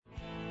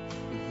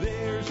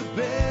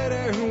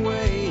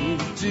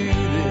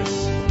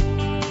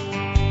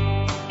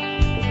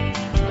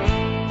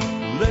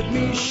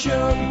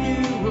show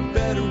you a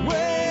better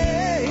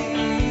way.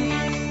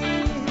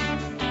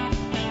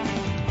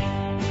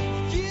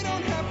 You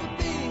don't have to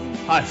be.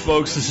 Hi,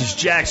 folks. This is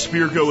Jack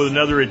Spirko with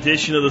another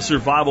edition of the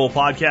Survival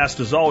Podcast.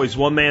 As always,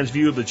 one man's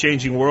view of the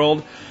changing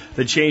world,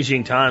 the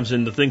changing times,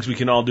 and the things we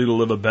can all do to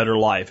live a better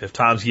life if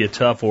times get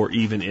tough or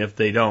even if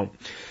they don't.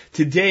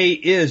 Today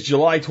is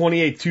July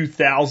 28,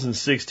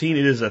 2016.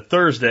 It is a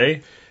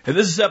Thursday, and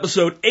this is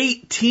episode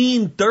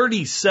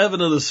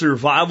 1837 of the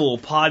Survival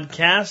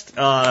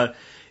Podcast.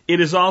 It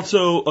is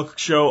also a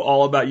show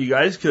all about you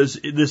guys because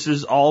this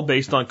is all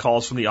based on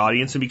calls from the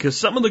audience, and because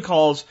some of the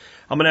calls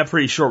I'm going to have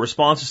pretty short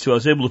responses to, I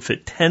was able to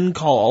fit 10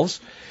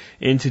 calls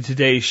into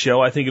today's show.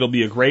 I think it'll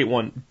be a great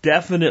one.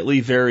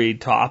 Definitely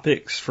varied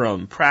topics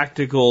from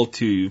practical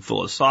to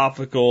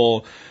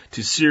philosophical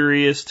to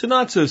serious to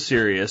not so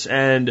serious,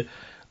 and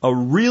a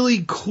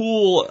really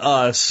cool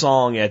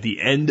song at the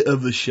end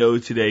of the show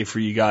today for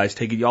you guys,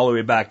 taking you all the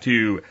way back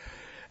to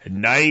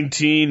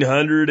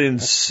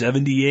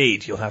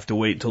 1978. You'll have to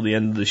wait until the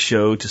end of the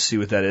show to see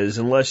what that is,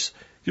 unless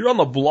you're on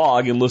the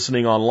blog and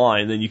listening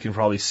online, then you can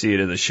probably see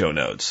it in the show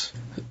notes.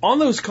 On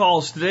those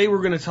calls today,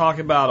 we're going to talk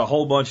about a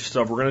whole bunch of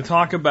stuff. We're going to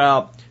talk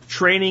about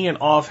training an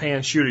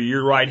offhand shooter.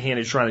 You're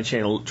right-handed trying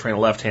to train a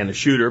left-handed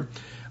shooter.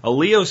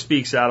 Leo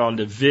speaks out on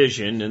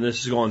division, and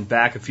this is going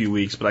back a few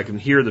weeks, but I can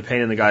hear the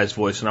pain in the guy's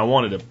voice, and I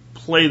wanted to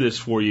play this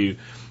for you.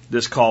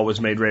 This call was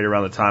made right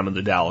around the time of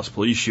the Dallas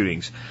police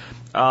shootings.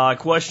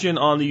 Question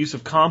on the use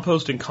of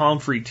compost and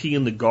comfrey tea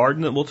in the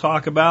garden that we'll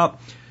talk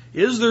about.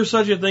 Is there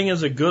such a thing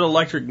as a good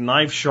electric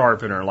knife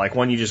sharpener, like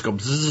one you just go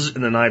bzzz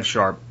in the knife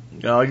sharp?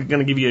 I'm going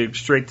to give you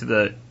straight to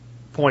the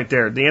point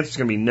there. The answer is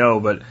going to be no,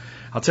 but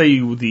I'll tell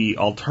you the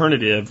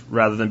alternative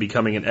rather than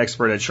becoming an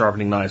expert at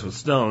sharpening knives with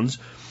stones.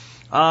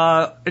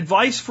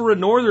 Advice for a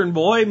northern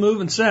boy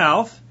moving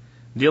south,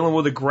 dealing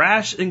with a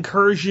grass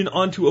incursion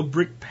onto a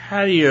brick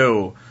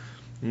patio.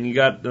 And you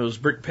got those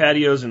brick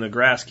patios and the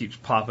grass keeps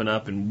popping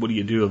up, and what do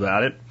you do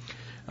about it?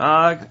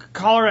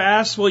 Caller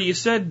asks, well, you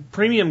said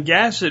premium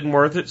gas isn't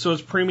worth it, so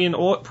is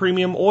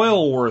premium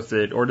oil worth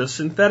it, or does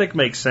synthetic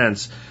make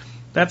sense?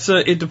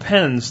 It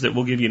depends that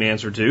we'll give you an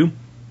answer to.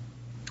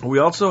 We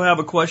also have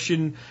a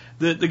question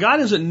that the guy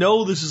doesn't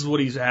know this is what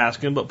he's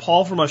asking, but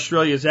Paul from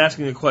Australia is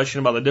asking a question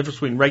about the difference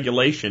between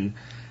regulation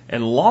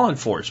and law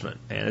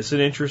enforcement. And it's an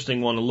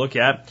interesting one to look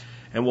at.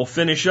 And we'll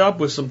finish up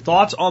with some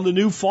thoughts on the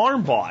new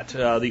farm bot,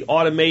 the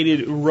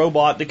automated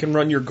robot that can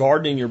run your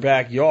garden in your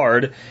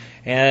backyard,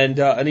 and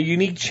a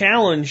unique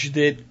challenge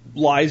that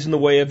lies in the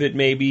way of it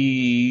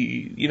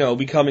maybe,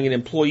 becoming an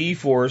employee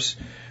force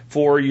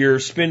for your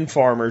spin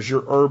farmers,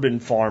 your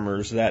urban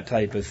farmers, that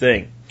type of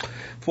thing.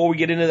 Before we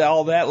get into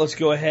all that, let's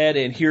go ahead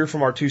and hear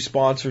from our two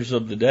sponsors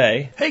of the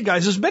day. Hey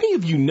guys, as many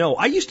of you know,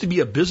 I used to be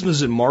a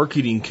business and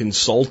marketing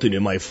consultant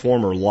in my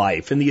former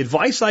life, and the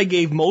advice I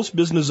gave most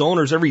business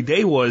owners every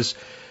day was,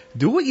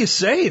 do what you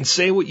say and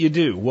say what you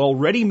do. Well,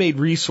 Ready Made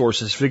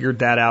Resources figured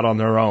that out on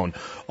their own.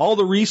 All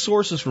the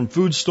resources from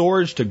food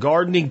storage to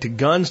gardening to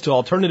guns to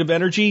alternative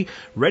energy,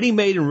 ready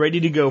made and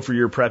ready to go for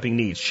your prepping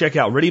needs. Check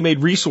out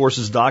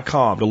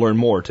ReadyMadeResources.com to learn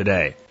more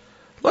today.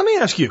 Let me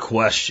ask you a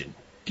question.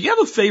 Do you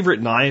have a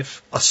favorite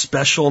knife, a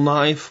special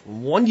knife,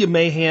 one you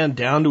may hand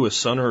down to a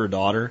son or a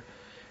daughter?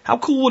 How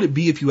cool would it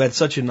be if you had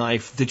such a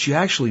knife that you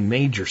actually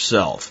made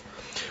yourself?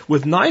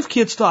 With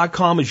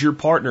KnifeKits.com as your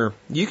partner,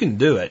 you can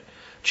do it.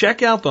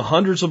 Check out the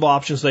hundreds of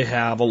options they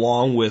have,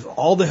 along with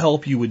all the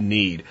help you would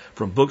need,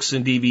 from books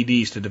and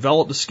DVDs to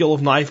develop the skill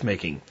of knife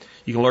making.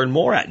 You can learn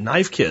more at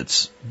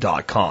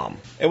KnifeKits.com.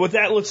 And with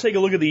that, let's take a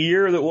look at the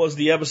year that was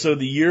the episode.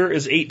 The year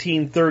is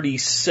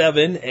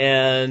 1837,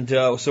 and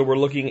so we're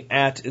looking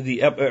at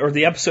the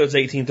episode's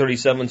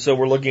 1837, so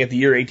we're looking at the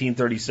year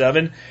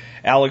 1837.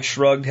 Alex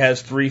Shrugged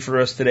has 3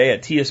 for us today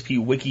at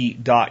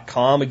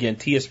tspwiki.com. Again,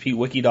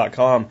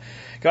 tspwiki.com.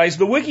 Guys,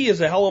 the wiki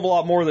is a hell of a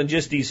lot more than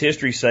just these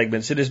history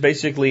segments. It is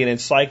basically an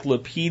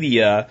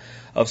encyclopedia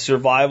of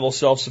survival,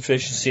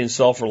 self-sufficiency, and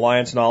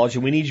self-reliance knowledge,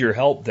 and we need your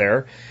help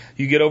there.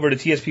 You get over to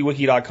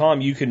tspwiki.com,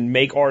 you can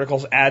make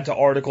articles, add to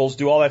articles,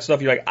 do all that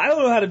stuff. You're like, I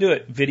don't know how to do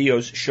it.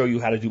 Videos show you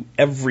how to do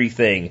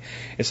everything.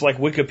 It's like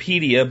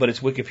Wikipedia, but it's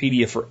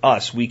Wikipedia for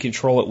us. We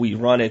control it, we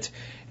run it,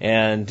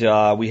 and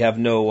we have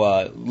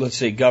no, let's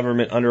say,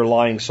 government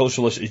underlying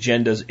socialist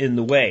agendas in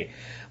the way.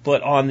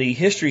 But on the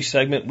history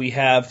segment we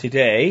have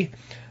today,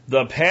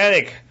 the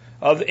Panic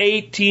of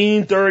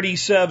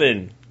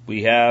 1837.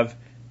 We have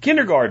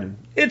kindergarten.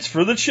 It's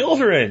for the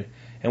children.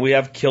 And we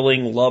have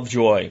Killing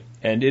Lovejoy.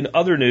 And in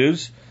other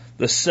news,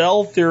 the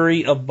cell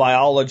theory of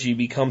biology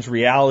becomes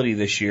reality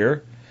this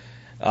year.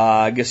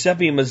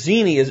 Giuseppe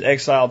Mazzini is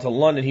exiled to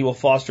London. He will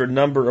foster a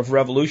number of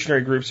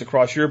revolutionary groups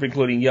across Europe,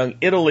 including Young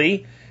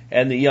Italy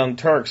and the Young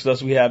Turks.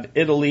 Thus, we have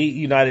Italy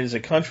united as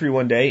a country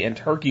one day, and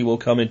Turkey will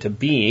come into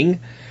being.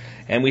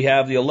 And we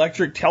have the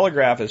electric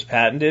telegraph is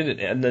patented,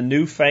 and the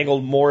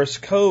newfangled Morse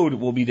code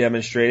will be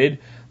demonstrated.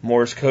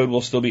 Morse code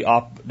will still be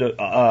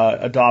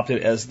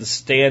adopted as the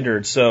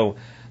standard. So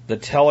the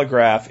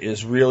telegraph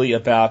is really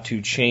about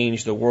to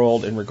change the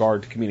world in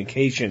regard to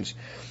communications.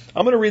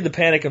 I'm going to read the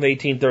Panic of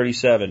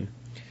 1837.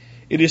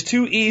 It is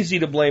too easy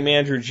to blame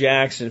Andrew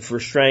Jackson for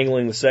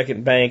strangling the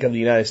second bank of the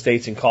United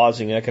States and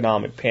causing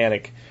economic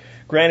panic.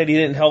 Granted, he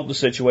didn't help the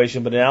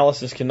situation, but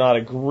analysts cannot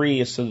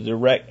agree to the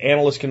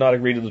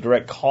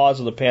direct cause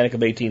of the panic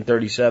of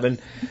 1837.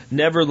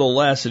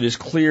 Nevertheless, it is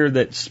clear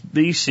that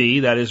specie,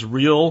 that is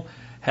real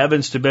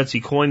heavens to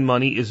Betsy coin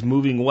money, is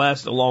moving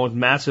west along with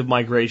massive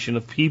migration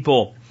of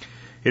people.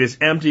 It is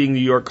emptying New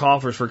York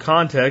coffers. For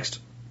context,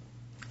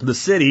 the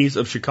cities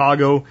of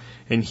Chicago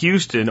and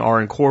Houston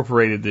are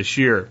incorporated this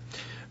year.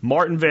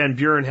 Martin Van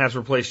Buren has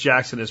replaced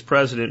Jackson as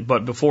president,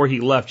 but before he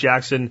left,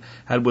 Jackson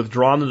had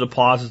withdrawn the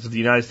deposits of the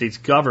United States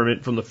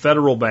government from the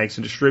federal banks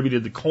and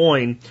distributed the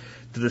coin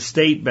to the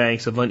state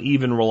banks of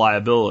uneven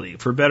reliability.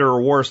 For better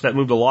or worse, that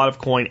moved a lot of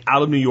coin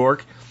out of New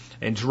York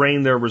and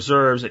drained their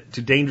reserves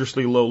to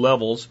dangerously low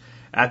levels.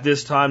 At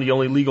this time, the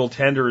only legal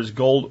tender is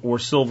gold or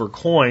silver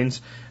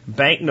coins.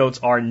 Banknotes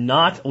are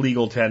not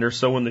legal tender,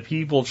 so when the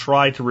people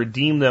try to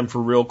redeem them for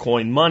real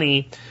coin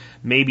money,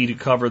 maybe to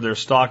cover their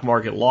stock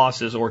market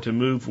losses or to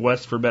move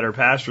west for better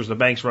pastures, the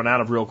banks run out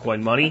of real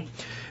coin money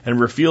and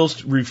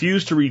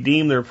refuse to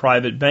redeem their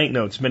private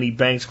banknotes. Many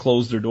banks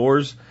close their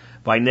doors.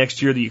 By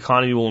next year, the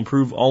economy will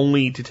improve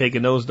only to take a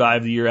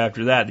nosedive the year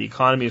after that. The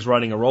economy is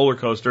running a roller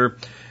coaster,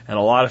 and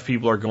a lot of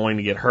people are going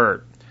to get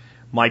hurt.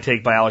 My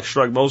take by Alex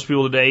Shrug. Most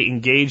people today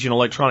engage in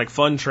electronic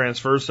fund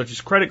transfers such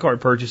as credit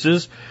card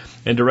purchases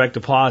and direct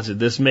deposit.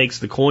 This makes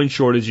the coin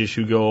shortage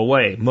issue go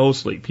away.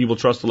 Mostly, people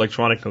trust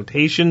electronic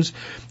notations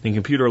and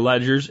computer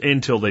ledgers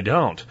until they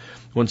don't.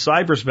 When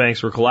Cyprus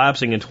banks were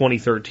collapsing in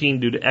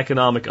 2013 due to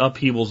economic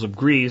upheavals of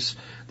Greece,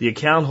 the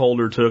account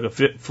holder took a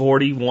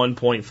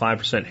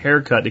 41.5%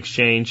 haircut in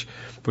exchange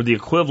for the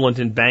equivalent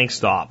in bank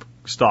stock.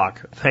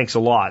 Thanks a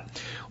lot.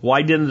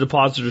 Why didn't the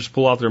depositors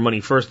pull out their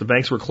money first? The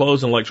banks were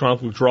closed and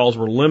electronic withdrawals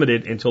were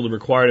limited until the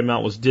required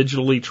amount was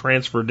digitally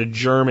transferred to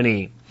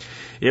Germany.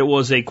 It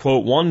was a,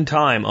 quote,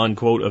 one-time,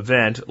 unquote,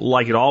 event,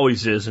 like it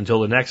always is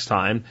until the next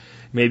time.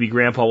 Maybe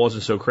Grandpa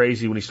wasn't so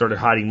crazy when he started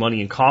hiding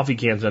money in coffee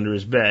cans under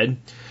his bed.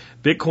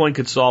 Bitcoin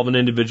could solve an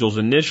individual's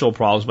initial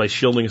problems by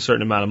shielding a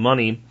certain amount of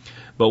money,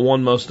 but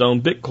one must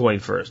own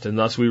Bitcoin first, and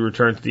thus we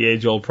return to the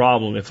age-old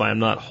problem. If I am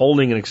not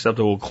holding an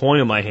acceptable coin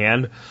in my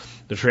hand,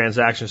 the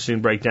transactions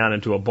soon break down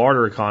into a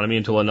barter economy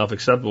until enough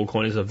acceptable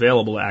coin is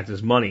available to act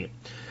as money.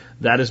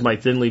 That is my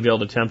thinly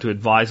veiled attempt to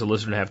advise the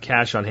listener to have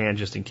cash on hand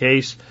just in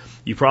case.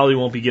 You probably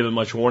won't be given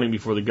much warning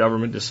before the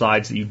government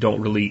decides that you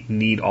don't really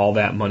need all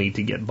that money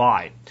to get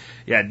by.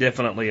 Yeah,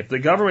 definitely. If the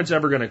government's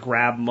ever going to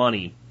grab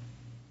money,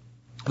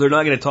 they're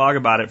not going to talk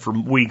about it for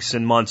weeks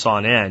and months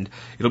on end.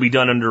 It'll be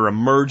done under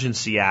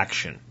emergency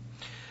action.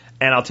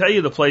 And I'll tell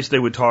you the place they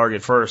would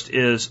target first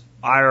is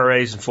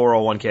IRAs and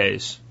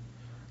 401ks.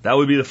 That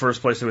would be the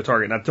first place they would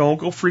target. Now, don't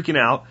go freaking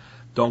out.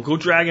 Don't go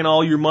dragging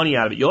all your money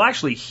out of it. You'll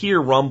actually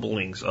hear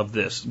rumblings of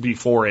this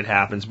before it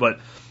happens, but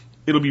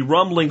it'll be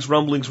rumblings,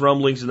 and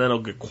then it'll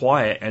get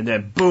quiet, and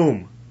then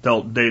boom,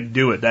 they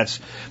do it.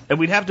 And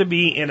we'd have to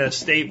be in a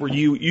state where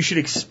you should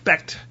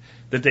expect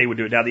that they would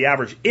do it. Now, the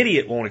average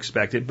idiot won't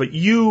expect it, but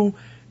you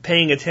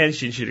paying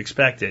attention should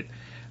expect it.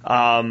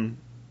 And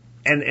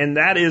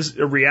that is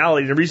a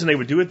reality. The reason they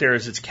would do it there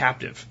is it's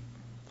captive.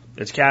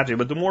 It's captive.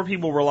 But the more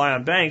people rely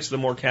on banks, the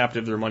more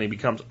captive their money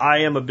becomes. I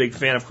am a big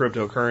fan of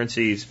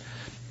cryptocurrencies,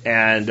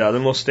 and the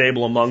most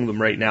stable among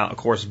them right now, of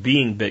course,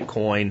 being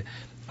Bitcoin,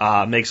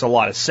 makes a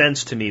lot of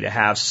sense to me to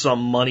have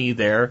some money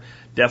there,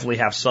 definitely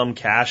have some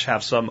cash,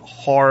 have some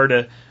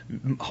hard,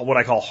 what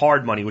I call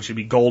hard money, which would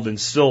be gold and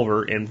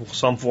silver in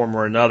some form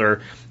or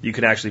another you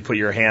can actually put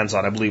your hands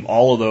on. I believe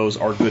all of those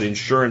are good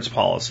insurance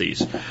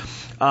policies.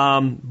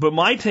 But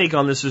my take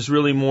on this is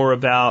really more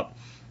about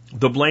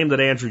the blame that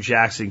Andrew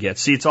Jackson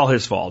gets. See, it's all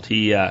his fault.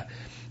 He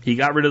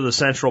got rid of the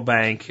central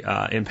bank,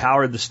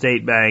 empowered the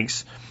state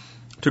banks,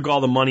 took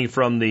all the money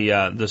from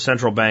the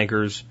central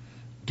bankers,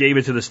 gave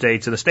it to the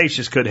states, and the states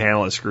just couldn't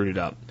handle it, screwed it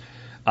up.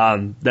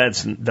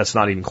 That's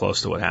not even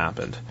close to what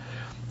happened.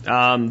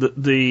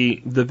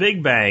 The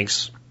big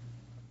banks,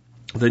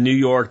 the New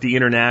York, the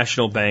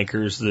international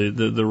bankers,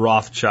 the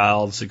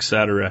Rothschilds,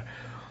 etc.,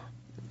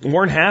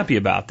 weren't happy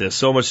about this,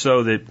 so much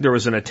so that there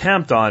was an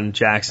attempt on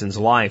Jackson's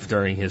life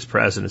during his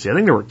presidency. I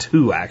think there were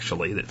two,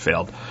 actually, that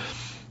failed.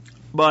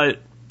 But,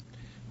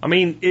 I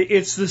mean,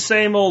 it's the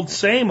same old,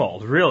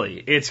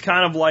 really. It's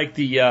kind of like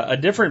a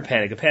different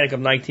panic, the Panic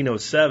of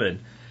 1907,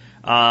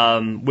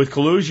 with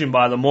collusion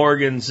by the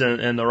Morgans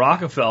and the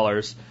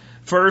Rockefellers,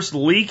 first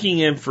leaking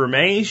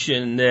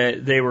information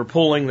that they were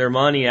pulling their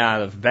money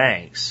out of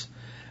banks,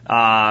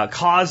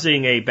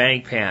 causing a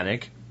bank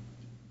panic,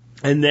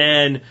 and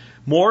then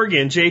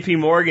JP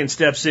Morgan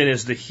steps in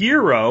as the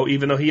hero,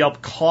 even though he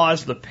helped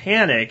cause the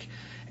panic,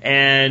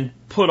 and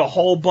put a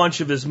whole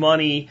bunch of his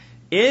money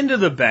into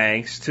the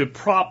banks to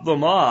prop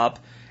them up.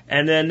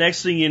 And then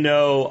next thing you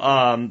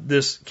know,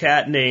 this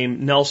cat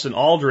named Nelson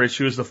Aldrich,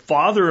 who is the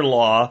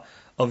father-in-law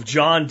of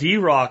John D.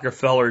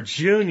 Rockefeller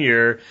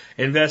Jr.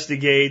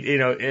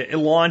 It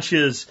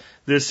launches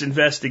this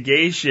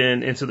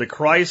investigation into the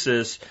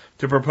crisis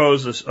to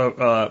propose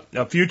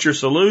a future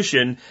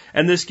solution.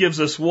 And this gives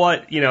us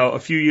a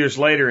few years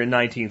later in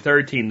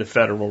 1913, the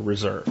Federal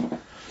Reserve.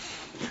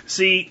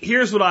 See,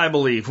 here's what I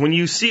believe. When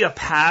you see a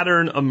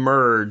pattern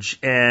emerge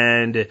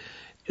and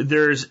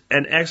there's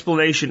an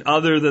explanation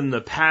other than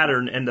the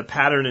pattern, and the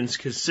pattern is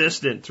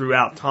consistent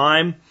throughout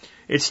time,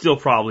 it's still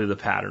probably the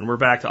pattern. We're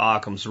back to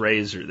Occam's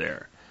razor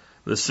there.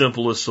 The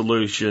simplest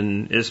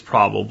solution is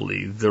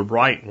probably the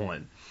right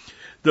one.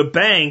 The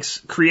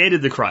banks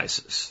created the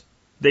crisis.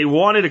 They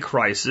wanted a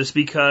crisis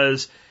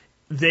because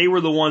they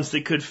were the ones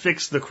that could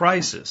fix the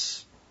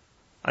crisis.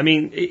 I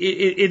mean,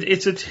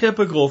 it's a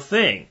typical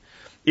thing.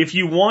 If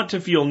you want to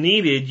feel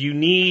needed, you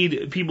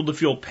need people to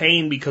feel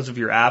pain because of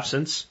your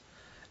absence.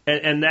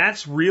 And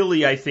that's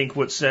really, I think,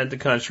 what sent the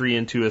country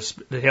into a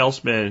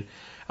tailspin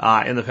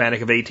in the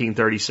Panic of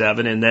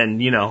 1837. And then,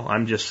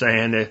 I'm just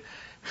saying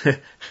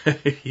that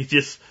you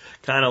just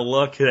kind of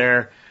look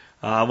there,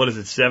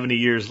 70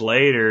 years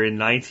later in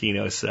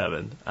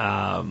 1907.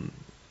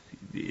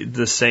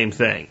 The same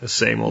thing, the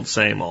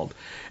same old.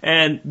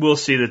 And we'll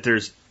see that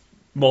there's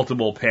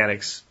multiple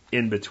panics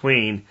in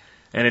between.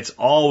 And it's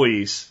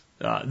always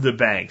the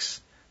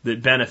banks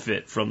that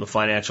benefit from the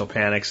financial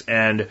panics.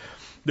 And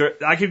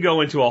I could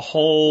go into a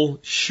whole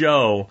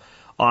show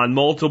on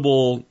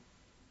multiple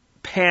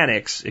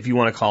panics, if you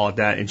want to call it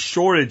that, and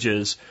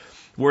shortages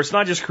where it's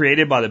not just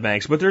created by the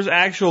banks, but there's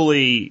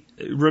actually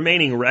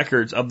remaining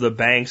records of the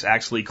banks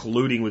actually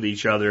colluding with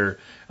each other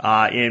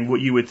in what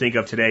you would think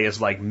of today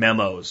as like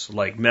memos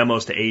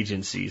to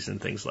agencies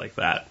and things like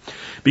that.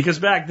 Because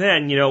back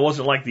then, it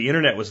wasn't like the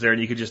internet was there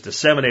and you could just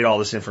disseminate all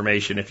this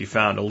information if you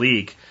found a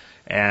leak.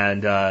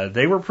 And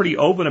they were pretty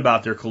open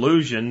about their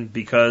collusion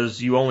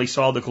because you only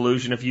saw the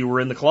collusion if you were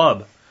in the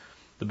club,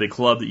 the big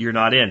club that you're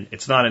not in.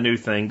 It's not a new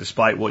thing,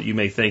 despite what you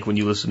may think when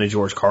you listen to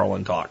George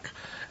Carlin talk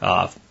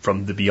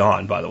from the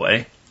Beyond, by the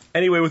way.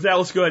 Anyway, with that,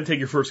 let's go ahead and take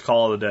your first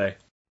call of the day.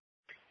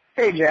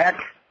 Hey, Jack.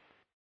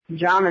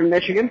 John in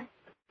Michigan.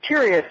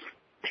 Curious,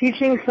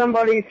 teaching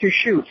somebody to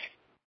shoot.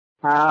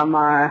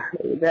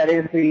 That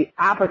is the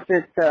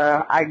opposite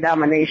eye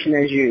domination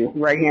as you,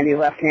 right-handy,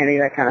 left-handy,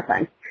 that kind of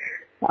thing.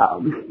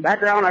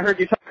 Background, I heard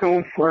you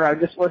talking, or I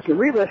just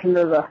re-listened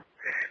to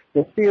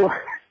the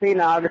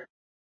CNOG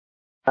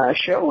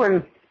show,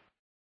 and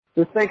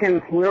was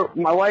thinking,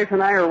 my wife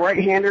and I are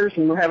right-handers,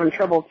 and we're having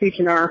trouble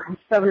teaching our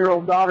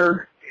 7-year-old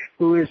daughter,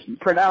 who is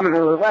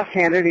predominantly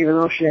left-handed, even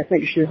though I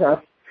think she's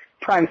a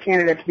prime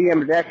candidate to be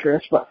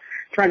ambidextrous, but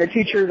trying to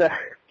teach her to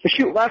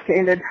shoot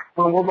left-handed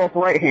when we're both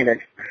right-handed.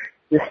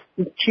 This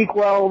cheek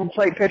weld,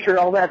 sight picture,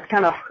 all that's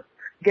kind of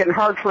getting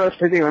hard for us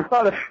to do.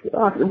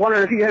 I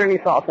wondered if you had any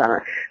thoughts on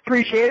it.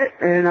 Appreciate it,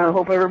 and I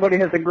hope everybody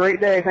has a great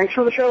day. Thanks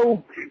for the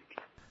show.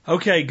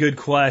 Okay, good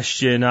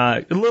question.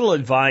 A little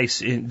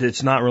advice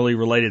that's not really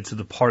related to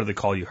the part of the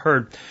call you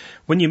heard.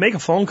 When you make a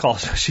phone call,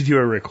 especially do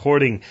a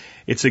recording,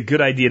 it's a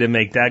good idea to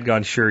make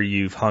that sure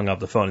you've hung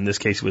up the phone. In this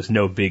case, it was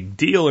no big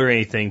deal or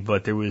anything,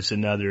 but there was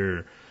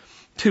another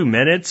 2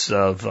 minutes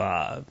of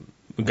a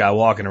guy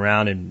walking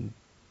around and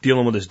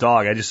dealing with his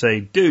dog. I just say,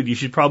 dude, you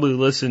should probably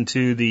listen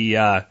to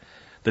the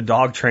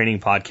dog training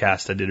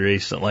podcast I did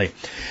recently.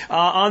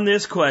 On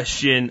this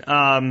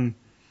question,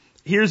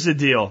 here's the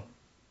deal.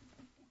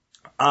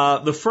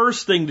 The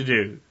first thing to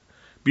do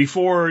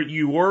before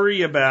you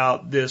worry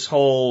about this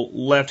whole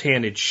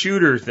left-handed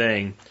shooter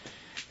thing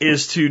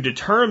is to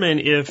determine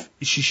if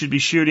she should be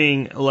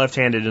shooting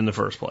left-handed in the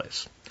first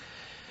place.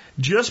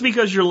 Just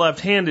because you're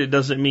left-handed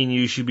doesn't mean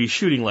you should be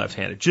shooting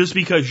left-handed. Just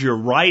because you're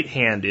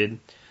right-handed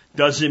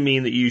doesn't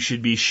mean that you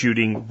should be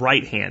shooting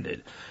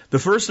right-handed. The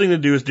first thing to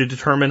do is to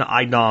determine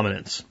eye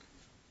dominance.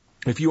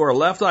 If you are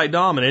left eye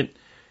dominant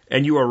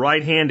and you are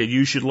right-handed,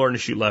 you should learn to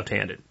shoot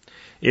left-handed.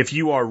 If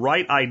you are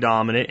right eye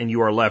dominant and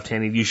you are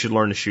left-handed, you should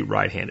learn to shoot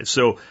right-handed.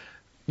 So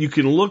you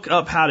can look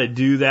up how to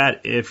do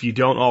that if you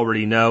don't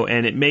already know,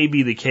 and it may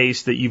be the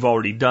case that you've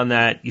already done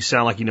that. You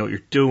sound like you know what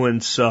you're doing,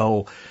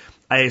 so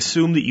I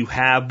assume that you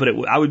have, but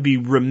I would be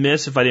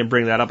remiss if I didn't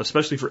bring that up,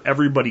 especially for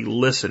everybody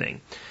listening.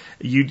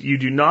 You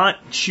do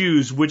not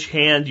choose which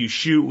hand you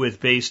shoot with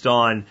based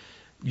on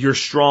your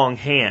strong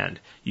hand.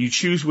 You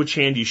choose which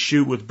hand you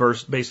shoot with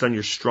based on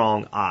your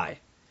strong eye.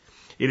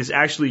 It is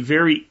actually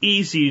very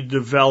easy to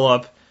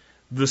develop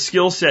the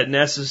skill set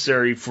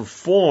necessary for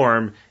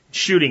form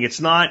shooting.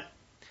 It's not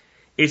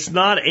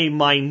a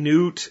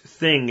minute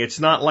thing. It's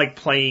not like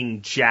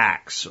playing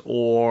jacks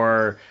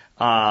or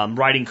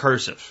writing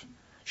cursive.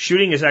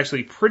 Shooting is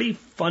actually pretty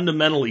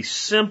fundamentally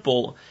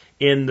simple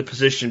in the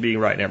position being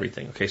right and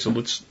everything. Okay, so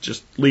let's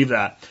just leave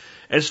that.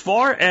 As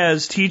far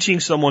as teaching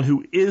someone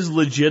who is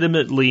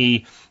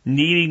legitimately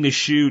needing to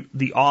shoot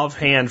the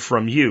offhand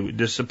from you,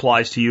 this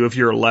applies to you if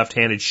you're a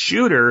left-handed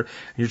shooter and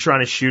you're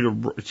trying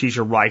to teach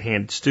a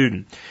right-handed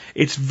student.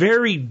 It's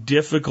very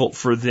difficult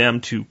for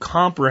them to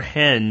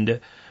comprehend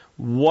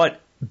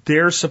what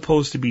they're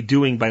supposed to be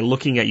doing by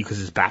looking at you because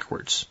it's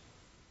backwards.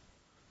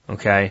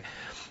 Okay?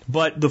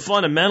 But the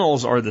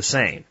fundamentals are the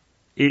same.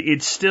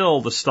 It's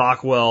still the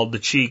stock weld, the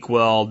cheek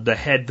weld, the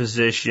head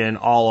position,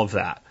 all of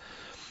that.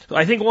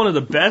 I think one of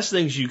the best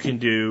things you can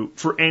do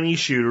for any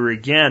shooter,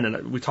 again,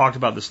 and we talked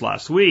about this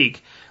last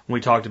week when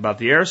we talked about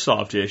the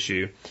airsoft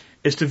issue,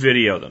 is to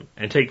video them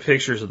and take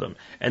pictures of them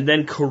and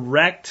then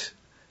correct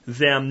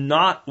them,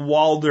 not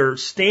while they're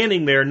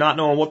standing there not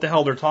knowing what the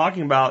hell you're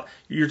talking about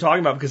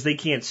because they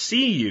can't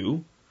see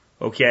you,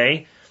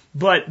 okay?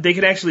 But they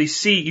can actually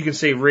see, you can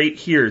say right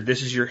here,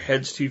 this is your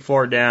head's too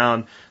far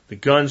down, the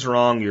gun's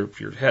wrong, your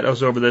head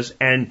goes over this.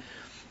 And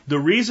the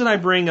reason I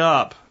bring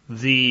up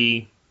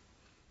the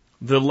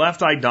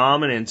left eye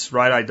dominance,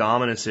 right eye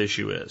dominance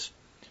issue is,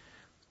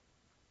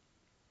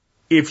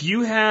 if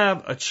you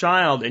have a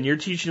child and you're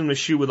teaching them to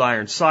shoot with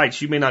iron sights,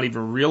 you may not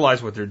even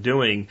realize what they're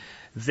doing.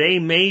 They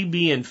may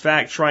be, in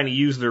fact, trying to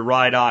use their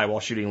right eye while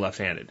shooting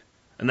left-handed.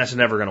 And that's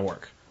never going to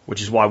work,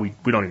 which is why we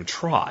don't even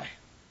try,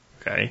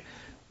 okay,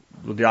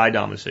 with the eye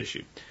dominance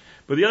issue.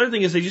 But the other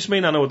thing is they just may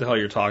not know what the hell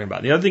you're talking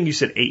about. The other thing, you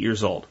said 8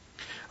 years old.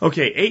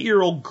 Okay,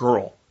 8-year-old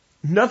girl.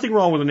 Nothing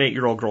wrong with an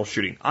 8-year-old girl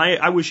shooting.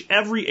 I wish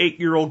every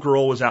 8-year-old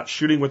girl was out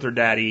shooting with her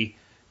daddy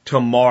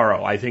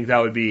tomorrow. I think that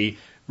would be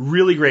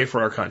really great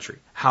for our country.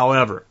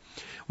 However,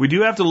 we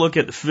do have to look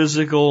at the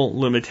physical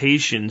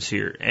limitations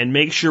here and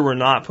make sure we're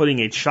not putting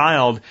a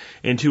child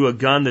into a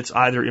gun that's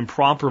either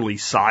improperly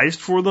sized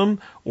for them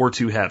or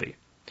too heavy.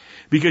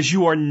 Because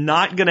you are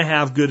not going to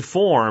have good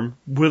form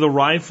with a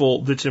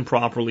rifle that's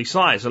improperly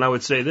sized. And I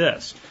would say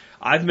this.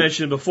 I've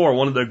mentioned before,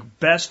 one of the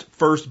best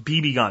first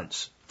BB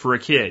guns for a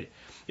kid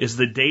is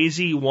the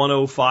Daisy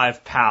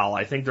 105 PAL.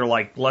 I think they're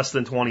like less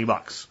than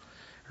 $20,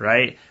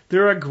 right?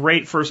 They're a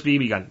great first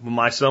BB gun. When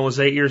my son was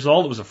 8 years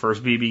old, it was the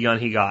first BB gun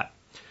he got.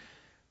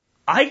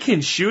 I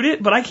can shoot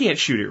it, but I can't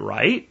shoot it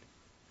right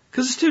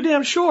because it's too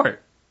damn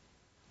short.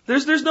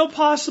 There's no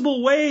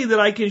possible way that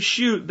I can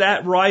shoot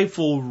that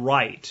rifle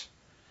right.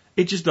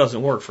 It just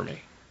doesn't work for me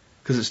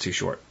because it's too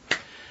short.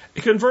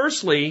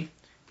 Conversely,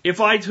 if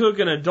I took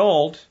an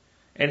adult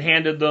and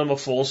handed them a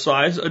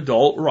full-size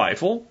adult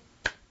rifle,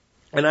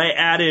 and I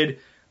added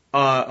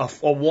a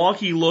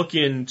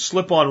wonky-looking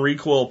slip-on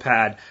recoil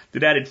pad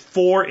that added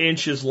 4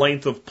 inches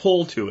length of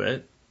pull to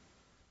it,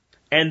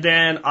 and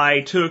then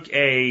I took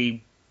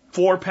a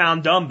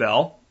 4-pound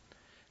dumbbell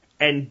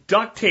and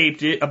duct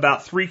taped it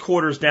about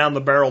 3/4 down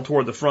the barrel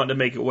toward the front to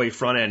make it weigh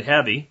front-end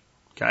heavy,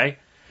 okay,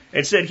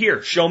 and said,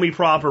 here, show me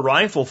proper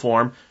rifle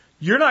form,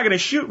 you're not going to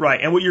shoot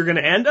right. And what you're going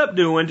to end up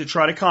doing to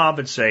try to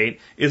compensate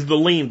is the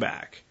lean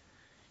back.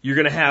 You're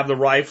going to have the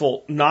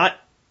rifle not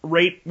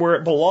right where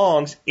it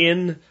belongs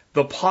in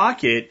the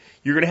pocket.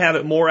 You're going to have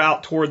it more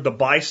out toward the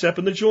bicep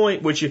and the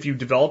joint, which if you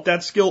develop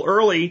that skill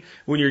early,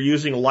 when you're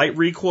using light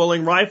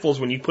recoiling rifles,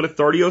 when you put a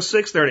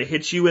 30-06 there and it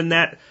hits you in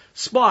that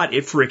spot,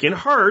 it freaking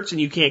hurts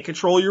and you can't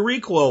control your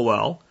recoil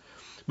well.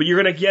 But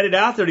you're going to get it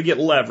out there to get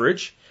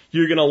leverage.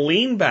 You're going to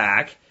lean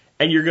back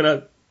and you're going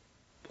to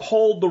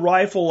hold the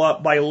rifle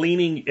up by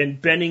leaning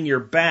and bending your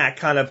back,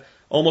 kind of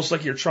almost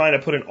like you're trying to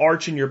put an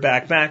arch in your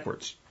back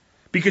backwards.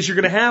 Because you're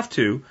going to have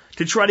to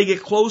try to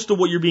get close to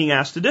what you're being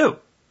asked to do.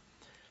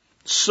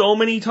 So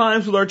many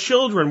times with our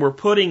children, we're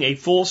putting a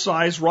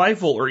full-size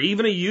rifle or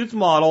even a youth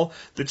model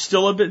that's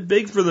still a bit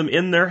big for them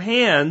in their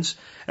hands,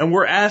 and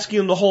we're asking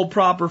them to hold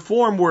proper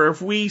form, where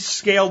if we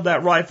scaled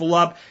that rifle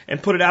up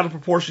and put it out of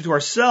proportion to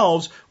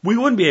ourselves, we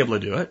wouldn't be able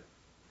to do it.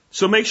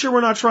 So make sure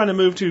we're not trying to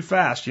move too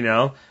fast,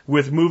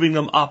 with moving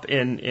them up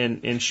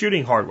in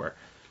shooting hardware.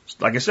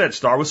 Like I said,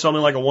 start with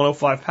something like a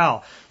 105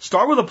 PAL.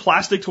 Start with a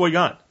plastic toy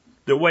gun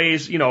that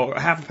weighs,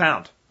 half a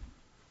pound,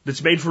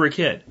 that's made for a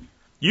kid.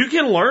 You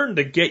can learn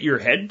to get your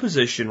head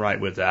position right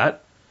with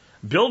that.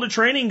 Build a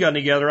training gun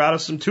together out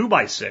of some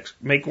 2x6.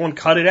 Make one,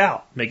 cut it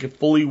out. Make a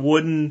fully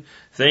wooden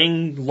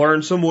thing.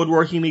 Learn some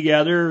woodworking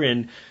together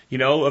and,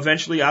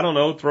 eventually,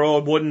 throw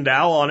a wooden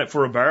dowel on it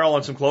for a barrel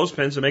and some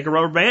clothespins and make a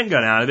rubber band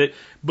gun out of it.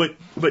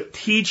 But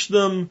teach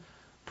them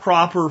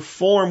proper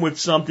form with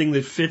something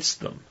that fits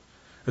them.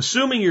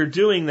 Assuming you're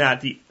doing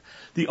that,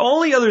 the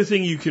only other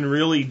thing you can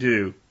really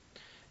do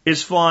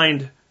is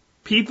find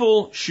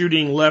people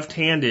shooting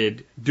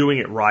left-handed doing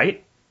it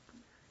right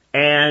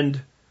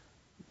and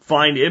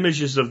find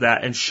images of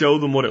that and show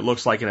them what it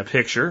looks like in a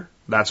picture.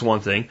 That's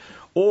one thing.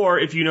 Or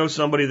if you know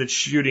somebody that's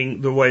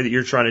shooting the way that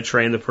you're trying to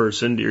train the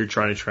person that you're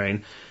trying to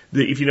train,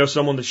 if you know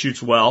someone that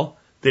shoots well,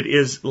 that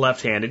is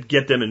left-handed,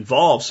 get them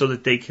involved so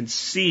that they can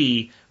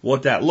see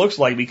what that looks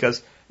like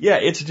because,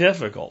 it's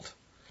difficult.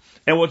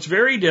 And what's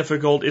very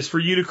difficult is for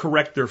you to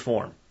correct their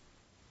form.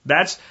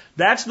 That's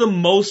the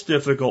most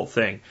difficult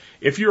thing.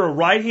 If you're a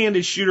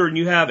right-handed shooter and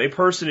you have a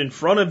person in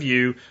front of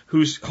you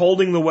who's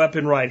holding the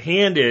weapon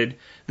right-handed,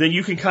 then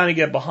you can kind of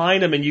get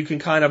behind them and you can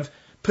kind of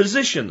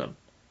position them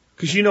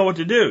because you know what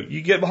to do.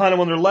 You get behind them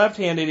when they're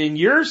left-handed and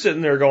you're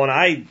sitting there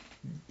going,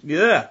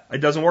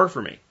 it doesn't work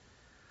for me.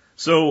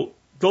 So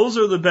those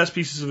are the best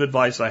pieces of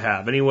advice I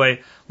have.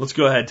 Anyway, let's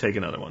go ahead and take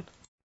another one.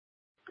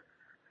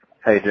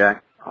 Hey,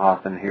 Jack.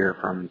 Austin here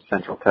from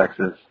Central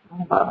Texas,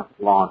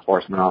 law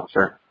enforcement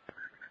officer.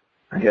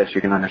 I guess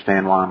you can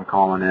understand why I'm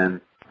calling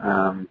in.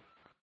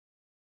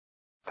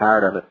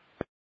 Tired of it.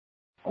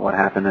 what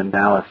happened in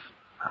Dallas.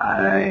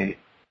 I'm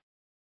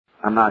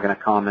not going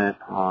to comment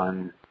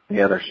on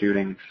the other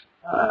shootings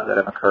that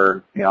have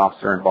occurred, the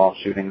officer-involved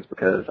shootings,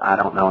 because I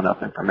don't know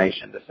enough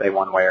information to say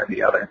one way or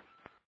the other.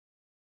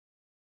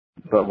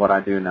 But what I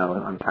do know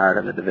is I'm tired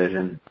of the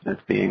division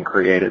that's being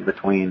created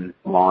between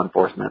law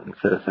enforcement and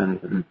citizens,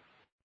 and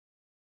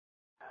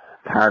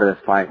tired of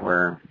this fight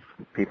where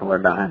people are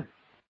dying.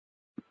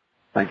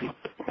 Thank you.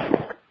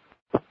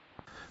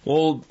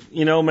 Well,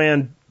 you know,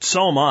 man,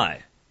 so am I.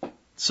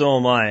 So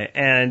am I.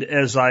 And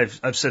as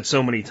I've said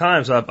so many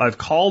times, I've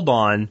called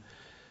on,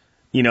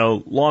 you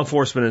know, law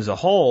enforcement as a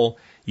whole.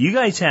 You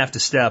guys have to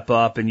step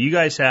up, and you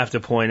guys have to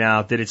point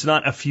out that it's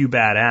not a few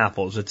bad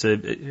apples.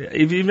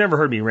 If you've never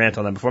heard me rant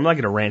on that before, I'm not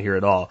going to rant here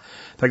at all.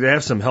 In fact, I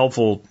have some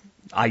helpful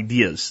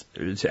ideas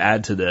to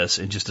add to this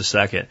in just a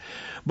second.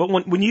 But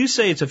when you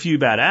say it's a few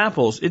bad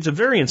apples, it's a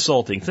very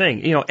insulting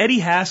thing. You know, Eddie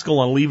Haskell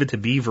on Leave It to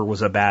Beaver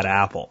was a bad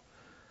apple.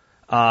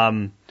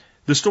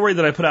 The story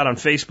that I put out on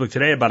Facebook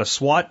today about a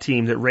SWAT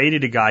team that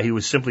raided a guy who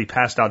was simply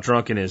passed out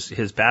drunk in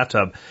his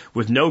bathtub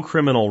with no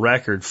criminal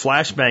record,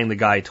 flashbanged the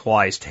guy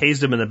twice,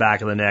 tased him in the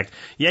back of the neck,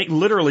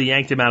 literally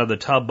yanked him out of the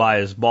tub by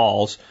his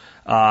balls,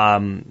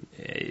 shot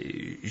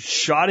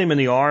him in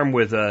the arm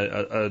with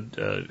a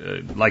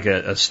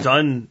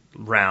stun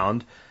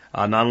round,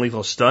 a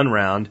non-lethal stun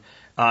round,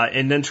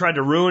 and then tried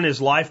to ruin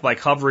his life by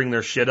covering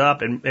their shit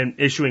up and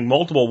issuing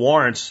multiple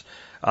warrants,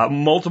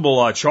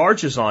 multiple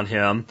charges on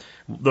him,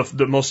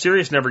 the most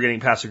serious never getting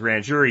past a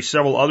grand jury,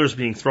 several others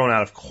being thrown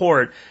out of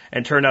court,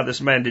 and turned out this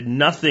man did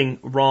nothing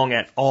wrong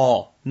at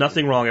all.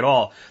 Nothing wrong at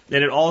all.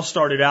 And it all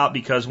started out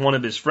because one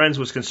of his friends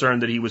was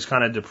concerned that he was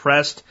kind of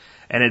depressed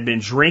and had been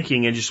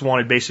drinking and just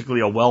wanted basically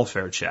a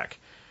welfare check.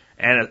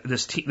 And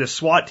this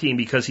SWAT team,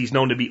 because he's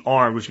known to be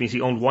armed, which means he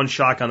owned one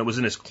shotgun that was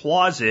in his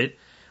closet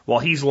while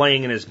he's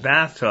laying in his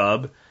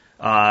bathtub,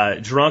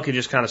 drunk and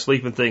just kind of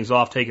sleeping things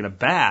off, taking a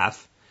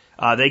bath,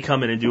 they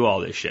come in and do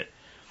all this shit.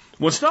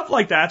 When stuff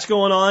like that's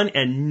going on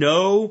and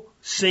no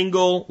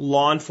single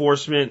law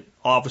enforcement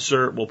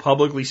officer will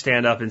publicly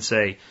stand up and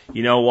say,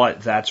 you know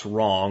what, that's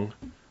wrong,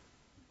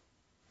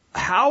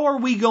 how are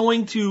we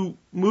going to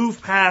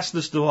move past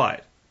this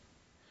divide?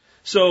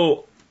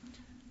 So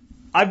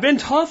I've been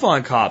tough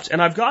on cops, and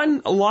I've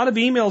gotten a lot of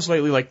emails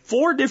lately, like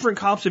 4 different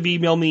cops have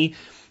emailed me,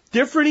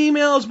 different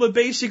emails, but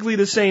basically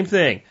the same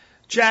thing.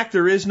 Jack,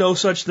 there is no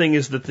such thing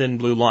as the thin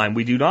blue line.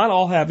 We do not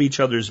all have each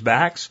other's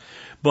backs,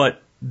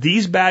 but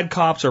these bad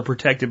cops are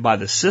protected by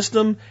the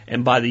system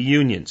and by the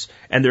unions,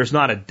 and there's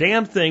not a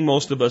damn thing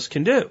most of us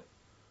can do.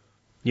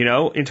 You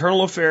know,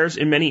 internal affairs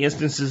in many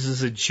instances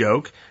is a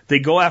joke. They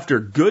go after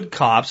good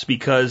cops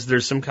because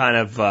there's some kind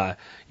of,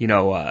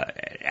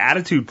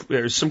 attitude,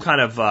 there's some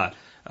kind of,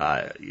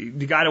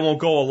 the guy that won't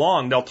go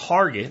along, they'll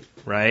target,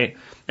 right?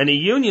 And the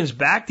unions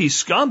back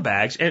these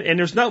scumbags, and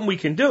there's nothing we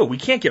can do. We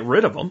can't get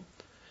rid of them.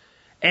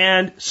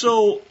 And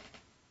so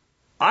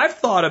I've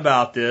thought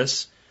about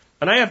this,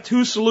 and I have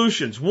 2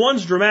 solutions.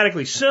 One's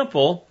dramatically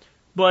simple,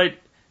 but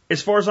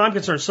as far as I'm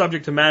concerned,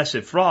 subject to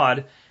massive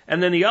fraud.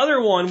 And then the other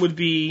one would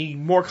be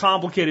more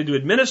complicated to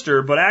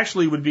administer, but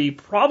actually would be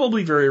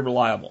probably very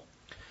reliable.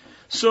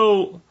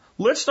 So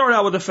let's start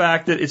out with the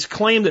fact that it's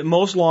claimed that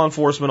most law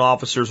enforcement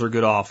officers are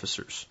good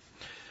officers.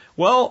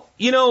 Well,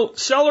 you know,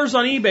 sellers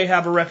on eBay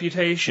have a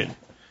reputation.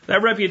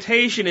 That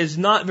reputation is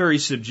not very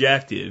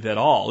subjective at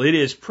all. It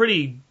is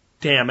pretty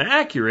damn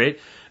accurate,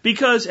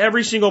 because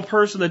every single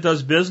person that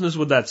does business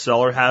with that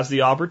seller has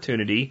the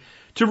opportunity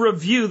to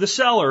review the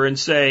seller and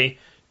say,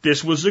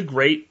 this was a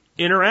great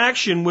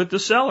interaction with the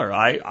seller.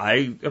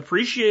 I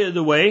appreciated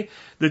the way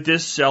that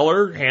this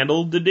seller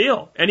handled the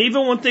deal. And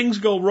even when things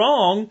go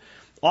wrong,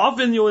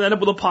 often you'll end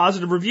up with a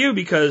positive review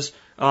because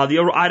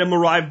the item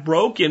arrived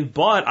broken,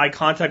 but I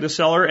contacted the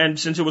seller, and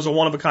since it was a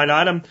one-of-a-kind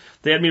item,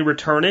 they had me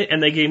return it,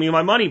 and they gave me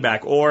my money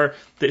back. Or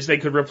they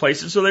could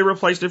replace it, so they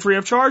replaced it free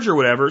of charge or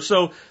whatever.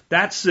 So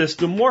that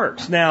system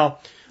works. Now,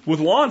 with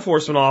law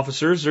enforcement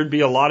officers, there'd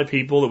be a lot of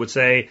people that would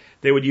say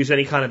they would use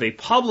any kind of a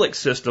public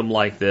system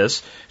like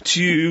this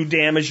to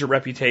damage the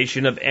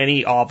reputation of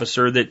any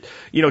officer that,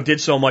 you know,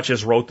 did so much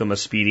as wrote them a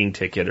speeding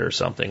ticket or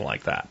something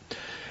like that.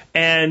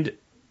 And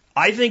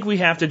I think we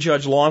have to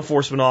judge law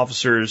enforcement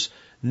officers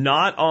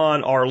not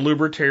on our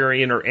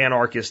libertarian or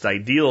anarchist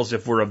ideals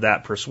if we're of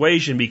that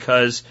persuasion,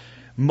 because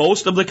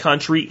most of the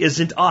country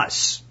isn't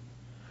us.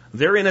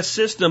 They're in a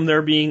system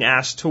they're being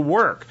asked to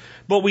work.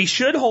 But we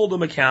should hold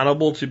them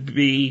accountable to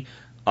be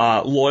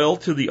loyal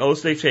to the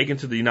oaths they've taken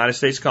to the United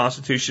States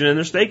Constitution and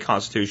their state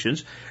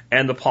constitutions,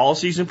 and the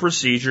policies and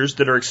procedures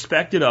that are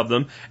expected of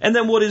them, and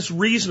then what is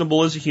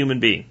reasonable as a human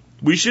being.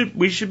 We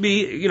should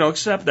be,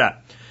 accept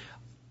that.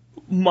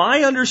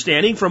 My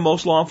understanding from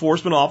most law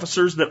enforcement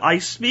officers that I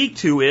speak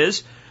to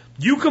is,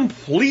 you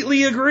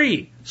completely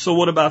agree. So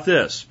what about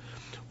this?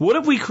 What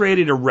if we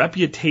created a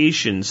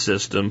reputation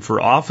system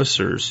for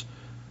officers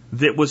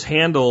that was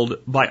handled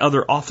by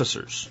other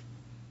officers?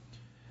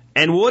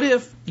 And what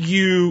if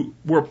you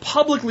were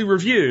publicly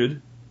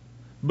reviewed,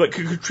 but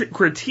could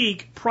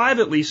critique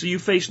privately so you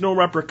face no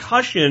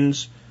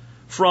repercussions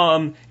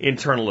from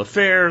internal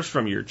affairs,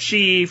 from your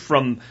chief,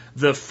 from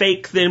the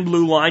fake thin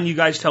blue line you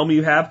guys tell me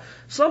you have.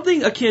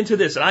 Something akin to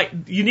this.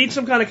 And you need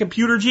some kind of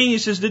computer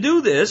geniuses to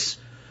do this,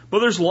 but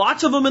there's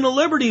lots of them in the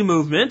liberty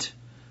movement,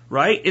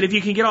 right? And if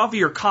you can get off of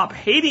your cop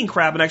hating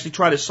crap and actually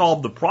try to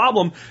solve the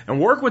problem and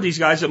work with these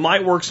guys, it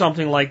might work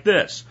something like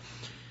this.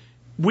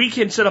 We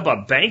can set up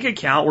a bank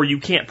account where you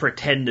can't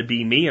pretend to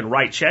be me and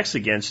write checks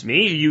against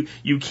me.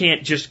 You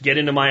can't just get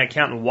into my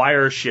account and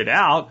wire shit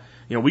out.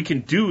 You know, we can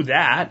do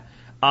that.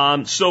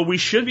 So we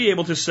should be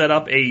able to set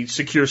up a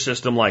secure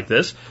system like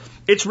this.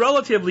 It's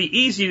relatively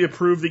easy to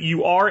prove that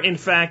you are, in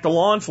fact, a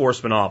law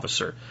enforcement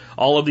officer.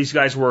 All of these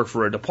guys work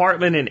for a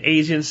department, an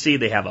agency,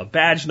 they have a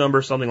badge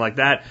number, something like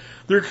that.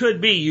 There could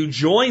be, you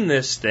join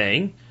this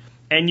thing,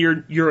 and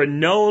you're a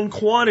known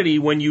quantity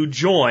when you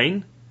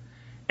join,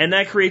 and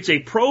that creates a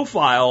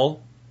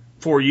profile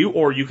for you,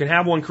 or you can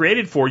have one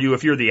created for you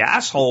if you're the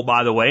asshole,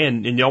 by the way,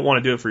 and you don't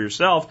want to do it for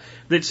yourself,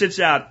 that sits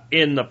out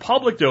in the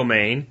public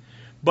domain,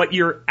 but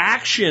your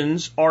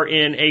actions are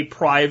in a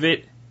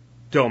private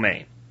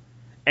domain.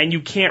 And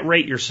you can't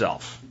rate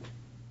yourself.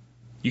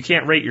 You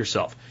can't rate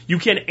yourself. You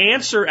can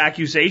answer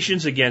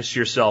accusations against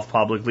yourself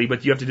publicly,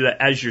 but you have to do that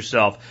as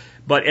yourself.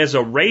 But as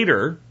a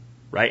rater,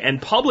 right,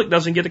 and public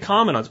doesn't get to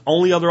comment on it,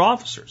 only other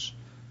officers.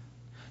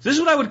 This is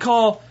what I would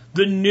call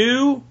the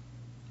new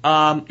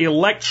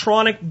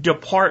electronic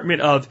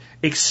department of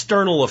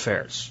external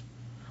affairs,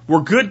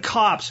 where good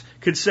cops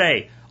could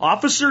say,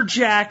 Officer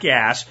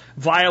Jackass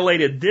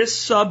violated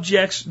this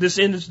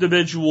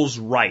individual's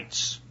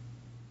rights.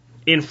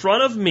 In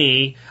front of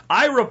me,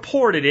 I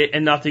reported it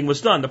and nothing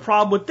was done. The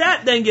problem with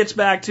that then gets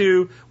back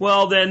to,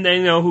 well, then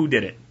they know who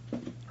did it.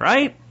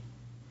 Right?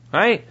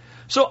 Right?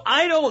 So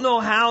I don't know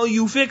how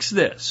you fix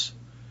this.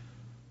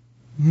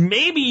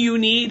 Maybe you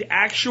need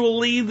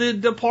actually the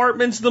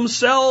departments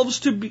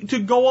themselves to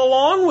go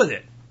along with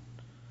it.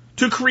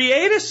 To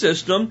create a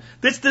system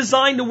that's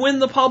designed to win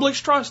the public's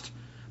trust.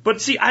 But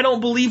see, I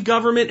don't believe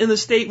government in the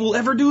state will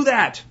ever do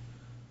that.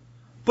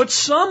 But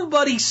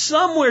somebody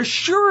somewhere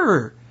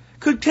sure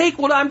could take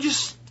what I'm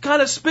just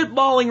kind of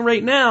spitballing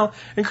right now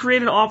and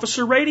create an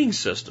officer rating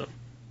system.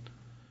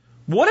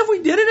 What if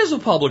we did it as a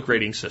public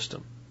rating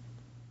system?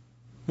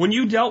 When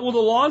you dealt with a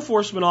law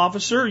enforcement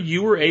officer,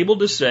 you were able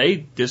to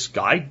say, this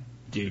guy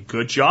did a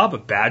good job, a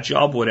bad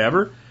job,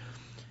 whatever.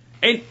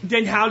 And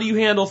then how do you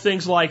handle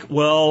things like,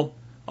 well,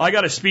 I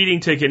got a speeding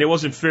ticket and it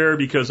wasn't fair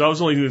because I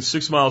was only doing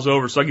 6 miles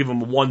over, so I give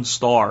him 1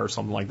 star or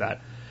something like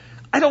that.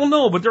 I don't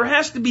know, but there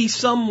has to be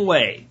some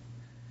way,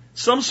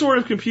 some sort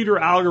of computer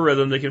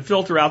algorithm that can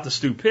filter out the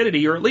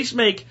stupidity, or at least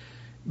make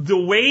the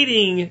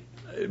weighting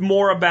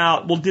more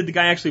about, well, did the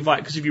guy actually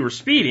violate? Because if you were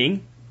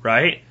speeding,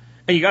 right,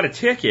 and you got a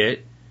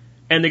ticket,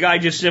 and the guy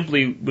just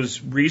simply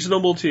was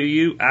reasonable to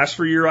you, asked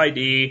for your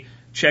ID,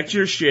 checked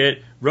your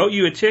shit, wrote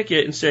you a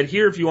ticket, and said,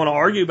 here, if you want to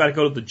argue about it,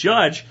 go to the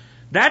judge,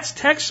 that's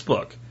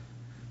textbook.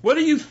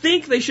 Whether you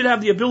think they should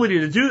have the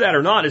ability to do that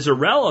or not is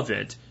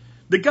irrelevant.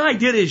 The guy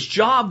did his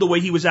job the way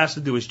he was asked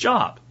to do his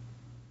job.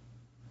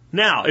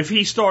 Now, if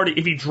he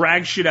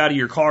drags shit out of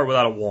your car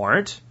without a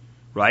warrant,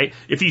 right?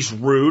 If he's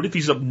rude, if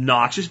he's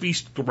obnoxious, if he's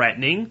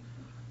threatening,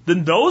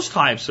 then those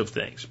types of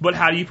things. But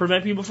how do you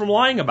prevent people from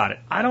lying about it?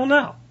 I don't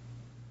know.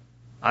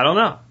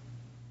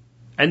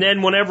 And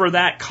then whenever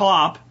that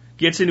cop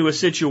gets into a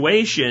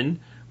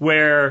situation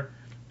where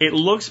it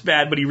looks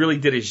bad, but he really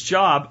did his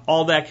job,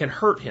 all that can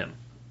hurt him.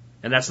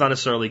 And that's not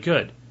necessarily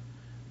good.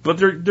 But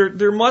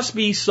there must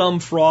be some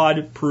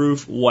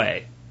fraud-proof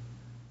way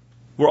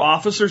where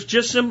officers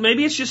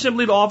maybe it's just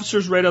simply the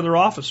officers rate other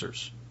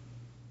officers.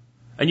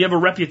 And you have a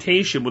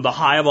reputation with a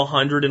high of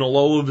 100 and a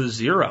low of a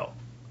 0.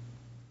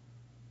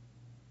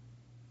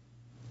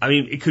 I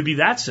mean, it could be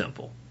that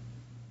simple.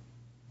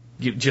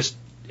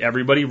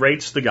 Everybody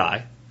rates the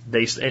guy.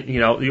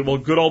 Well,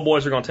 good old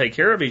boys are going to take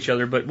care of each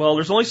other, but, well,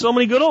 there's only so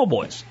many good old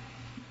boys.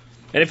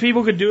 And if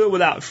people could do it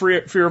without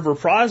fear of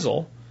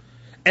reprisal,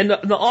 and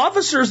the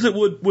officers that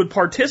would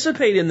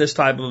participate in this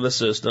type of a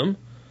system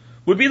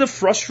would be the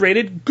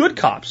frustrated good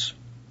cops.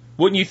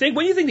 Wouldn't you think?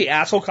 When you think the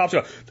asshole cops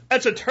go,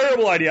 that's a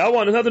terrible idea, I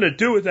want nothing to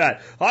do with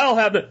that, I'll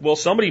have that. Well,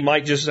 somebody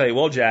might just say,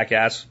 well,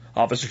 Jackass,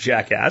 Officer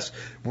Jackass,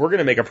 we're going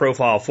to make a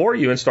profile for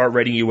you and start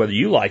rating you whether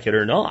you like it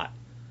or not.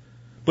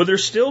 But there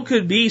still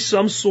could be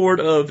some sort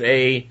of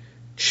a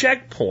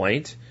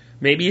checkpoint.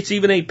 Maybe it's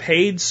even a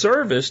paid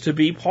service to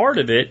be part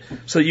of it,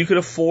 so you could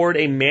afford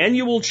a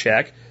manual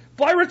check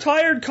by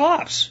retired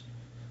cops.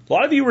 A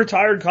lot of you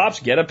retired cops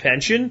get a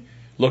pension,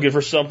 looking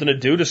for something to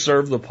do to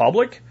serve the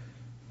public.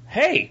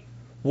 Hey,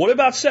 what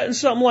about setting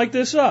something like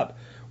this up?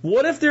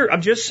 What if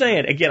I'm just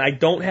saying, again, I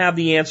don't have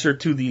the answer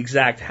to the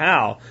exact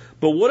how,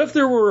 but what if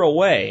there were a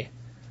way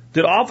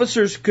that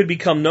officers could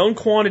become known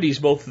quantities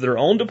both to their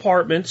own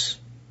departments,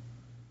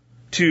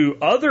 to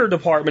other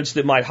departments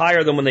that might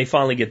hire them when they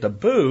finally get the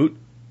boot,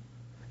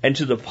 and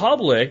to the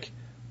public,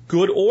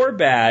 good or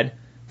bad,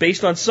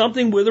 based on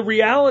something with a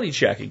reality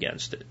check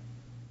against it.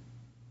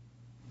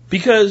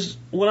 Because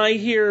when I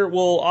hear,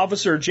 well,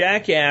 Officer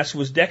Jackass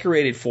was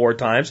decorated 4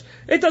 times,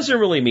 it doesn't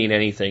really mean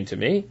anything to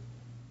me.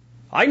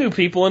 I knew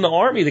people in the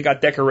Army that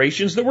got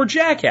decorations that were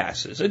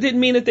jackasses. It didn't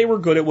mean that they were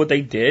good at what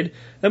they did.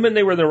 I mean,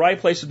 they were in the right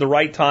place at the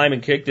right time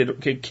and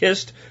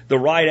kissed the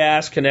right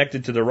ass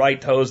connected to the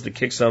right toes to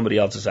kick somebody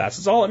else's ass.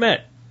 That's all it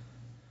meant.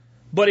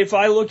 But if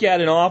I look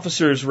at an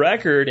officer's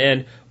record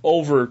and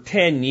over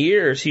 10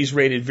 years he's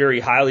rated very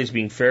highly as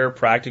being fair,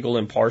 practical,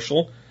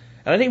 impartial,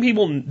 and I think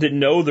people that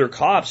know their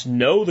cops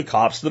know the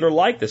cops that are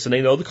like this, and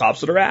they know the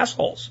cops that are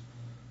assholes.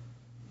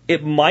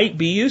 It might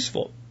be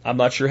useful. I'm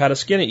not sure how to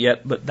skin it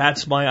yet, but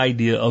that's my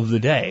idea of the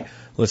day.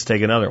 Let's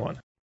take another one.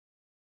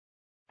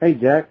 Hey,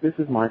 Jack, this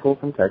is Michael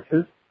from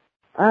Texas.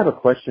 I have a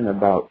question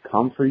about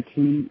comfrey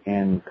tea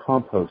and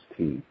compost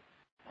tea.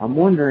 I'm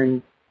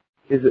wondering,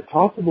 is it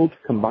possible to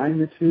combine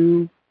the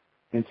two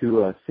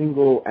into a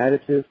single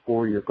additive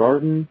for your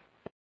garden?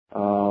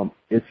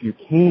 If you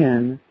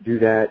can do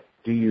that,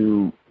 do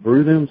you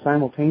brew them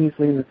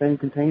simultaneously in the same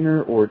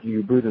container, or do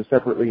you brew them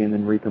separately and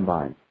then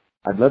recombine?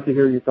 I'd love to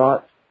hear your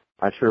thoughts.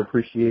 I sure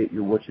appreciate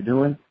what you're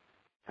doing.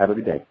 Have a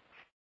good day.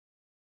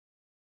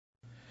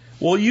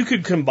 Well, you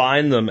could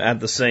combine them at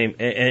the same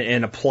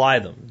and apply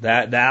them.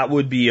 That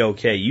would be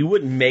okay. You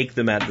wouldn't make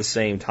them at the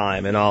same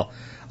time, and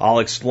I'll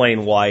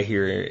explain why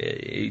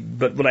here.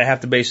 But what I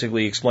have to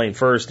basically explain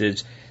first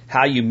is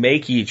how you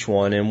make each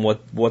one and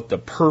what the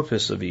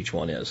purpose of each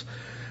one is.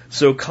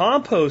 So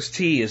compost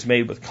tea is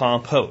made with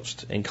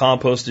compost, and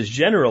compost is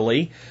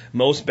generally,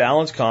 most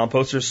balanced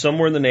composts are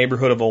somewhere in the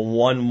neighborhood of a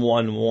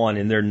 1-1-1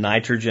 in their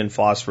nitrogen,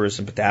 phosphorus,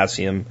 and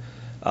potassium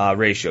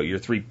ratio. Your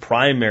three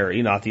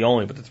primary, not the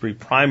only, but the three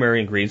primary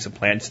ingredients that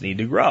plants need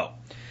to grow.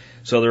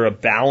 So they're a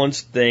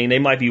balanced thing. They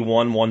might be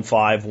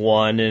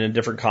 1-1-5-1, and a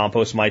different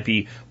compost might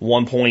be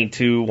 1.2,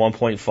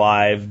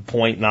 1.5,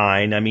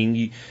 0.9. I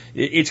mean,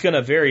 it's going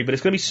to vary, but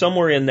it's going to be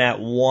somewhere in that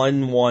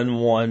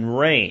 1-1-1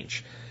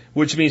 range.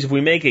 Which means if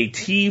we make a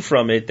tea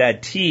from it,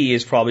 that tea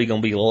is probably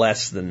going to be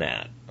less than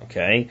that.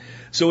 Okay?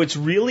 So it's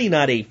really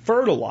not a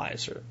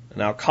fertilizer.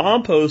 Now,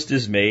 compost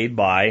is made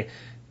by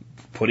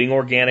putting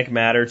organic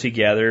matter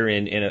together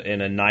in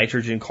a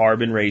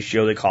nitrogen-carbon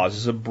ratio that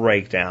causes a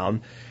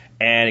breakdown,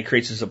 and it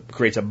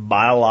creates a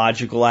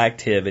biological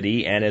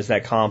activity, and as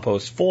that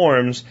compost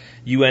forms,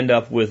 you end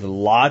up with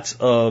lots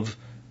of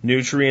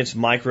nutrients,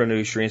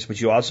 micronutrients, but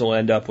you also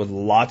end up with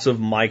lots of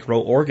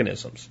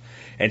microorganisms.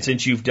 And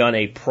since you've done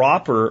a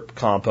proper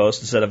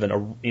compost instead of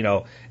an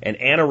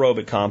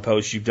anaerobic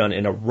compost, you've done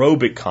an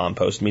aerobic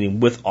compost, meaning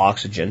with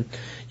oxygen,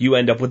 you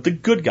end up with the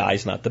good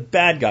guys, not the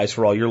bad guys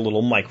for all your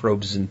little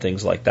microbes and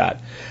things like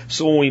that.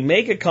 So when we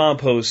make a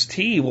compost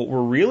tea, what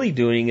we're really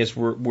doing is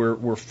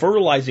we're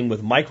fertilizing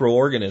with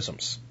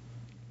microorganisms.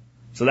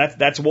 So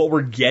that's what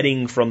we're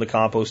getting from the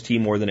compost tea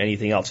more than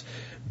anything else.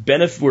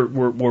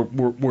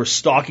 We're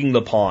stocking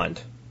the pond.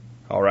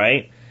 All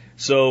right?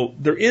 So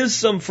there is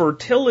some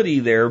fertility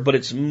there, but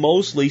it's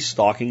mostly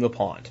stocking the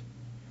pond.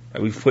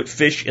 Right? We've put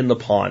fish in the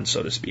pond,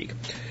 so to speak.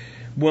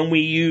 When we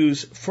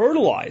use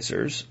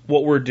fertilizers,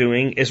 what we're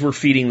doing is we're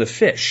feeding the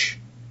fish.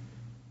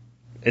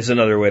 Is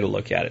another way to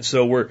look at it.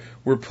 So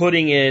we're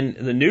putting in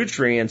the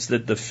nutrients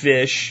that the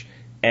fish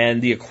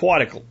and the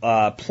aquatic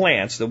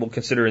plants that we'll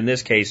consider in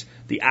this case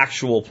the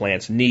actual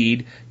plants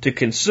need to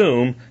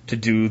consume to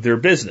do their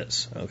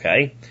business.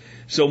 Okay?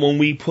 So when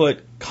we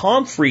put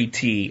comfrey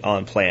tea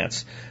on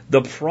plants,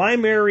 the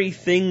primary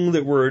thing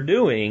that we're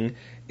doing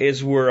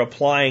is we're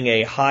applying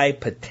a high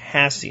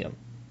potassium,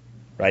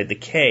 right? The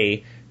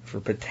K for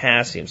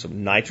potassium, so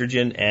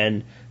nitrogen,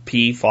 N,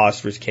 P,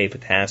 phosphorus, K,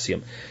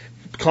 potassium.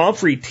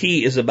 Comfrey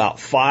tea is about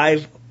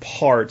 5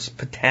 parts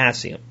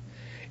potassium.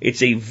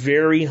 It's a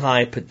very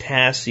high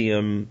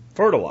potassium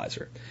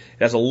fertilizer.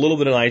 It has a little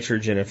bit of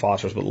nitrogen and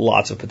phosphorus, but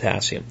lots of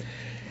potassium.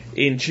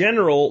 In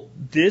general,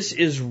 this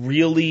is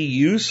really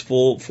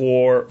useful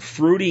for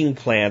fruiting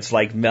plants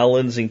like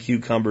melons and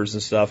cucumbers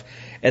and stuff,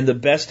 and the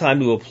best time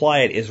to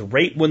apply it is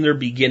right when they're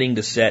beginning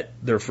to set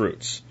their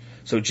fruits.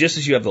 So just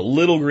as you have the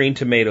little green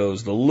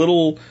tomatoes, the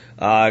little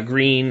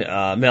green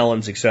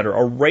melons, etc.,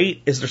 or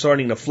right as they're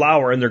starting to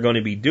flower and they're going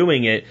to be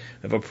doing it,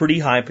 they have a pretty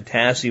high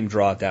potassium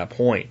draw at that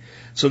point.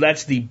 So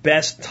that's the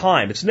best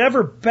time. It's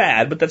never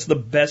bad, but that's the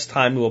best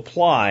time to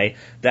apply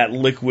that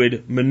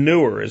liquid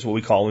manure is what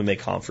we call when we make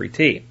comfrey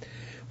tea.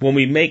 When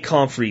we make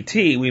comfrey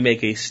tea, we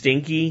make a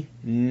stinky,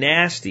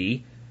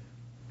 nasty,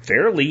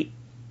 fairly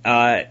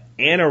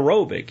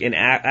anaerobic, in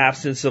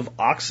absence of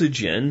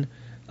oxygen,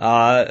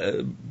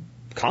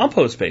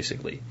 compost,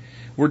 basically.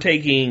 We're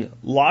taking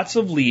lots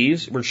of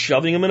leaves, we're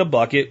shoving them in a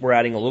bucket, we're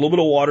adding a little bit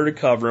of water to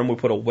cover them, we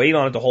put a weight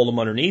on it to hold them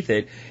underneath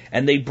it,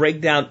 and they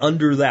break down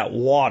under that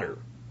water.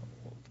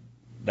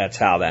 That's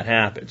how that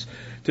happens.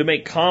 To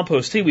make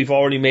compost tea, we've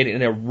already made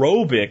it an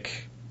aerobic,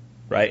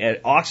 right, an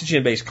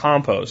oxygen-based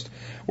compost.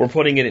 We're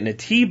putting it in a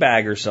tea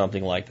bag or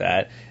something like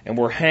that, and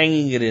we're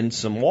hanging it in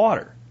some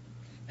water.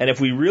 And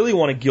if we really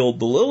want to gild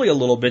the lily a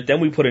little bit,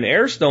 then we put an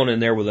air stone in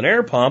there with an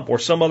air pump or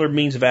some other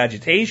means of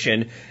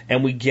agitation,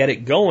 and we get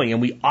it going,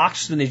 and we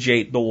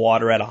oxygenate the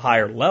water at a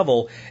higher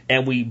level,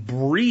 and we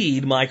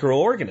breed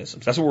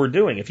microorganisms. That's what we're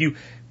doing. If you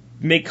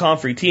make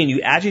comfrey tea and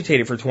you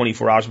agitate it for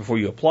 24 hours before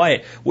you apply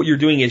it, what you're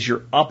doing is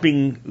you're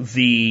upping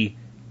the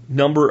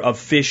number of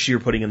fish you're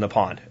putting in the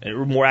pond,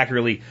 or more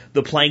accurately,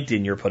 the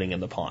plankton you're putting in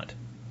the pond,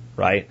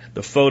 right?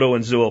 The photo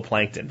and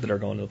zooplankton that are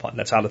going to the pond.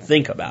 That's how to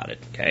think about it,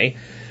 okay?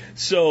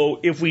 So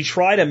if we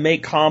try to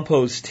make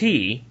compost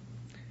tea,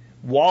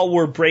 while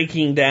we're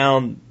breaking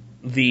down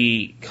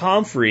the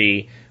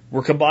comfrey,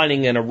 we're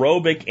combining an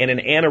aerobic and an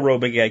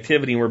anaerobic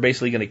activity, and we're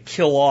basically going to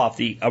kill off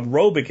the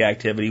aerobic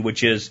activity,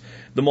 which is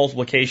the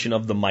multiplication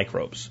of the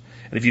microbes.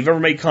 And if you've ever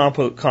made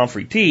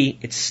comfrey tea,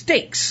 it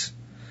stinks.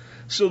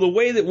 So the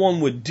way that one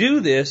would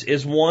do this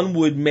is one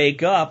would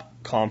make up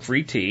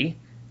comfrey tea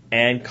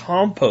and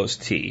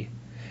compost tea.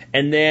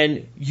 And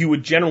then you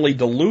would generally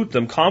dilute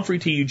them. Comfrey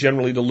tea you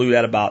generally dilute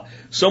at about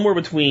somewhere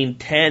between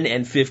 10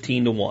 and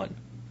 15 to 1.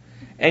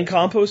 And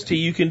compost tea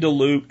you can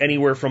dilute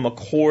anywhere from a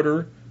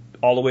quarter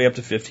all the way up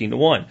to 15 to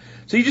 1.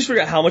 So you just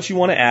figure out how much you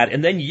want to add,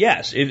 and then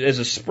yes, if, as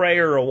a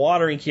sprayer or a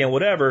watering can,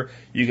 whatever,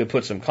 you can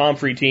put some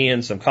comfrey tea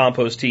in, some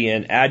compost tea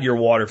in, add your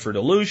water for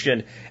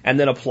dilution, and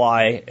then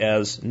apply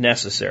as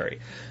necessary.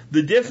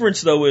 The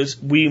difference, though,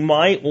 is we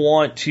might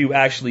want to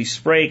actually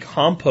spray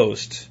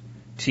compost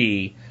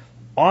tea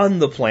on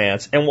the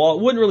plants, and while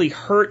it wouldn't really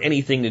hurt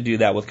anything to do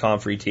that with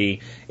comfrey tea,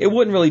 it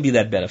wouldn't really be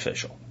that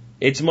beneficial.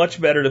 It's much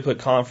better to put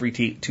comfrey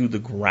tea to the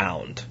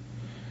ground.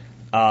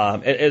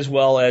 As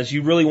well as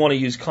you really want to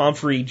use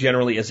comfrey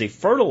generally as a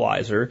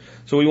fertilizer,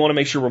 so we want to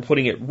make sure we're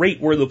putting it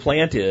right where the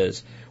plant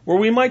is, where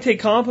we might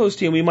take compost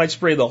tea and we might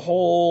spray the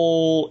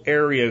whole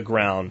area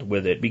ground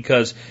with it,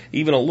 because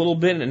even a little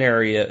bit in an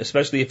area,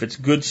 especially if it's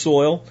good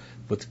soil,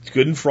 it's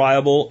good and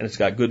friable, and it's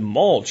got good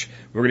mulch,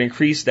 we're going to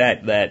increase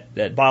that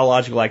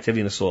biological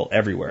activity in the soil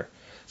everywhere.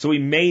 So we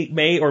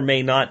may or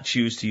may not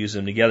choose to use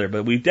them together,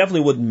 but we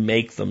definitely wouldn't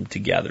make them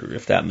together,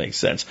 if that makes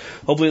sense.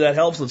 Hopefully that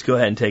helps. Let's go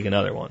ahead and take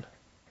another one.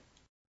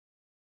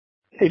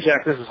 Hey,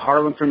 Jack, this is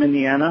Harlan from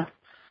Indiana.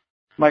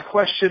 My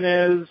question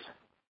is,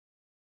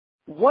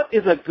 what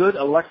is a good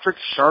electric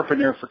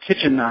sharpener for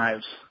kitchen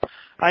knives?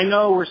 I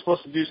know we're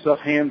supposed to do stuff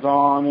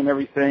hands-on and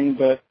everything,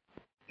 but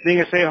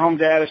being a stay-at-home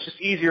dad, it's just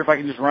easier if I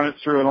can just run it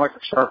through an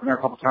electric sharpener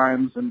a couple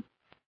times. And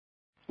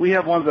we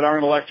have ones that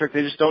aren't electric.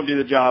 They just don't do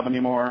the job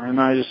anymore. And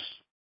I just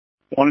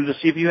wanted to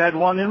see if you had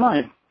one in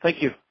mind.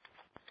 Thank you.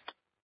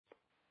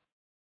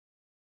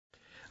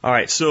 All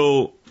right,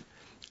 so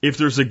if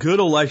there's a good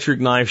electric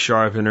knife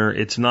sharpener,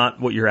 it's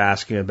not what you're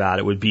asking about.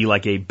 It would be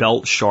like a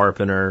belt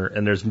sharpener,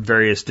 and there's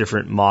various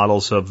different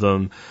models of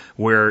them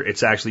where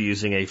it's actually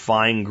using a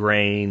fine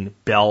grain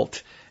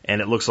belt, and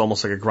it looks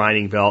almost like a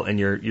grinding belt, and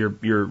you're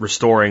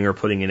restoring or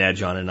putting an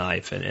edge on a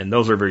knife. And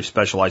those are very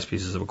specialized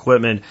pieces of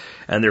equipment,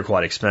 and they're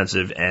quite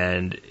expensive.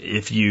 And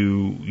if you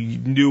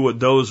knew what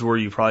those were,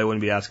 you probably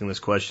wouldn't be asking this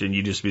question.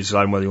 You'd just be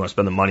deciding whether you want to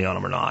spend the money on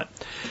them or not.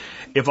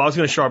 If I was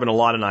going to sharpen a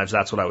lot of knives,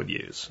 that's what I would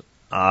use.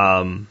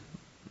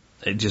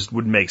 It just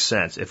wouldn't make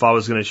sense. If I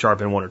was going to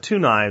sharpen one or two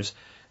knives,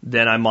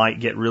 then I might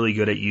get really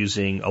good at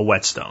using a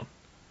whetstone.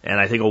 And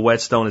I think a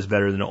whetstone is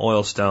better than an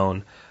oil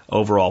stone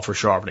overall for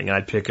sharpening. And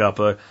I'd pick up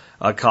a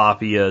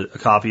copy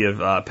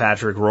of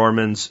Patrick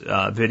Rohrman's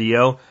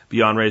video,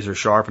 Beyond Razor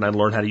Sharp, and I'd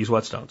learn how to use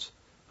whetstones.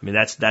 I mean,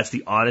 that's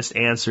the honest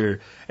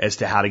answer as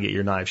to how to get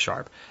your knife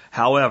sharp.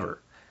 However,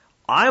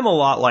 I'm a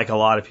lot like a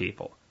lot of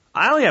people.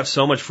 I only have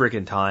so much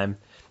freaking time,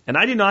 and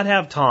I do not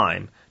have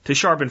time to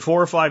sharpen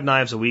 4 or 5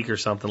 knives a week or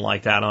something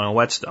like that on a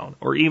whetstone,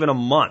 or even a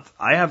month.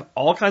 I have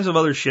all kinds of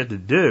other shit to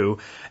do,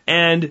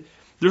 and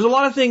there's a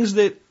lot of things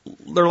that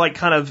they're like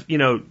kind of,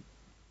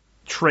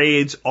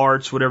 trades,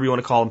 arts, whatever you want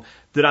to call them,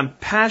 that I'm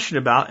passionate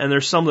about, and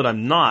there's some that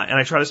I'm not, and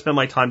I try to spend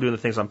my time doing the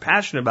things I'm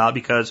passionate about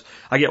because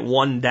I get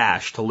one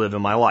dash to live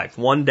in my life,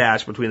 one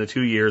dash between the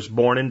 2 years,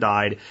 born and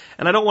died,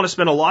 and I don't want to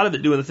spend a lot of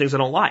it doing the things I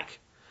don't like.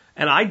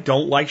 And I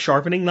don't like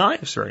sharpening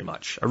knives very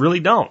much. I really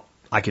don't.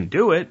 I can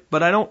do it,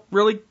 but I don't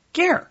really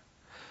care.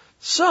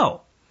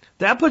 So,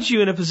 that puts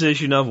you in a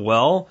position of,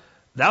 well,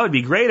 that would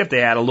be great if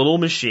they had a little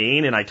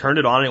machine and I turned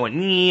it on and it went,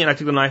 and I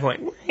took the knife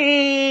and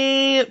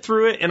went,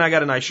 through it, and I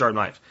got a nice sharp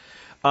knife.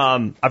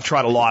 I've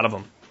tried a lot of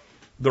them.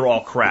 They're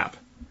all crap.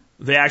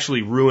 They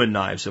actually ruin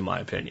knives, in my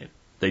opinion.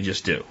 They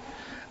just do.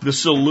 The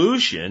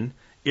solution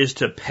is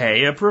to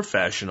pay a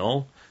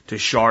professional to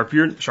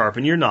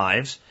sharpen your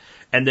knives,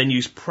 and then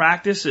use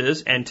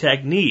practices and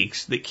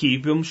techniques that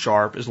keep them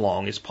sharp as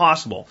long as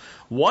possible.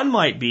 One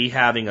might be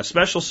having a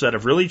special set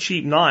of really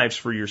cheap knives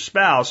for your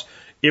spouse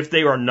if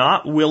they are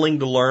not willing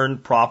to learn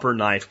proper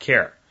knife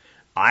care.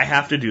 I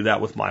have to do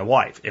that with my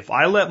wife. If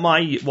I let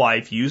my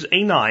wife use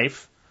a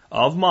knife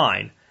of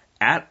mine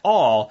at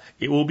all,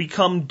 it will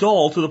become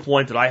dull to the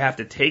point that I have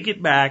to take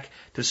it back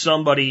to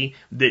somebody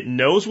that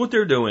knows what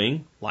they're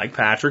doing, like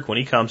Patrick when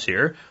he comes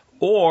here,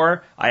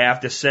 or I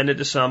have to send it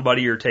to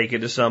somebody or take it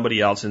to somebody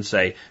else and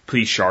say,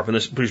 please sharpen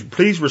this,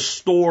 please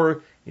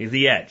restore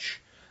the edge.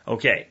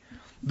 Okay,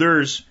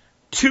 there's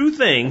 2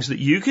 things that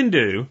you can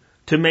do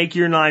to make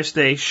your knife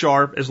stay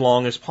sharp as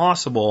long as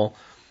possible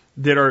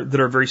that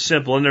are very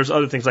simple. And there's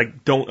other things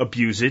like don't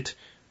abuse it,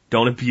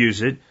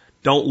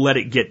 don't let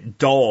it get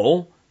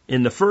dull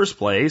in the first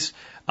place,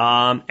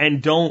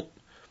 and don't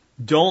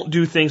Don't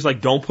do things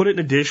like don't put it in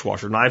a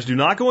dishwasher. Knives do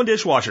not go in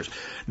dishwashers.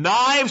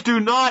 Knives do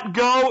not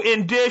go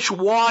in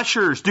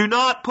dishwashers. Do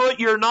not put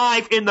your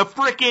knife in the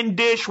frickin'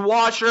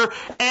 dishwasher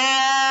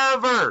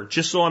ever.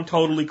 Just so I'm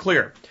totally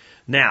clear.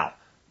 Now,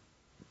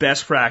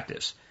 best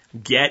practice.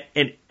 Get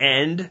an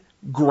end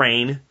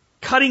grain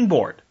cutting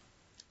board.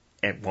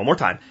 And one more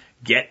time.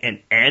 Get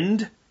an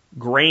end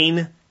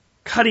grain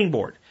cutting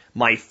board.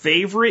 My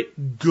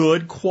favorite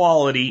good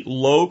quality,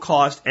 low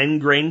cost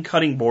end grain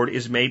cutting board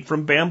is made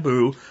from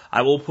bamboo.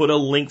 I will put a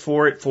link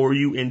for it for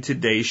you in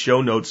today's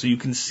show notes so you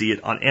can see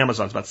it on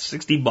Amazon. It's about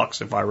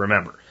 $60 if I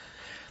remember.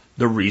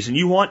 The reason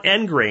you want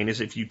end grain is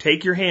if you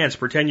take your hands,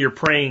 pretend you're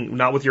praying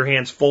not with your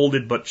hands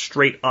folded but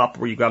straight up,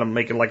 where you got them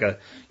making like a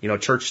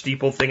church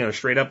steeple thing and a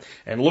straight up,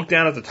 and look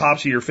down at the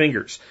tops of your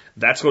fingers.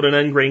 That's what an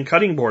end grain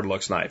cutting board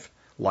looks like.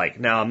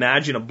 Now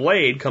imagine a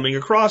blade coming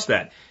across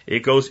that. It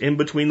goes in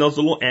between those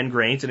little end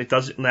grains, and it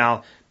doesn't.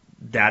 Now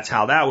that's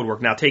how that would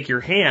work. Now take your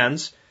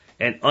hands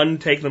and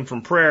untake them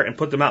from prayer and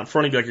put them out in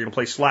front of you like you're going to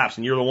play slaps,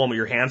 and you're the one with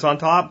your hands on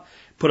top.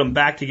 Put them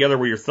back together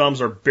where your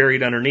thumbs are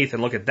buried underneath,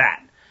 and look at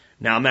that.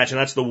 Now imagine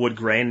that's the wood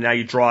grain, and now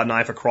you draw a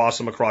knife across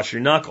them across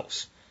your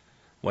knuckles.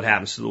 What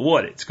happens to the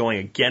wood? It's going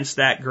against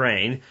that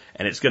grain,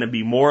 and it's going to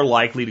be more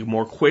likely to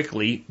more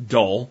quickly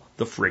dull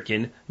the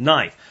frickin'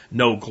 knife.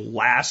 No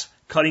glass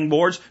cutting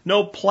boards,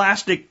 no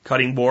plastic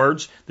cutting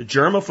boards. The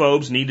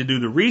germaphobes need to do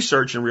the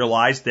research and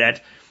realize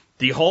that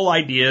the whole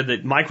idea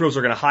that microbes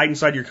are going to hide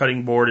inside your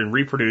cutting board and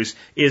reproduce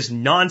is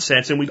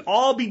nonsense, and we'd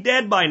all be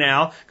dead by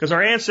now because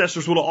our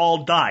ancestors would have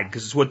all died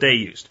because it's what they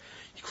used.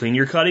 You clean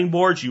your cutting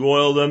boards, you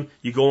oil them,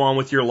 you go on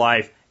with your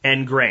life.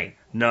 End grain.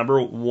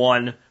 Number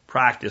one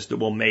practice that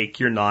will make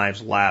your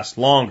knives last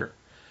longer.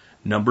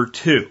 Number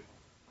two,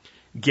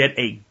 get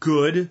a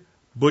good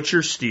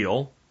butcher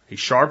steel, a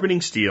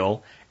sharpening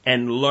steel,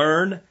 and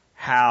learn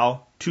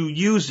how to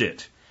use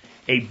it.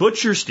 A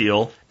butcher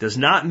steel does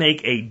not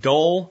make a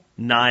dull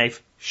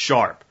knife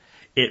sharp.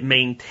 It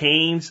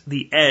maintains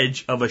the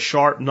edge of a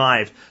sharp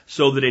knife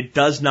so that it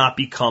does not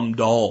become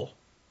dull.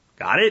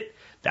 Got it?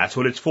 That's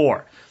what it's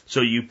for. So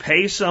you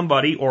pay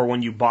somebody, or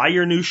when you buy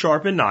your new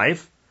sharpened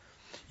knife,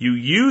 you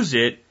use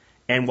it,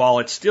 and while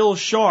it's still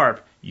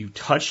sharp, you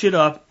touch it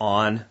up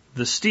on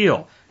the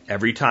steel.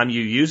 Every time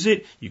you use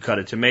it, you cut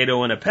a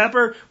tomato and a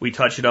pepper, we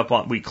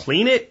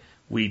clean it,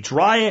 we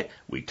dry it,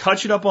 we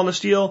touch it up on the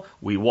steel,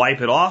 we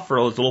wipe it off for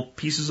those little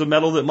pieces of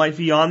metal that might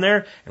be on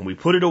there, and we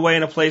put it away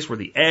in a place where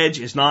the edge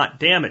is not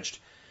damaged.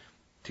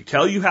 To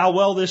tell you how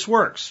well this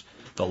works,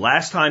 the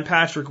last time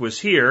Patrick was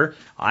here,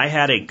 I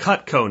had a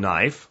Cutco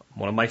knife,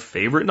 one of my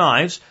favorite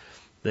knives,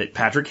 that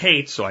Patrick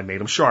hates, so I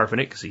made him sharpen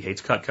it, because he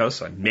hates Cutco,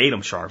 so I made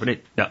him sharpen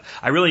it. Now,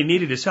 I really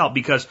needed his help,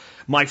 because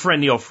my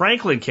friend Neil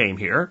Franklin came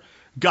here,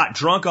 got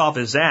drunk off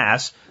his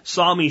ass,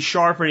 saw me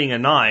sharpening a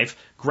knife,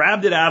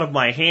 grabbed it out of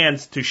my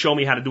hands to show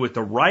me how to do it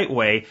the right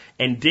way,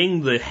 and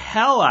dinged the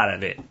hell out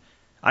of it.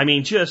 I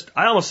mean,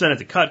 I almost sent it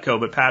to Cutco,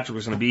 but Patrick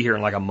was going to be here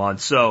in like a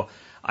month, so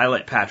I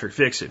let Patrick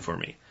fix it for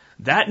me.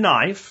 That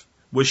knife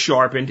was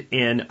sharpened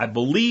in, I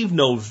believe,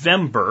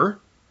 November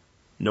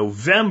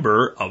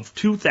of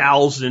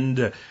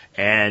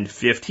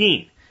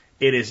 2015.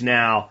 It is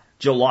now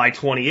July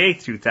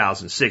 28th,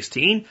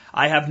 2016.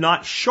 I have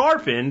not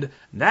sharpened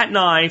that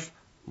knife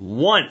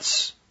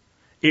once.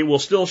 It will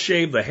still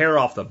shave the hair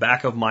off the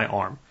back of my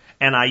arm,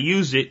 and I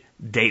use it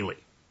daily.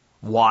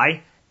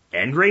 Why?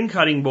 End grain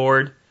cutting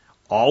board.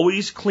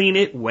 Always clean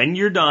it when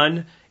you're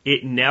done.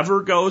 It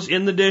never goes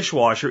in the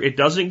dishwasher. It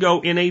doesn't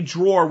go in a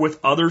drawer with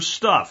other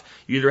stuff.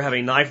 You either have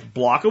a nice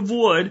block of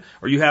wood,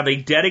 or you have a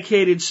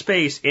dedicated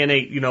space in a,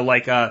 you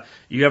have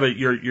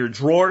your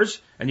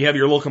drawers, and you have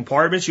your little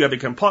compartments. You have a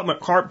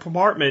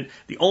compartment.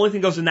 The only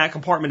thing that goes in that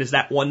compartment is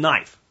that one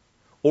knife.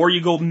 Or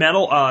you go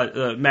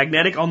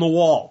magnetic on the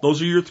wall.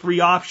 Those are your three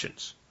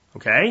options.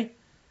 Okay?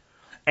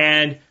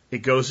 And it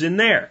goes in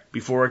there.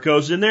 Before it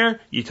goes in there,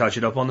 you touch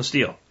it up on the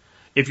steel.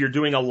 If you're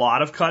doing a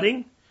lot of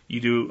cutting,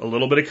 you do a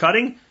little bit of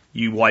cutting,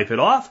 you wipe it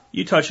off,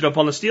 you touch it up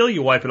on the steel,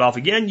 you wipe it off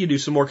again, you do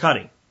some more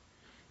cutting.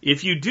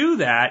 If you do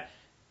that,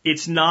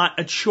 it's not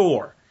a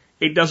chore.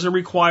 It doesn't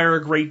require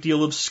a great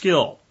deal of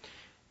skill.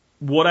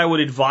 What I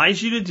would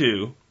advise you to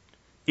do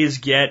is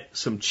get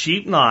some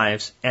cheap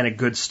knives and a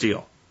good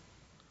steel.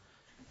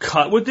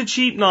 Cut with the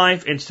cheap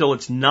knife until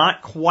it's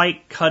not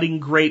quite cutting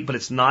great, but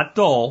it's not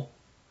dull,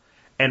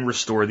 and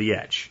restore the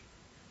edge.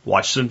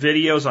 Watch some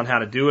videos on how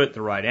to do it,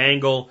 the right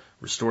angle,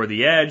 restore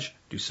the edge,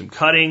 do some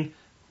cutting.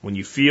 When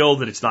you feel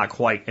that it's not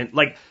quite, and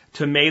like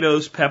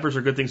tomatoes, peppers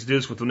are good things to do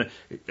this with.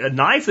 A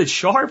knife that's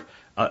sharp,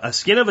 a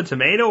skin of a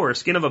tomato or a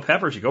skin of a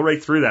pepper, you go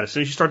right through that as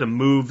soon as you start to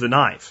move the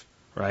knife,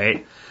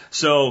 right?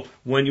 So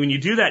when you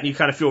do that and you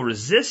kind of feel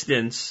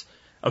resistance,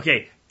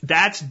 okay,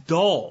 that's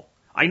dull.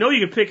 I know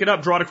you can pick it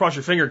up, draw it across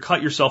your finger,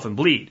 cut yourself and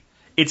bleed.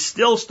 It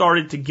still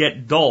started to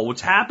get dull.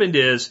 What's happened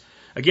is,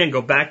 again,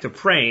 go back to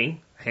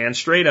praying, hands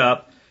straight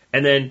up,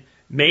 and then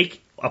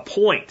make a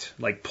point,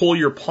 like pull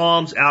your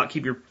palms out,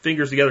 keep your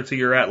fingers together till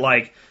you're at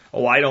like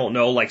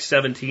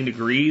 17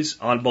 degrees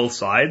on both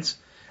sides.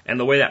 And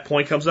the way that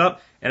point comes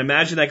up, And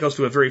imagine that goes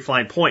to a very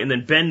fine point and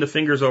then bend the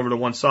fingers over to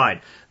one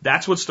side.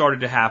 That's what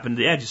started to happen.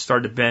 The edges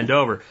started to bend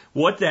over.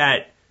 What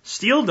that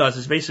steel does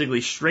is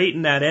basically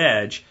straighten that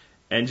edge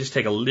and just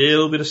take a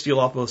little bit of steel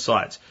off both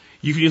sides.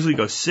 You can usually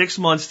go 6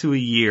 months to a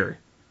year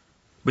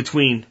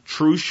between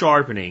true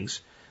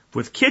sharpenings,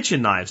 with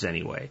kitchen knives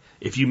anyway,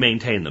 if you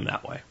maintain them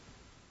that way.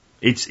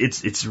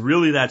 It's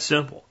really that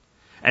simple.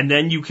 And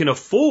then you can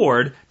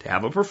afford to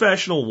have a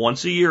professional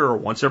once a year or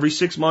once every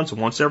 6 months or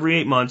once every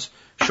 8 months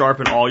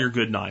sharpen all your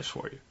good knives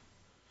for you.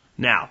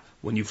 Now,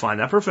 when you find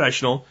that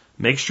professional,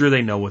 make sure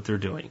they know what they're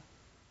doing.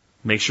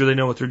 Make sure they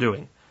know what they're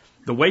doing.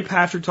 The way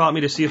Patrick taught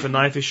me to see if a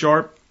knife is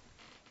sharp,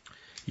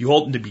 you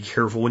hold them to be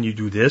careful when you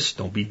do this.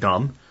 Don't be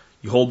dumb.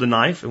 You hold the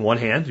knife in one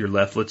hand, your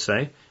left, let's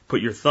say.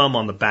 Put your thumb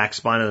on the back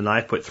spine of the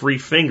knife. Put 3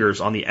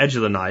 fingers on the edge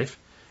of the knife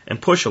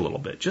and push a little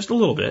bit, just a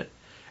little bit.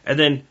 And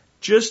then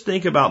just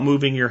think about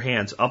moving your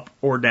hands up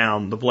or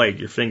down the blade,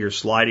 your fingers,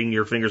 sliding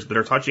your fingers that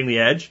are touching the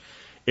edge.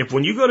 If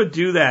when you go to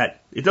do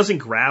that, it doesn't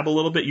grab a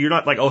little bit, you're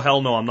not like, oh,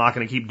 hell no, I'm not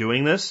going to keep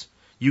doing this.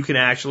 You can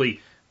actually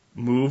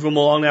move them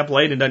along that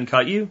blade and it doesn't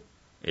cut you.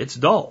 It's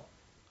dull.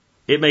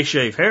 It may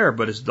shave hair,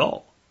 but it's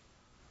dull.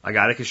 A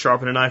guy that can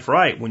sharpen a knife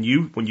right, when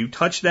you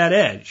touch that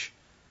edge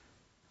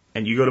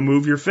and you go to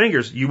move your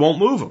fingers, you won't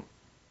move them.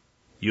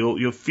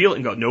 You'll feel it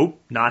and go,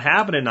 nope, not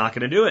happening, not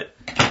going to do it.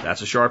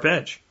 That's a sharp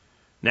edge.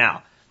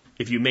 Now,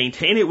 if you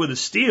maintain it with a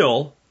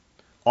steel,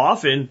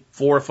 often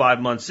 4 or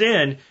 5 months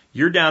in,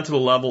 you're down to the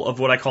level of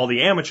what I call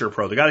the amateur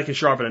pro, the guy that can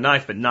sharpen a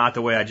knife, but not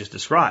the way I just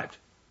described.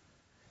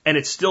 And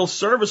it's still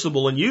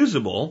serviceable and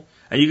usable,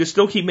 and you can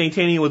still keep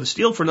maintaining it with a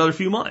steel for another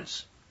few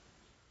months.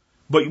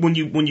 But when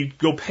you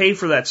go pay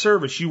for that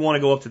service, you want to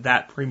go up to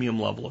that premium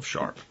level of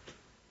sharp.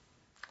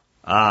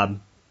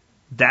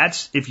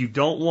 That's if you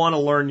don't want to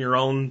learn your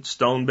own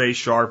stone-based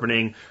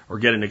sharpening or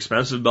get an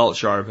expensive belt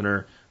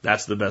sharpener,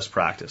 that's the best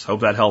practice. Hope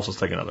that helps. Let's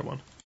take another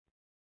one.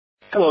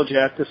 Hello,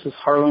 Jack. This is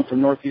Harlan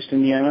from Northeast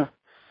Indiana.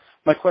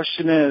 My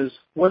question is,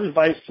 what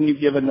advice can you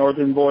give a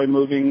northern boy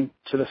moving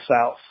to the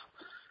south?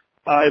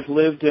 I've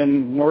lived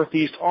in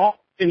Northeast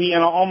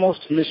Indiana,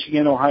 almost to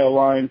Michigan-Ohio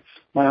line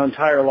my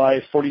entire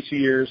life, 42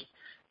 years,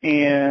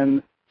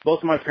 and both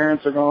of my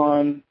parents are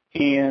gone,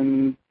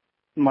 and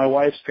my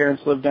wife's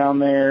parents live down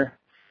there,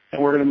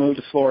 and we're going to move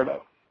to Florida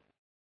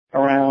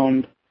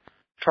around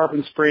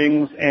Tarpon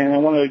Springs, and I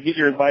want to get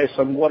your advice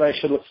on what I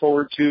should look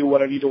forward to,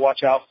 what I need to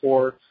watch out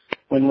for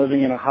when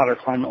living in a hotter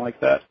climate like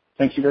that.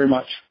 Thank you very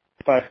much.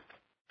 Bye.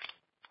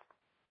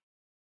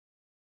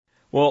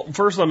 Well,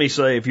 first let me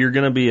say, if you're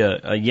going to be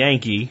a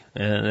Yankee,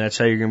 and that's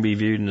how you're going to be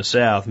viewed in the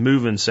South,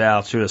 moving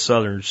south to a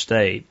southern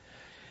state,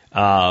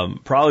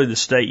 probably the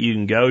state you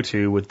can go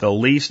to with the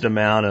least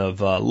amount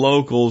of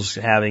locals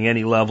having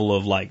any level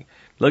of like,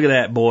 look at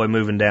that boy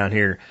moving down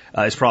here,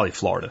 is probably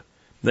Florida.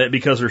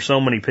 Because there's so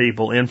many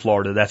people in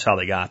Florida, that's how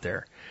they got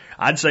there.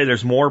 I'd say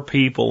there's more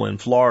people in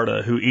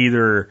Florida who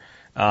either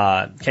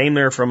came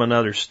there from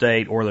another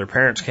state or their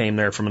parents came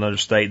there from another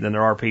state than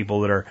there are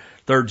people that are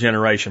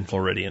third-generation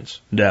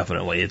Floridians.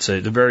 Definitely. It's a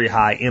very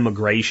high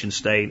immigration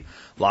state.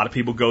 A lot of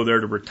people go there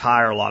to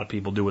retire. A lot of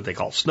people do what they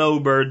call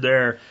snowbird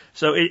there.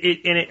 So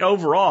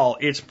overall,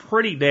 it's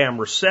pretty damn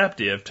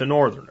receptive to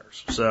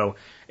northerners. So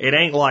it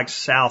ain't like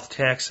South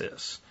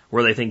Texas,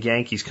 where they think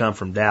Yankees come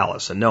from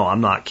Dallas. And no,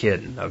 I'm not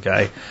kidding,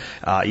 okay?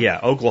 Yeah,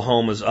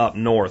 Oklahoma's up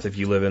north if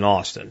you live in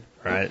Austin,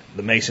 right?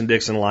 The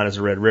Mason-Dixon line is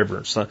the Red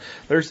River. So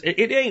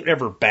it ain't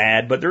ever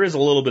bad, but there is a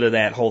little bit of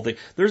that whole thing.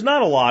 There's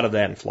not a lot of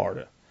that in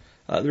Florida.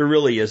 There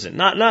really isn't.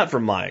 Not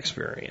from my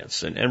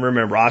experience. And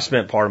remember, I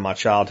spent part of my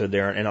childhood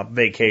there and a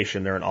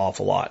vacation there an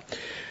awful lot.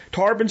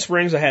 Tarpon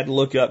Springs I had to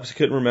look up because I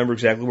couldn't remember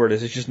exactly where it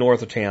is. It's just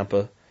north of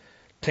Tampa.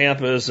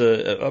 Tampa is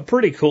a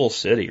pretty cool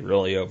city,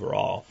 really,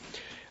 overall.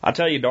 I'll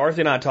tell you,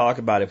 Dorothy and I talk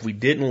about if we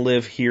didn't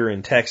live here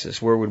in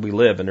Texas, where would we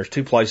live? And there's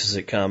 2 places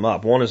that come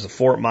up. One is the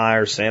Fort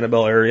Myers,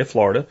 Sanibel area of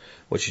Florida,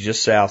 which is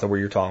just south of where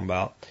you're talking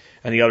about.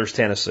 And the other is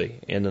Tennessee,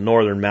 in the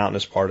northern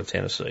mountainous part of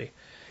Tennessee,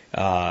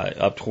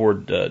 up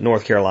toward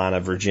North Carolina,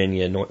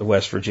 Virginia,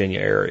 West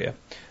Virginia area.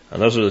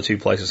 And those are the 2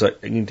 places I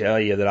can tell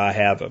you that I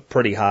have a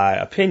pretty high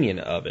opinion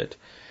of it.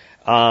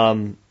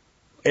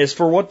 As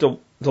for what to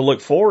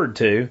look forward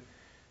to,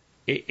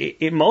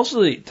 it most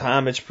of the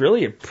time, it's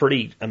really a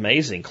pretty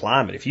amazing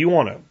climate. If you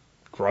want to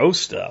grow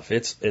stuff,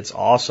 it's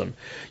awesome.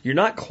 You're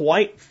not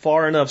quite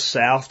far enough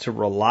south to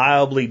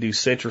reliably do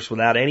citrus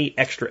without any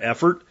extra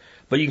effort,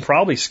 but you can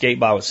probably skate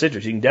by with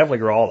citrus. You can definitely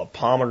grow all the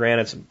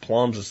pomegranates and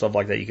plums and stuff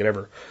like that you could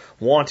ever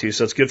want to,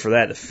 so it's good for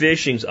that. The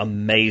fishing's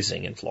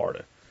amazing in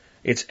Florida.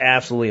 It's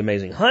absolutely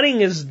amazing.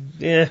 Hunting is,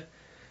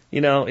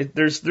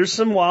 there's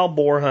some wild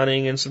boar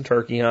hunting and some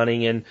turkey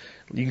hunting, and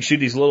you can shoot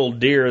these little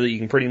deer that you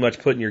can pretty much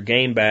put in your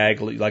game bag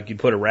like you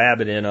put a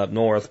rabbit in up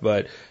north,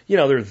 but,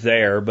 they're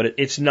there, but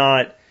it's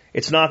not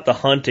the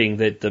hunting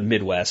that the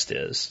Midwest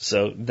is.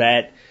 So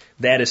that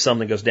is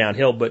something that goes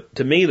downhill, but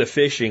to me, the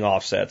fishing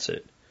offsets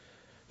it.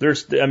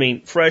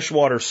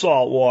 Freshwater,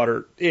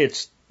 saltwater,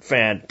 it's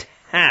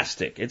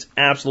fantastic. It's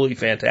absolutely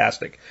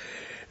fantastic.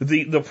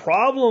 The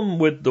problem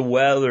with the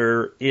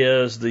weather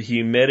is the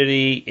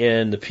humidity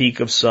in the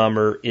peak of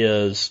summer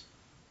is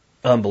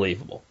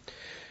unbelievable.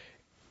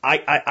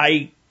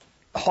 I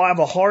have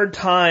a hard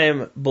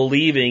time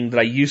believing that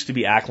I used to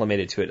be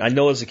acclimated to it. I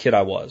know as a kid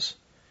I was.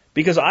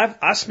 Because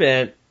I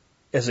spent,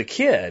 as a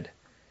kid,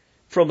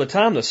 from the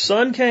time the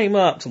sun came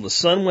up till the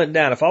sun went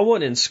down, if I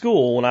wasn't in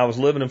school when I was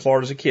living in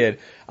Florida as a kid,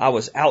 I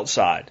was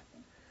outside.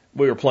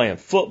 We were playing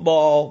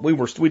football. We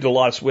did a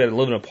lot of, we had to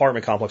live in an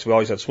apartment complex. We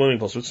always had swimming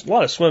pools. So it's a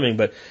lot of swimming,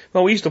 but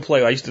well, I used to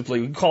play,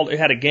 it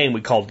had a game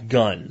we called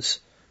guns,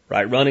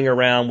 right? Running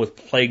around with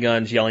play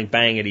guns, yelling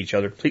bang at each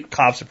other.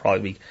 Cops would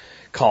probably be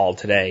called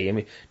today. I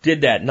mean,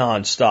 did that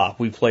nonstop.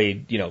 We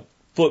played,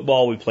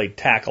 football. We played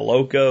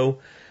Tackaloco,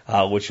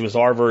 which was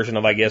our version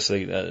of, I guess,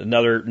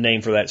 another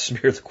name for that,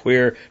 Smear the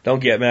Queer.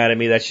 Don't get mad at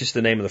me. That's just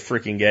the name of the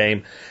freaking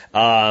game.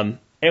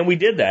 And we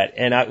did that,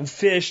 and I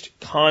fished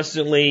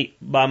constantly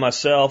by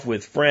myself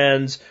with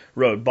friends,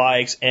 rode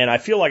bikes, and I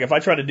feel like if I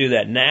tried to do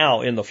that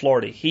now in the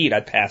Florida heat,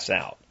 I'd pass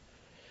out.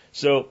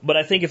 So, but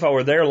I think if I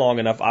were there long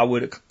enough, I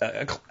would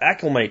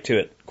acclimate to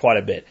it quite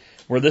a bit.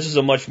 Where this is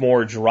a much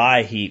more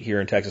dry heat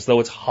here in Texas, though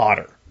it's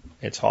hotter.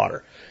 It's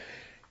hotter.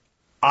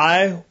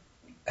 I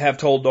have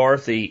told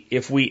Dorothy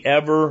if we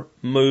ever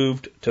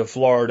moved to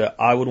Florida,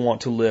 I would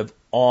want to live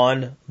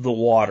on the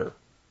water.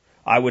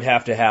 I would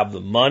have to have the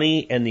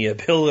money and the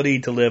ability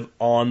to live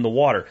on the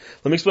water.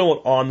 Let me explain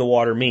what on the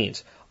water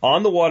means.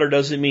 On the water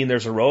doesn't mean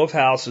there's a row of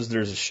houses,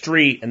 there's a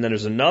street, and then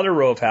there's another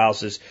row of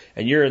houses,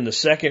 and you're in the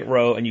second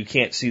row and you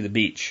can't see the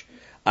beach.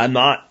 I'm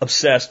not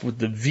obsessed with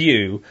the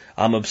view.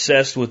 I'm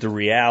obsessed with the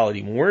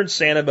reality. When we're in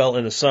Sanibel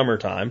in the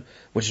summertime,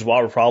 which is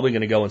why we're probably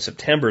going to go in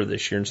September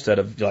this year instead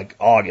of like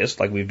August,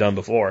 like we've done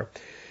before.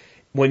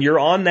 When you're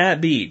on that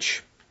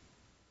beach,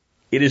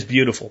 it is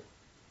beautiful.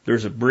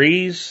 There's a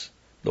breeze.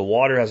 The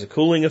water has a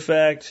cooling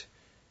effect.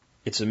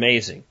 It's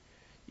amazing.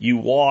 You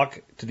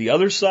walk to the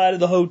other side of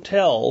the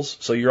hotels,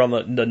 so you're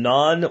on the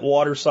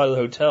non-water side of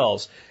the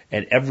hotels,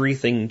 and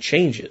everything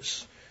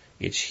changes.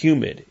 It's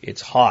humid.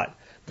 It's hot.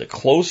 The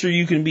closer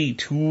you can be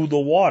to the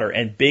water,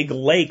 and big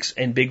lakes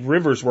and big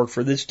rivers work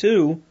for this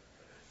too,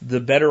 the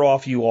better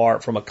off you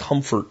are from a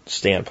comfort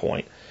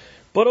standpoint.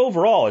 But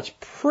overall, it's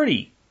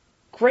pretty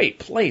great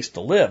place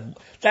to live.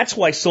 That's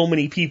why so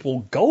many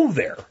people go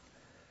there.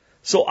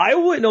 So I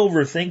wouldn't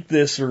overthink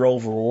this or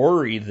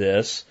over-worry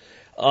this.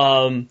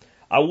 I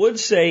would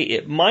say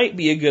it might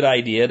be a good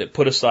idea to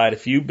put aside a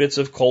few bits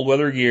of cold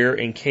weather gear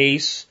in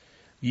case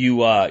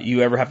you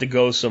ever have to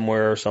go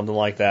somewhere or something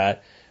like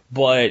that.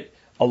 But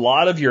a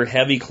lot of your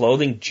heavy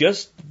clothing,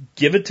 just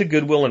give it to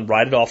Goodwill and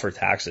write it off for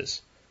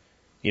taxes.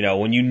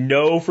 When you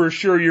know for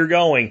sure you're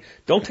going,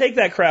 don't take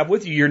that crap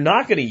with you. You're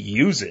not going to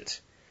use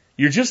it.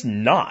 You're just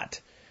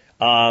not.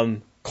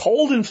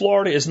 Cold in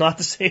Florida is not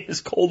the same as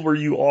cold where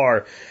you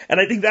are. And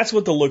I think that's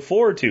what to look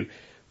forward to.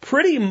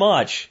 Pretty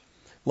much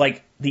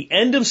like the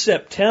end of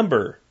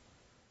September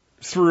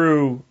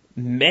through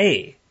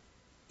May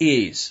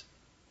is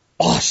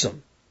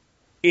awesome.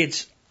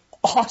 It's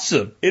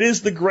awesome. It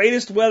is the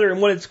greatest weather.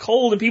 And when it's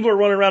cold and people are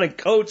running around in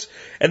coats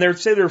and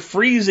they're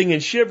freezing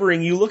and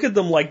shivering, you look at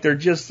them like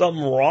there's just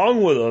something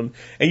wrong with them.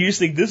 And you just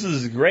think this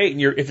is great.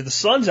 And if the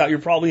sun's out, you're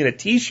probably in a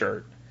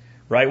t-shirt,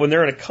 right? When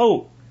they're in a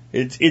coat.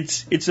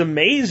 It's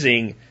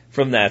amazing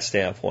from that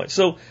standpoint.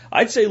 So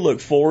I'd say look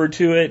forward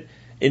to it.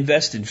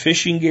 Invest in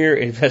fishing gear,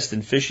 invest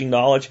in fishing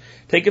knowledge.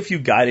 Take a few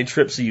guided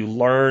trips so you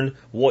learn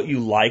what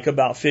you like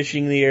about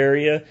fishing the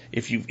area.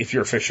 If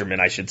you're a fisherman,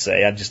 I should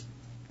say.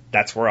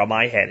 That's where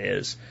my head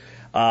is.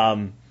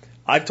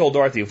 I've told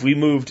Dorothy if we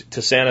moved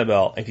to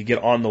Sanibel and could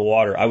get on the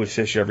water, I would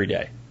fish every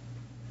day.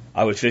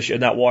 I would fish,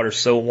 and that water's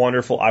so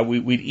wonderful.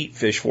 We'd eat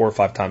fish 4 or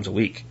 5 times a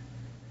week.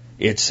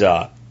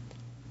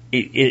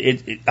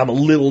 I'm a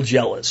little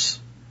jealous.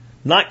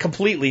 Not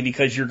completely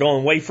because you're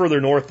going way further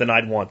north than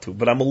I'd want to,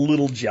 but I'm a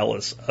little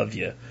jealous of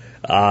you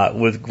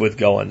with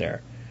going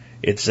there.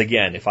 It's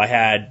again, if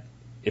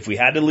we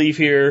had to leave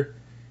here,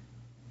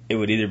 it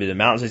would either be the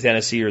mountains of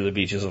Tennessee or the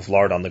beaches of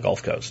Florida on the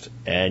Gulf Coast.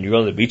 And you're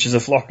going to the beaches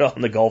of Florida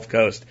on the Gulf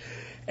Coast.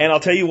 And I'll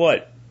tell you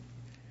what,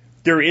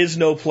 there is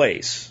no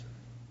place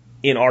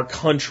in our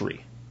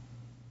country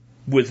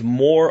with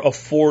more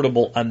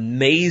affordable,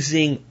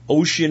 amazing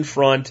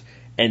oceanfront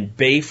and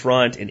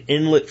bayfront and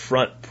inlet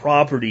front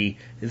property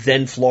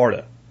than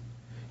Florida.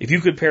 If you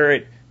compare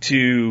it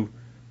to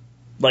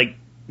like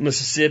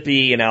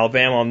Mississippi and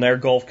Alabama on their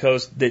Gulf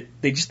Coast, that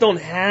they just don't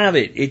have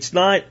it. It's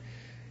not,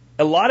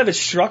 a lot of it's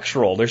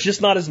structural. There's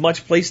just not as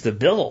much place to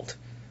build.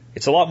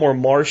 It's a lot more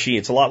marshy.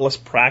 It's a lot less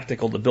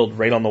practical to build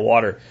right on the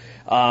water.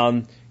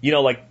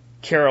 Like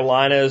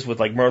Carolinas with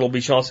like Myrtle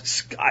Beach and all,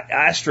 it's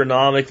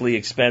astronomically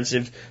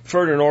expensive.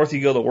 Further north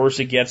you go, the worse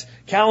it gets.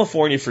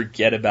 California,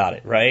 forget about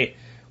it, right?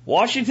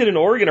 Washington and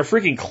Oregon are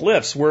freaking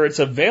cliffs. Where it's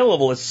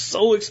available, it's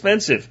so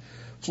expensive.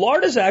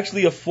 Florida's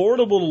actually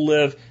affordable to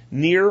live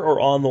near or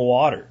on the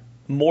water,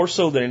 more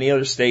so than any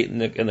other state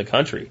in the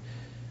country.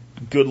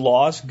 Good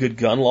laws, good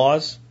gun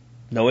laws,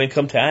 no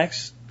income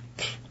tax.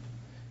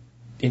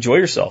 Enjoy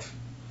yourself.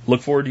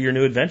 Look forward to your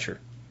new adventure.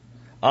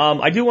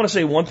 I do want to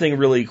say one thing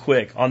really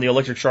quick on the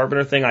electric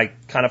sharpener thing. I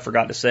kind of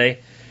forgot to say.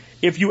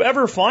 If you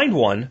ever find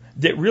one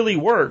that really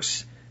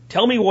works,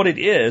 tell me what it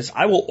is.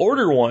 I will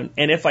order one,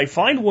 and if I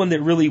find one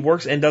that really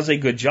works and does a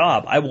good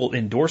job, I will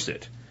endorse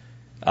it.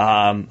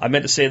 I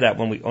meant to say that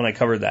when I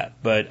covered that,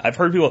 but I've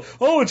heard people,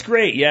 oh, it's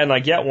great, yeah, and I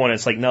get one.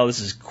 It's like, no, this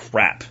is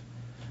crap.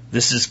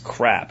 This is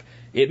crap.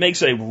 It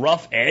makes a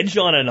rough edge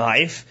on a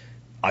knife,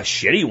 a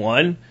shitty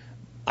one.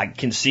 I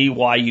can see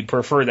why you'd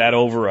prefer that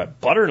over a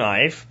butter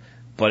knife,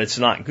 but it's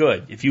not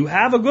good. If you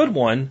have a good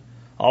one,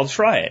 I'll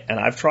try it. And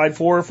I've tried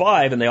 4 or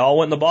 5, and they all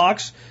went in the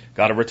box,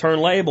 got a return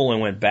label,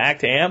 and went back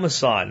to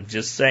Amazon.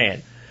 Just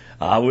saying.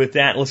 With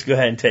that, let's go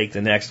ahead and take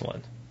the next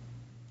one.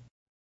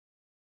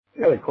 I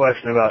got a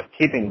question about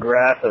keeping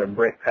grass out of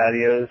brick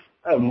patios.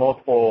 I have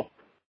multiple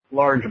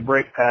large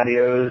brick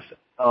patios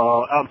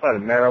outside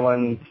of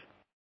Maryland.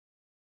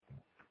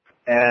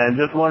 And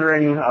just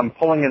wondering, I'm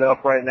pulling it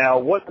up right now,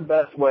 what the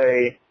best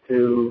way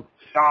to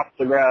stop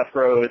the grass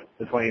growth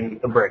between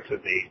the bricks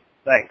would be.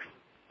 Thanks.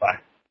 Bye.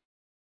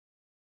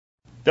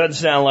 Doesn't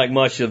sound like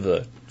much of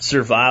a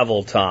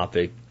survival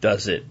topic,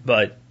 does it?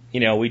 But,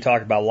 we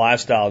talk about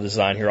lifestyle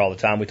design here all the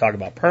time. We talk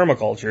about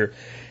permaculture.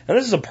 And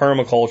this is a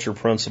permaculture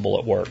principle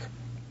at work.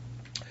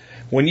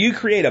 When you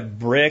create a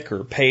brick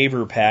or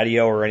paver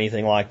patio or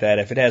anything like that,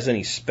 if it has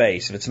any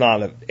space, if it's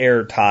not an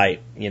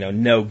airtight,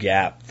 no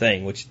gap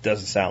thing, which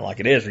doesn't sound like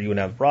it is, or you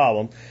wouldn't have a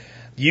problem,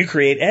 you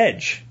create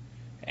edge.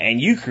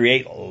 And you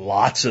create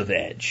lots of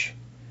edge.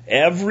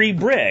 Every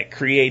brick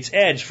creates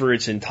edge for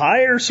its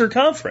entire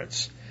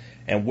circumference.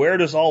 And where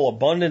does all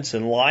abundance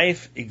and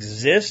life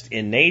exist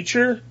in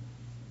nature?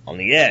 On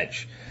the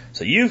edge.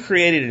 So you've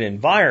created an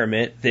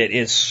environment that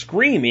is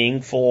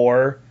screaming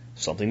for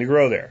something to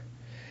grow there.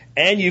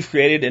 And you've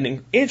created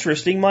an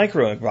interesting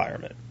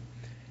microenvironment.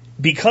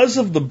 Because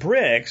of the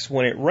bricks,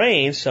 when it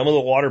rains, some of the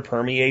water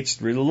permeates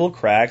through the little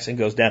cracks and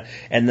goes down.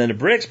 And then the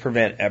bricks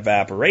prevent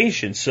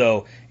evaporation.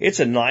 So it's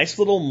a nice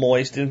little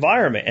moist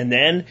environment. And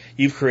then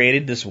you've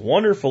created this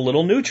wonderful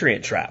little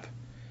nutrient trap.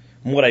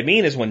 And what I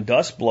mean is when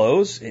dust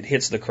blows, it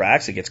hits the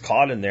cracks, it gets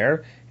caught in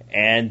there.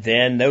 And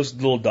then those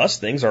little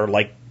dust things are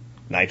like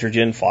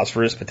nitrogen,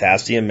 phosphorus,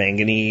 potassium,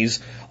 manganese,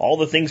 all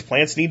the things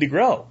plants need to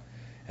grow.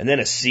 And then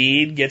a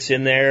seed gets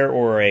in there,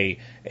 or a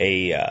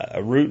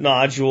root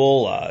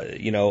nodule,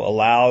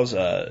 allows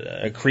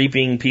a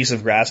creeping piece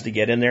of grass to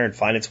get in there and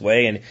find its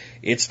way, and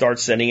it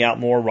starts sending out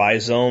more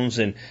rhizomes,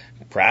 and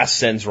grass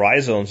sends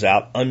rhizomes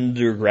out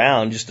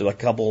underground, just a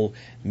couple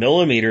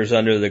millimeters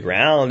under the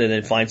ground, and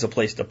then finds a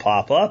place to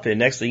pop up, and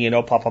next thing you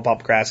know,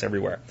 pop, grass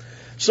everywhere.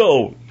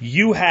 So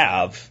you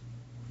have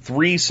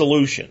 3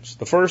 solutions.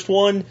 The first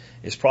one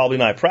is probably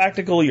not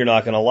practical, you're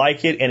not going to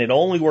like it, and it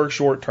only works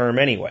short term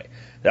anyway.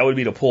 That would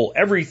be to pull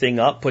everything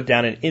up, put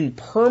down an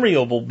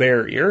impermeable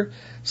barrier,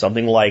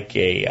 something like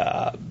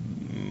a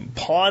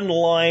pond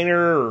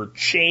liner or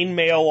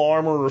chainmail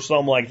armor or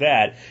something like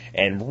that,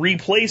 and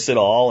replace it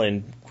all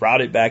and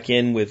grout it back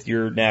in with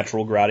your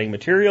natural grouting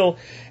material,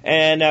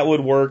 and that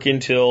would work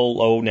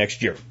until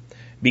next year.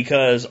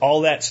 Because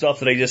all that stuff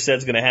that I just said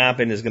is going to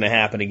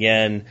happen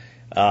again,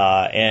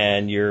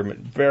 and your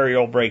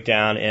barrier will break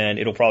down, and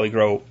it'll probably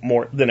grow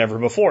more than ever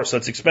before. So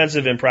it's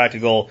expensive,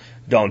 impractical,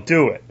 don't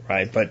do it,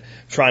 right? But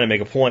trying to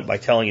make a point by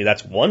telling you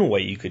that's one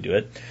way you could do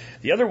it.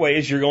 The other way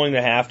is you're going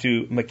to have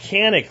to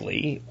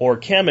mechanically or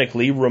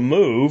chemically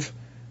remove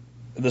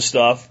the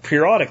stuff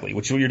periodically,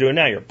 which is what you're doing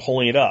now. You're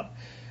pulling it up.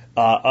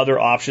 Other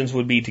options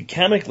would be to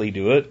chemically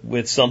do it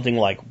with something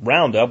like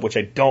Roundup, which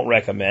I don't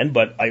recommend,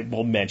 but I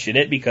will mention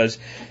it because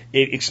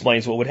it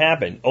explains what would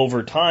happen.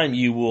 Over time,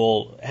 you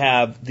will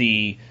have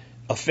the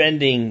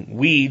offending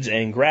weeds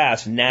and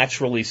grass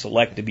naturally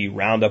select to be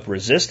Roundup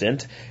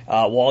resistant,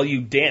 while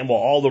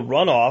all the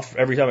runoff,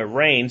 every time it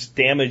rains,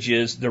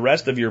 damages the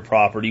rest of your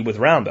property with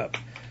Roundup.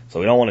 So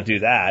we don't want to do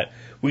that.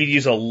 We could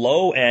use a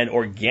low-end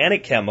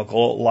organic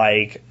chemical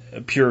like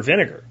pure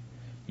vinegar.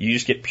 You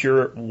just get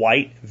pure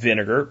white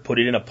vinegar, put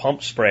it in a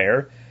pump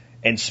sprayer,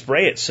 and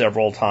spray it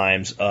several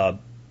times a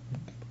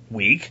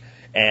week,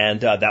 and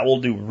that will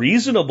do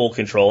reasonable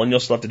control, and you'll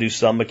still have to do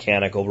some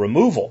mechanical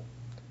removal.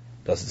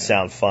 Doesn't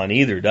sound fun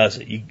either, does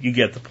it? You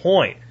get the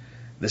point.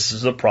 This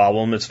is a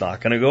problem that's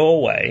not going to go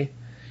away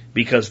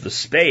because the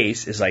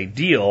space is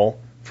ideal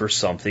for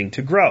something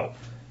to grow.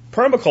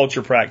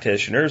 Permaculture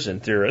practitioners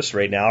and theorists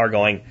right now are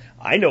going,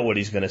 I know what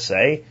he's going to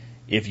say.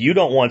 If you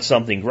don't want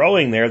something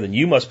growing there, then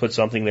you must put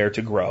something there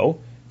to grow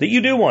that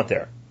you do want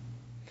there.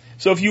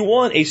 So if you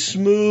want a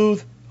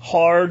smooth,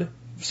 hard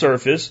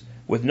surface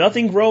with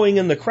nothing growing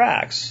in the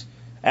cracks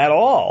at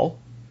all,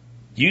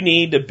 you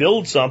need to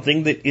build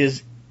something that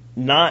is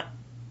not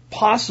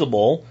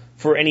possible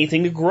for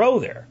anything to grow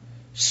there.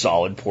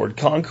 Solid poured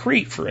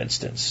concrete, for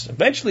instance.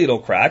 Eventually it'll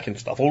crack and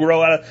stuff will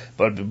grow out of it,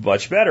 but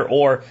much better.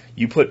 Or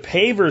you put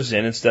pavers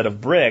in instead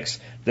of bricks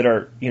that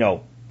are,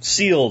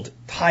 sealed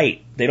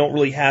tight. They don't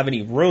really have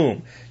any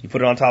room. You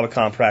put it on top of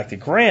compacted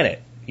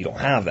granite. You don't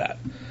have that.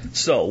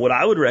 So what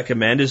I would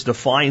recommend is to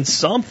find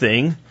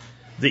something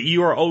that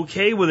you are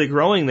okay with it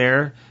growing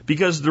there,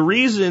 because the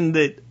reason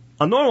that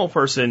a normal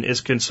person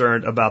is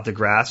concerned about the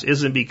grass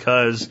isn't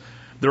because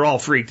they're all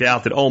freaked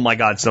out that, oh my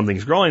God,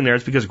 something's growing there.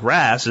 It's because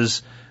grass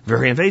is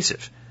very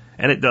invasive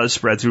and it does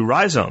spread through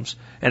rhizomes.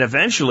 And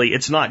eventually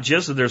it's not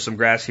just that there's some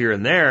grass here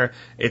and there,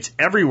 it's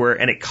everywhere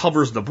and it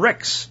covers the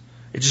bricks.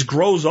 It just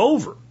grows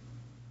over.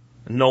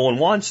 No one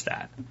wants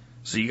that.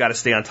 So you got to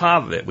stay on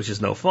top of it, which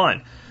is no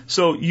fun.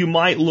 So you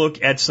might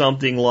look at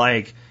something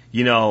like,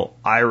 you know,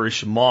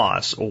 Irish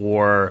moss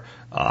or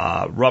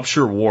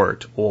rupture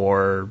wort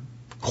or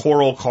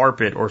coral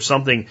carpet or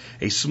something,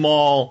 a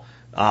small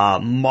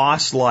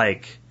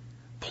moss-like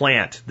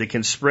plant that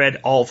can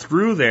spread all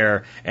through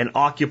there and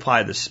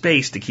occupy the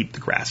space to keep the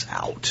grass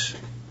out.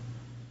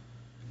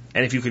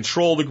 And if you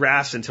control the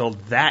grass until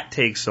that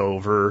takes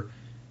over,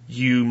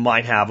 you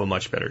might have a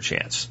much better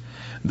chance.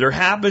 There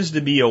happens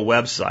to be a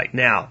website.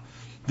 Now,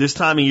 this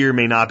time of year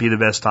may not be the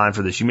best time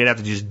for this. You may have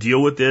to just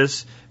deal with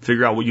this,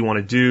 figure out what you want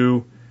to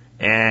do,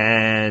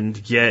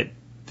 and get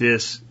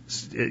this,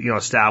 you know,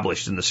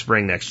 established in the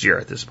spring next year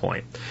at this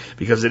point.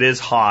 Because it is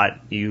hot.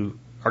 You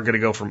are going to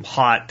go from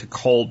hot to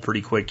cold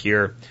pretty quick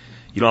here.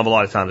 You don't have a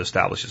lot of time to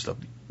establish this stuff.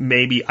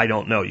 Maybe, I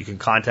don't know. You can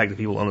contact the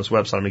people on this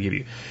website I'm going to give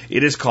you.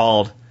 It is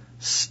called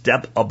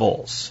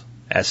Stepables.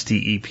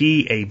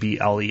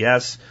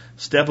 Stepables.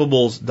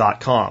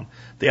 Stepables.com.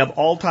 They have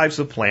all types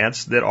of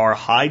plants that are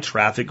high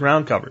traffic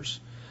ground covers.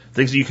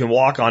 Things that you can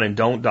walk on and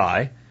don't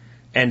die.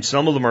 And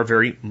some of them are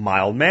very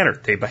mild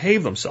mannered. They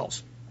behave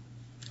themselves.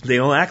 They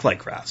don't act like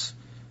grass.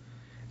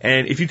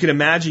 And if you can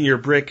imagine your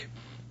brick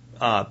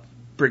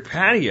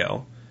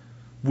patio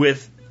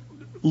with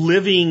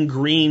living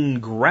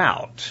green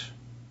grout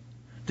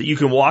that you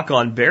can walk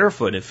on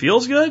barefoot and it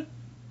feels good,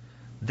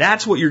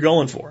 that's what you're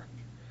going for.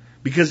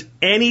 Because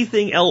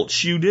anything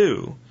else you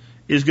do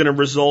is going to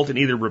result in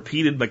either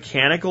repeated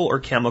mechanical or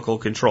chemical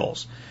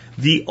controls.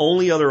 The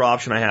only other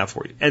option I have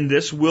for you, and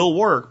this will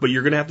work, but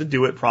you're going to have to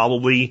do it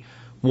probably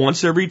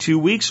once every 2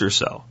 weeks or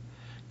so.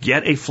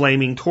 Get a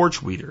flaming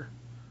torch weeder.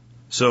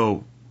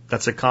 So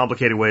that's a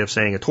complicated way of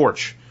saying a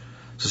torch.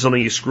 So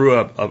something you screw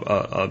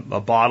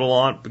a bottle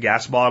on, a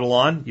gas bottle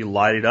on, you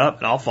light it up,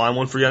 and I'll find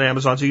one for you on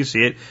Amazon so you can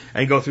see it,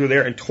 and go through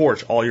there and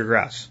torch all your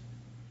grass.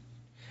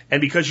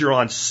 And because you're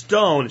on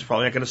stone, it's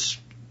probably not going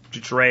to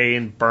stray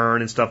and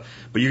burn and stuff,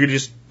 but you're going to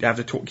just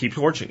have to keep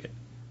torching it.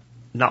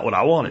 Not what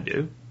I want to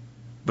do.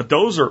 But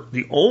those are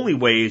the only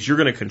ways you're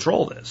going to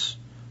control this.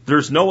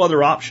 There's no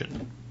other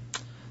option.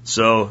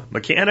 So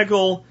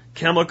mechanical,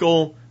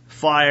 chemical,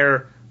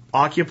 fire,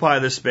 occupy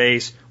the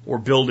space, or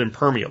build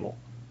impermeable.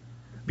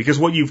 Because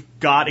what you've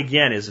got,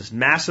 again, is this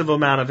massive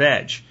amount of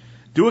edge.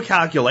 Do a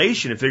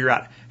calculation and figure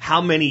out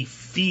how many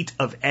feet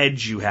of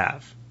edge you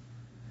have.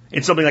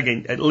 In something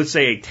like, let's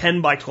say, a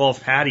 10 by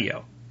 12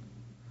 patio.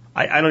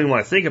 I don't even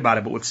want to think about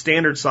it, but with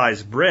standard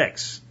size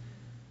bricks,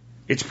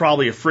 it's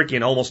probably a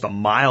freaking almost a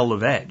mile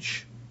of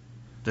edge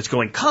that's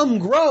going, come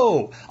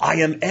grow.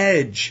 I am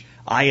edge.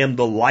 I am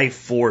the life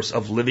force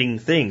of living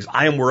things.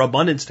 I am where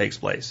abundance takes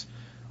place.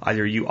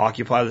 Either you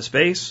occupy the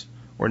space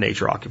or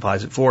nature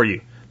occupies it for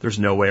you. There's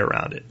no way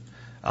around it.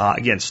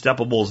 Again,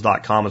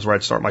 stepables.com is where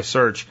I'd start my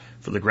search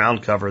for the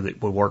ground cover that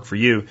would work for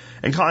you,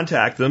 and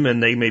contact them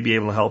and they may be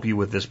able to help you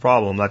with this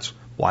problem. That's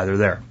why they're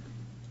there.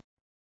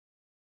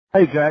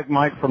 Hey, Jack,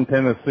 Mike from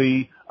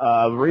Tennessee.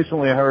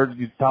 Recently I heard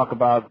you talk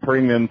about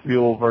premium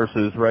fuel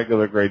versus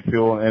regular grade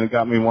fuel, and it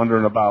got me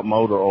wondering about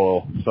motor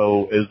oil.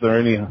 So is there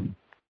any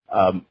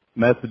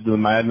method to the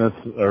madness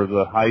or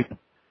the hype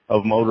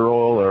of motor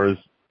oil, or is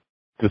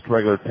just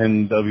regular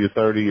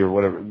 10W30 or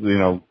whatever, you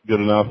know, good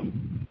enough?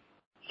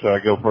 Should I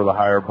go for the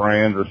higher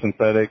brand or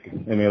synthetic,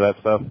 any of that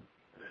stuff?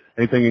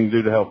 Anything you can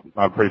do to help,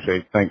 I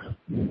appreciate it. Thanks.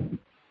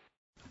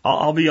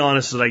 I'll be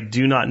honest that I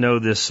do not know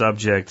this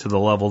subject to the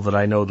level that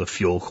I know the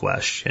fuel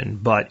question,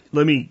 but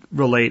let me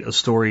relate a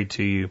story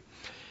to you.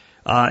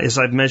 As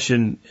I've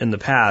mentioned in the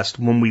past,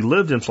 when we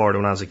lived in Florida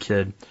when I was a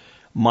kid,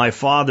 my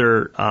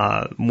father,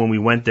 when we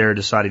went there,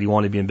 decided he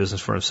wanted to be in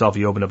business for himself.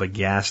 He opened up a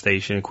gas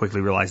station and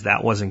quickly realized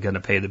that wasn't going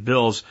to pay the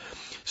bills.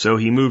 So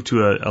he moved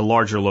to a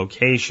larger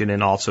location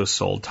and also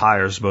sold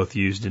tires, both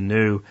used and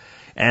new.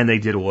 And they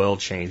did oil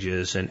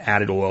changes and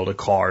added oil to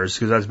cars,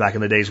 because that was back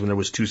in the days when there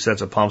was 2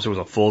 sets of pumps. There was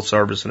a full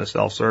service and a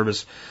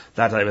self-service,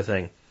 that type of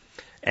thing.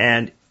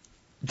 And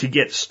to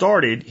get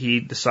started, he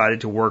decided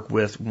to work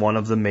with one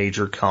of the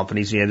major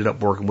companies. He ended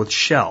up working with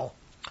Shell.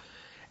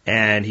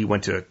 And he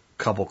went to a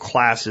couple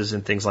classes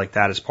and things like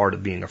that as part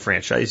of being a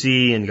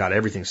franchisee, and got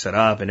everything set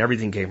up, and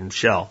everything came from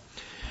Shell.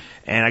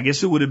 And I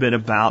guess it would have been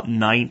about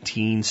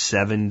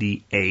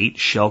 1978.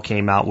 Shell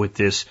came out with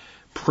this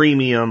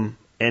premium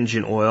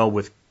engine oil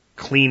with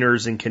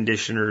cleaners and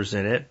conditioners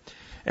in it.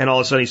 And all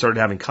of a sudden he started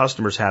having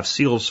customers have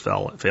seals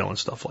fail and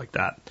stuff like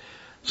that.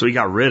 So he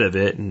got rid of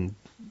it and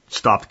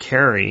stopped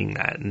carrying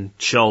that. And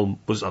Shell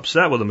was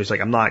upset with him. He's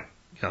like, I'm not,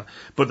 you know,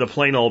 but the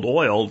plain old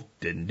oil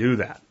didn't do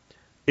that.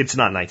 It's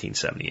not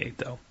 1978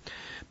 though.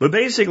 But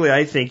basically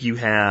I think you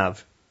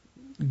have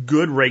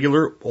good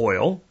regular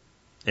oil.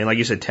 And like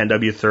you said,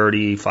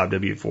 10W30,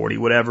 5W40,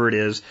 whatever it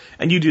is.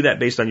 And you do that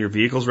based on your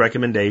vehicle's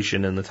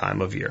recommendation and the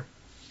time of year.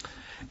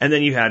 And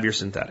then you have your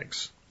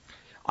synthetics.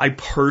 I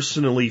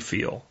personally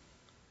feel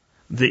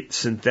that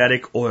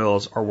synthetic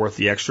oils are worth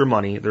the extra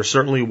money. They're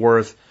certainly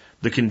worth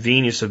the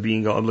convenience of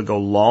being able to go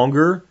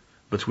longer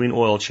between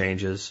oil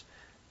changes.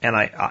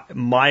 And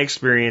my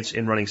experience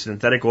in running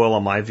synthetic oil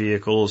on my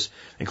vehicles,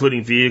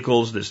 including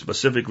vehicles that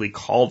specifically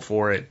called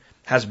for it,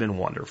 has been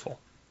wonderful.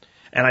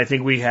 And I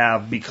think we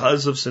have,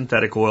 because of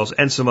synthetic oils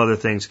and some other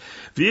things,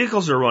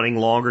 vehicles are running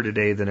longer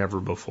today than ever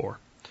before.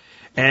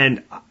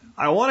 And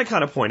I want to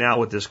kind of point out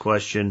with this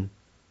question,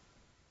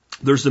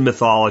 there's the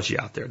mythology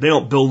out there. They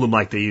don't build them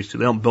like they used to.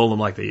 They don't build them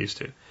like they used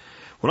to.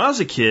 When I was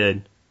a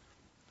kid,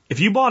 if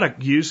you bought a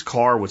used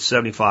car with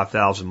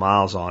 75,000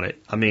 miles on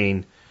it, I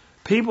mean,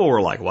 people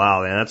were like,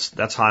 wow, man,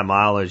 that's high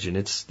mileage, and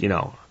it's,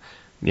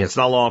 it's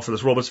not long for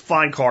this world, but it's a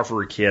fine car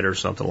for a kid or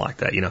something like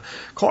that.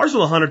 Cars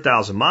with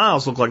 100,000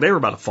 miles look like they were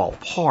about to fall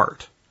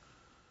apart.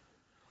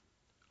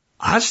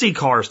 I see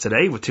cars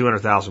today with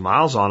 200,000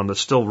 miles on them that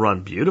still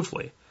run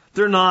beautifully.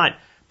 They're not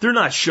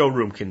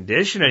showroom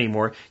condition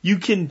anymore. You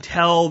can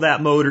tell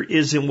that motor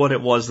isn't what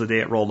it was the day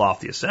it rolled off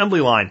the assembly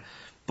line.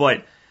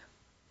 But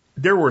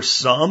there were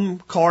some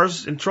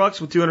cars and trucks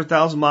with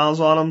 200,000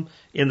 miles on them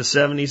in the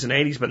 70s and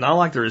 80s, but not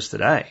like there is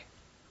today.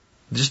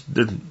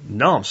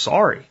 No, I'm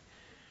sorry.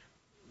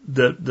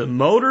 The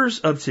motors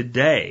of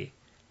today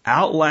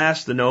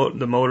outlast the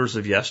motors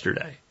of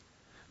yesterday.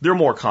 They're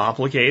more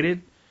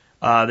complicated.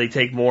 They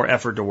take more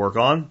effort to work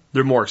on.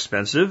 They're more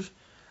expensive.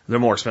 They're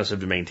more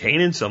expensive to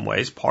maintain in some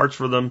ways. Parts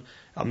for them.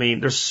 I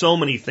mean, there's so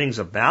many things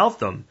about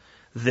them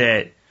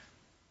that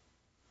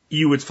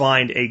you would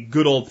find a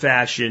good old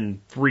fashioned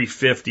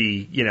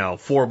 350,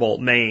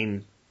 4-bolt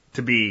main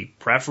to be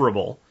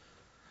preferable.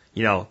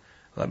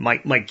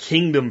 My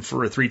kingdom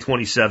for a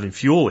 327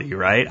 Fuelie,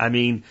 right? I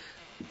mean,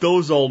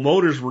 those old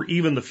motors were,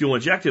 even the fuel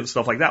injected and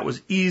stuff like that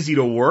was easy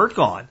to work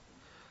on.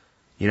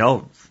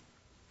 You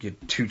had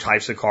two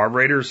types of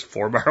carburetors,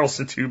 4 barrels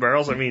and 2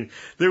 barrels. I mean,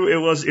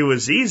 it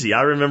was easy.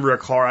 I remember a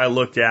car I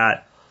looked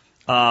at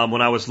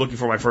when I was looking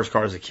for my first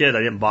car as a kid. I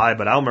didn't buy it,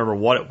 but I don't remember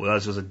what it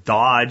was. It was a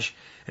Dodge,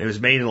 and it was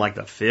made in like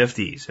the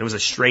 50s. It was a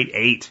straight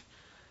 8.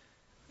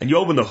 And you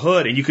open the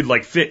hood, and you could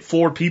like fit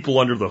 4 people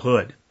under the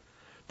hood.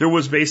 There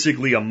was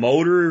basically a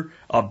motor,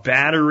 a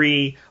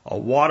battery, a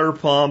water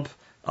pump,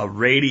 a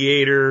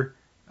radiator,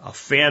 a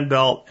fan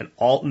belt, an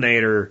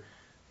alternator.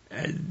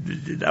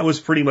 That was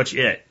pretty much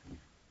it.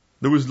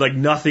 There was like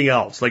nothing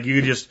else. Like you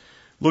could just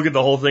look at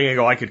the whole thing and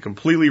go, I could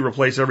completely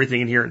replace everything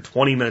in here in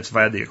 20 minutes if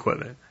I had the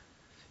equipment.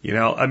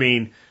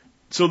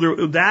 So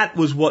that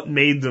was what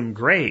made them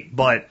great.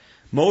 But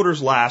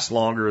motors last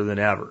longer than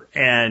ever.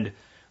 And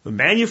the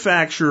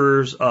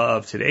manufacturers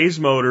of today's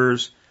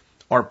motors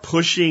are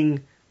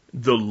pushing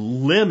the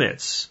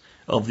limits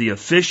of the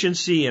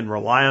efficiency and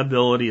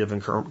reliability of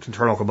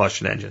internal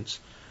combustion engines.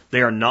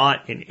 They are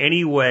not in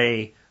any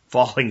way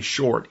falling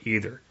short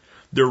either.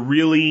 They're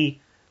really,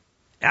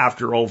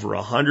 after over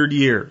 100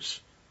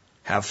 years,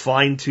 have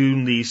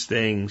fine-tuned these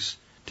things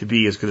to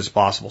be as good as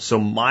possible. So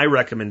my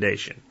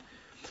recommendation,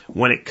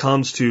 when it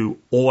comes to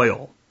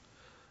oil,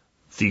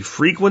 the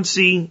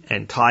frequency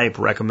and type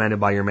recommended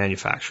by your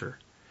manufacturer.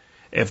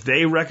 If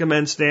they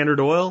recommend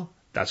standard oil,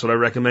 that's what I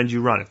recommend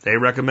you run. If they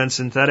recommend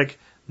synthetic,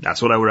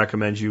 that's what I would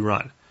recommend you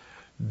run.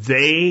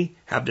 They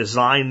have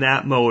designed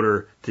that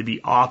motor to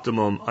be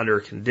optimum under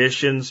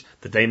conditions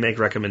that they make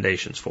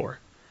recommendations for.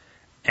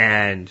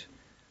 And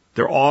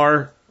there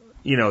are,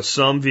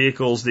 some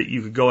vehicles that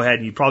you could go ahead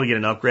and you probably get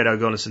an upgrade out of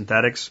going to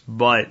synthetics,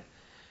 but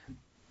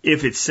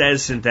if it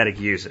says synthetic,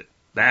 use it.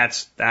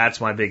 That's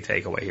my big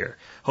takeaway here.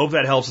 Hope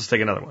that helps. Let's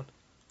take another one.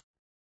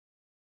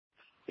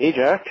 Hey,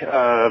 Jack.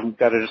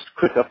 Got a just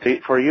quick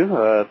update for you.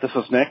 This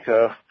is Nick,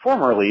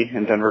 formerly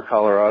in Denver,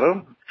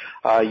 Colorado.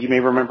 You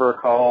may remember a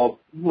call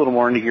a little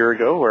more than a year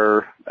ago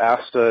where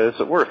asked, is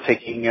it worth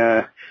taking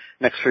an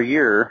extra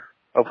year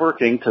of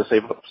working to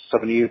save about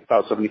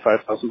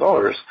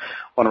 $75,000?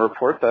 Want to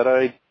report that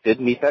I did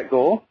meet that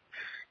goal.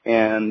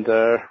 And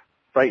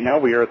right now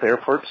we are at the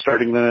airport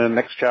starting the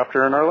next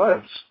chapter in our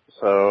lives.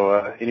 So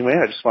anyway,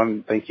 I just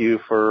want to thank you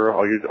for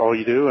all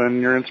you do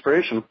and your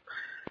inspiration.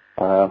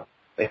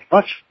 Thanks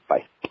much.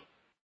 Bye.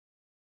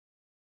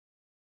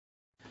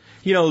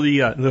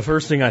 The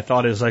first thing I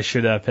thought is I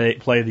should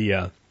play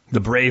the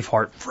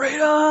Braveheart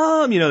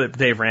Freedom, that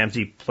Dave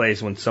Ramsey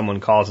plays when someone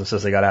calls and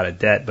says they got out of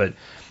debt. But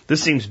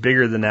this seems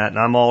bigger than that, and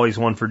I'm always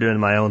one for doing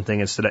my own thing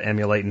instead of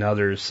emulating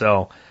others.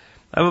 So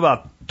I have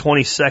about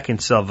 20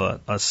 seconds of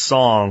a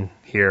song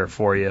here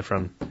for you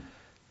from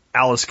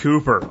Alice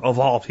Cooper, of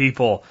all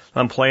people.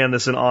 I'm playing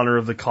this in honor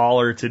of the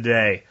caller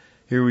today.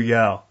 Here we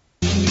go.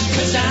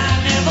 'Cause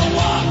I never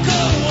walk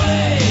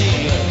away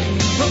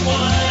from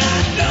what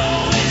I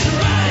know is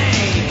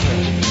right,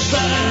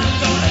 but I'm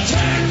gonna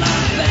turn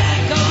my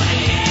back on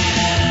you.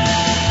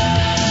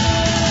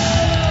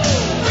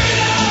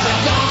 Freedom!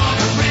 We're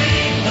gonna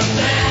ring the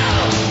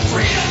bell.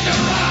 Freedom to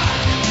rock,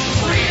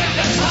 freedom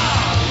to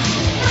talk.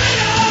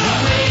 Freedom!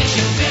 Now raise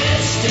your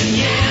fist and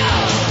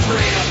yell.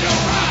 Freedom to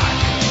rock,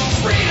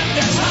 freedom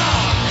to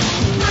talk.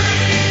 Freedom!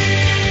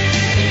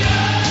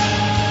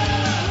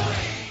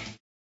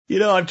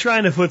 I'm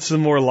trying to put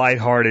some more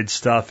lighthearted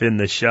stuff in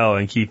the show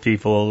and keep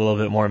people a little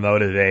bit more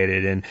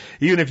motivated. And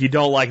even if you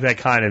don't like that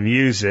kind of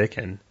music,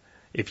 and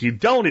if you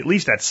don't, at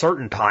least at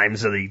certain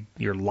times of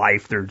your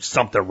life, there's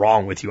something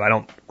wrong with you. I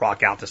don't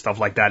rock out to stuff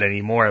like that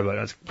anymore, but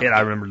as a kid,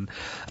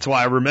 that's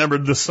why I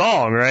remembered the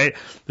song, right?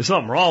 There's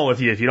something wrong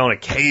with you if you don't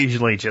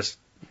occasionally just,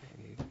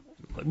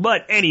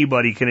 but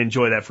anybody can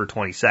enjoy that for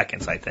 20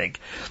 seconds, I think,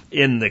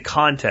 in the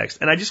context.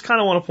 And I just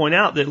kind of want to point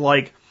out that,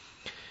 like,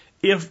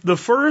 if the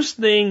first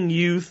thing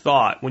you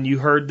thought when you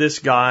heard this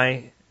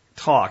guy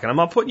talk, and I'm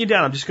not putting you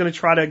down, I'm just going to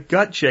try to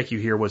gut check you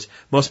here, was,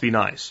 must be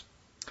nice.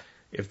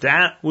 If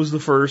that was the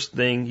first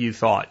thing you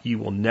thought, you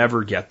will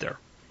never get there.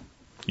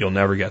 You'll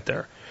never get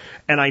there.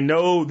 And I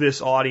know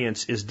this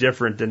audience is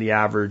different than the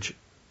average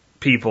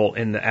people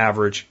in the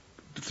average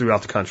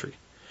throughout the country.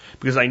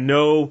 Because I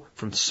know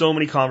from so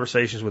many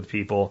conversations with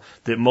people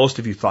that most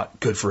of you thought,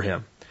 good for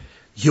him.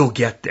 You'll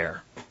get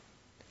there.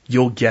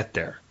 You'll get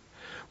there.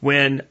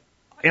 When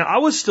I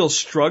was still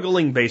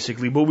struggling,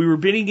 basically, but we were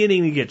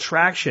beginning to get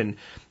traction,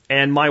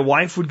 and my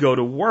wife would go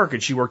to work,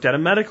 and she worked at a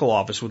medical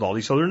office with all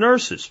these other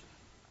nurses.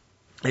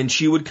 And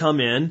she would come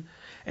in,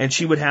 and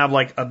she would have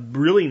like a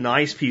really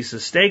nice piece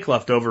of steak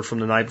left over from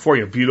the night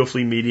before,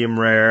 beautifully medium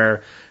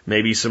rare,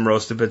 maybe some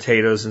roasted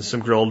potatoes and some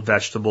grilled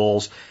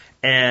vegetables.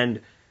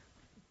 And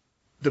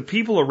the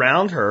people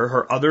around her,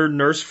 her other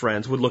nurse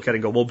friends, would look at it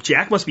and go, well,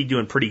 Jack must be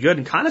doing pretty good,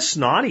 and kind of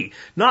snotty.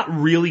 Not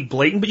really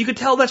blatant, but you could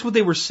tell that's what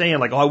they were saying,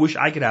 like, oh, I wish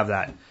I could have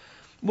that.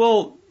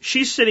 Well,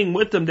 she's sitting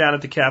with them down at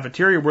the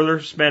cafeteria where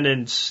they're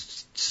spending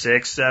 $6,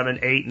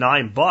 $7, $8,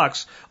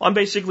 $9 on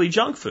basically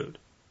junk food.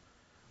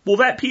 Well,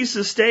 that piece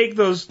of steak,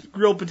 those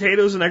grilled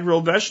potatoes and that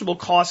grilled vegetable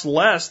cost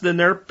less than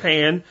they're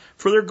paying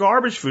for their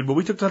garbage food, but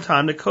we took the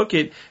time to cook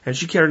it, and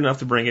she cared enough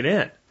to bring it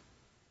in.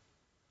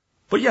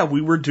 But yeah,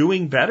 we were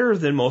doing better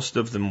than most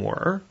of them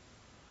were,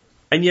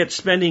 and yet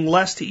spending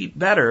less to eat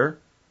better.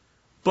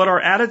 But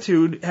our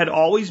attitude had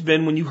always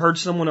been, when you heard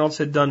someone else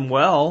had done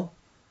well,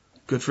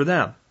 good for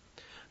them.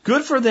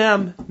 Good for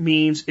them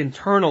means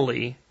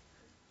internally,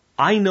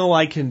 I know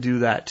I can do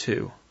that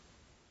too.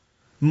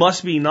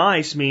 Must be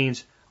nice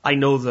means I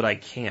know that I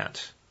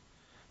can't.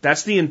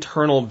 That's the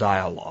internal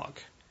dialogue.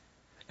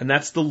 And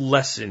that's the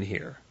lesson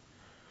here.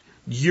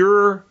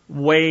 Your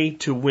way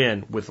to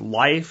win with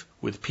life,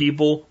 with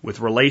people,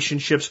 with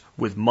relationships,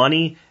 with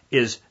money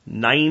is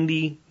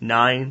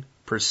 99%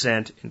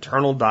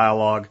 internal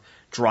dialogue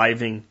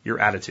driving your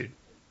attitude.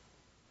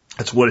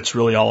 That's what it's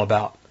really all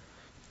about.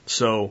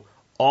 So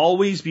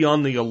always be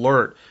on the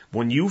alert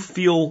when you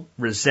feel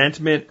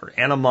resentment or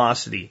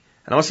animosity.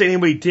 And I'm not saying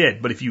anybody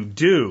did, but if you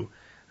do,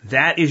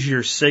 that is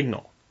your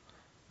signal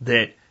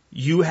that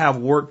you have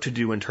work to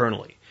do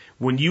internally.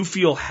 When you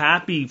feel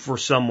happy for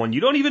someone,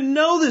 you don't even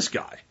know this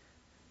guy.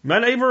 You might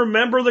not even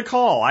remember the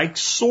call. I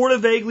sort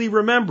of vaguely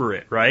remember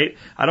it, right?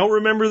 I don't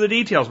remember the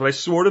details, but I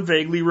sort of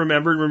vaguely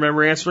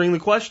remember answering the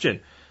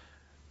question.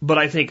 But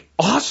I think,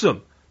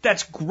 awesome,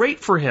 that's great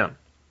for him.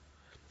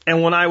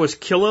 And when I was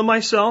killing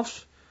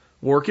myself,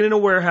 working in a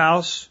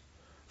warehouse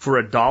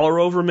for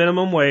 $1 over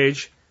minimum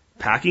wage,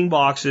 packing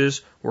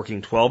boxes,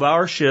 working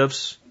 12-hour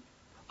shifts,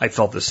 I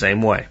felt the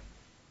same way.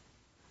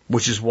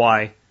 Which is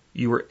why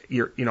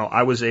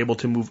I was able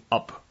to move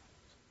up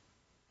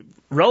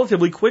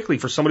relatively quickly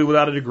for somebody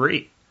without a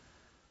degree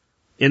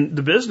in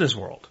the business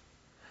world.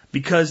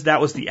 Because that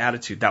was the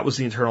attitude. That was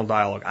the internal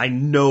dialogue. I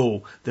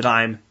know that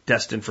I'm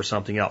destined for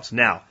something else.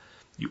 Now,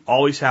 you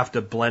always have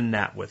to blend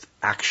that with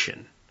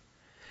action.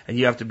 And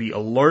you have to be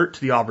alert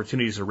to the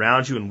opportunities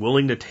around you and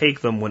willing to take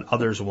them when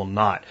others will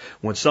not.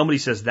 When somebody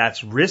says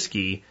that's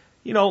risky,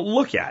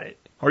 look at it.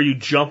 Are you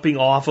jumping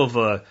off of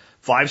a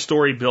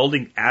 5-story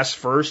building ass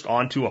first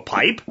onto a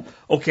pipe?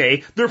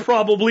 Okay, they're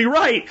probably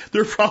right.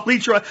 They're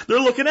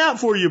looking out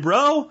for you,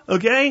 bro.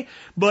 Okay?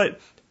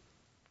 But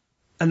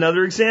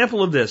another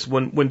example of this,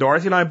 when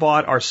Dorothy and I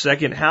bought our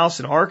second house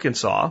in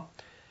Arkansas,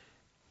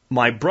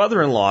 my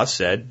brother-in-law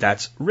said,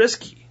 that's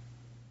risky.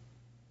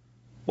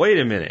 Wait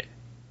a minute.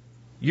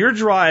 You're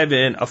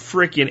driving a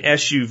frickin'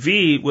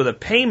 SUV with a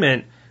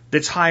payment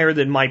that's higher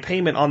than my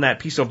payment on that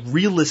piece of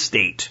real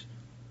estate.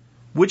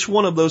 Which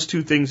one of those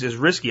two things is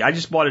risky? I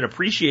just bought an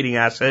appreciating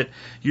asset.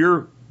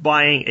 You're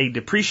buying a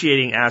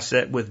depreciating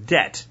asset with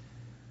debt.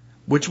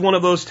 Which one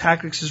of those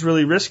tactics is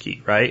really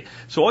risky, right?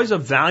 So always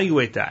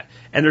evaluate that.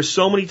 And there's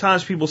so many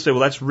times people say, well,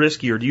 that's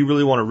risky, or do you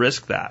really want to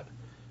risk that?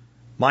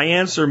 My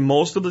answer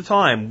most of the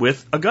time,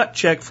 with a gut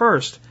check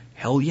first,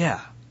 hell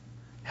yeah.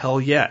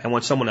 Hell yeah. And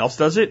when someone else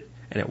does it,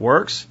 and it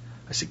works,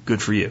 I say,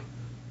 good for you.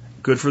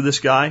 Good for this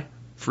guy.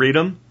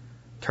 Freedom.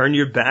 Turn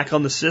your back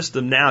on the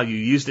system now. You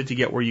used it to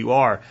get where you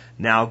are.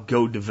 Now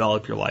go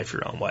develop your life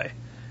your own way.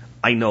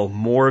 I know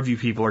more of you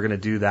people are going to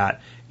do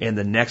that in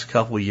the next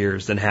couple of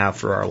years than have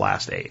for our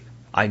last 8.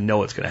 I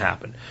know it's going to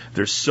happen.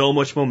 There's so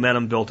much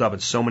momentum built up in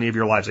so many of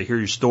your lives. I hear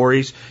your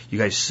stories. You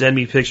guys send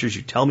me pictures.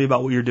 You tell me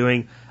about what you're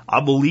doing. I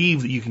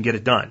believe that you can get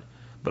it done.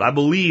 But I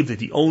believe that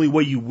the only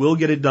way you will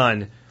get it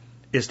done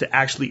is to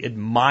actually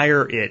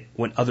admire it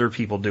when other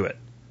people do it.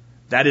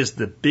 That is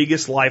the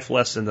biggest life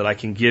lesson that I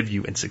can give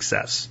you in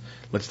success.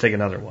 Let's take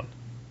another one.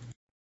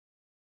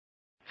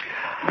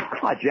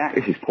 Hi, Jack.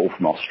 This is Paul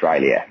from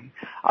Australia.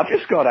 I've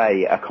just got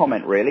a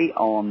comment, really,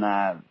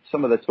 on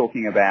some of the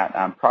talking about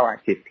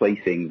proactive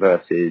policing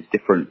versus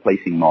different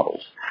policing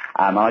models.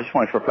 And I just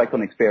wanted to reflect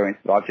on the experience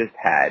that I've just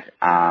had.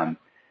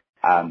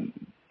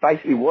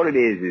 Basically, what it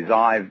is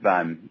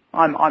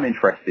I'm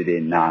interested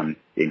in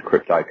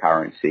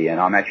cryptocurrency,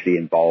 and I'm actually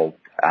involved.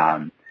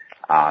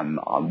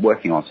 I'm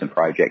working on some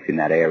projects in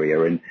that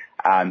area, and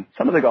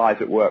some of the guys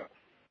at work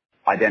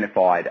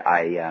identified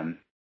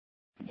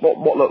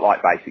what looked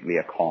like basically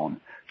a con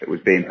that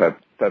was being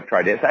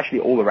perpetrated. It's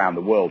actually all around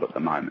the world at the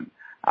moment,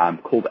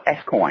 called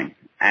S-Coin,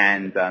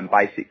 and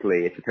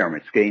basically it's a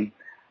pyramid scheme.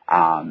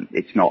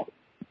 It's not,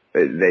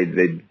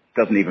 it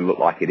doesn't even look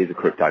like it is a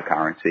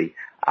cryptocurrency,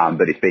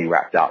 but it's being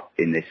wrapped up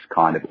in this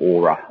kind of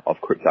aura of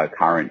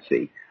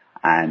cryptocurrency.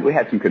 And we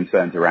had some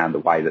concerns around the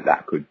way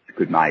that could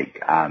make,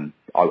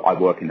 I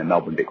work in the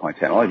Melbourne Bitcoin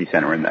Technology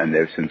Centre, and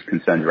there's some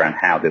concerns around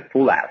how the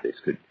fallout of this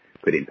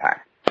could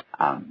impact,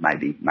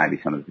 maybe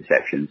some of the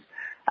deceptions.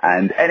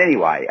 And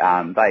anyway,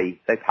 they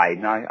paid,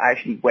 and I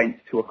actually went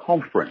to a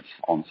conference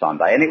on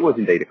Sunday, and it was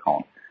indeed a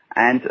con.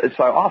 And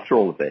so after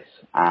all of this,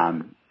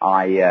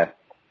 I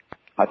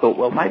thought,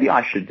 well, maybe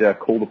I should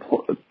call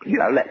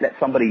let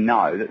somebody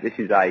know that this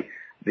is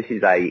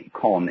a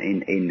con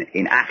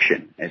in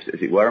action, as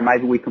it were, and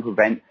maybe we can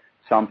prevent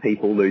some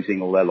people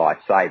losing all their life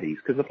savings,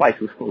 because the place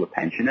was full of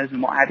pensioners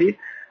and what have you.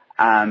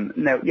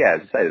 Now, yeah,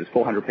 as I say, there's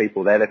 400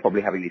 people there. They're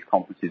probably having these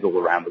conferences all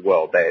around the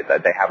world. They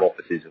have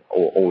offices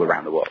all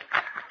around the world.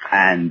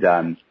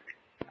 And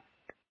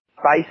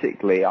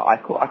basically, I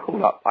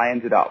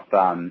ended up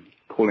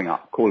calling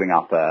up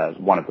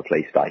one of the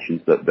police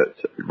stations that's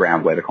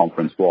around where the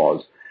conference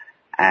was,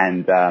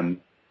 and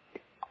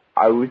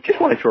I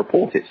just wanted to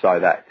report it so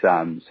that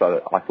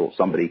I thought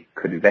somebody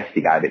could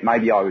investigate it.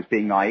 Maybe I was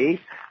being naive,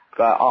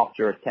 but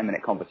after a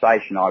 10-minute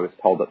conversation, I was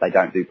told that they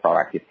don't do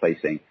proactive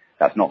policing.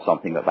 That's not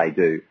something that they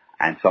do,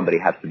 and somebody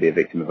has to be a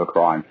victim of a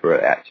crime for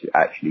it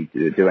actually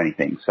to do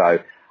anything. So,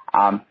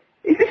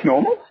 is this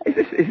normal? Is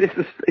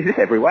this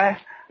everywhere?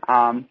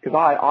 Because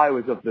I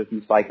was of the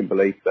mistaken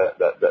belief that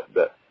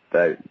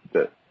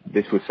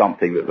this was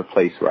something that the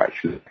police were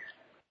actually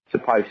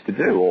supposed to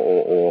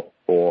do,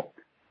 or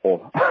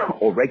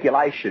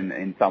regulation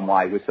in some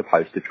way was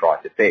supposed to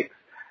try to fix.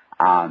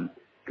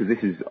 Because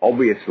this is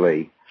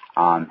obviously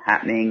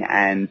happening,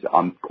 and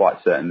I'm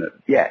quite certain that,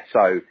 yeah,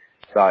 so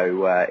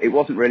it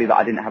wasn't really that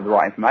I didn't have the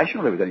right information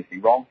or there was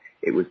anything wrong.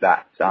 It was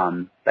that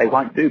they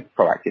won't do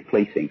proactive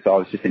policing. So I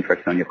was just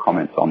interested on your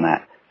comments on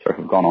that. Sorry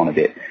if I've gone on a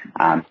bit.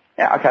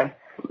 Yeah, okay.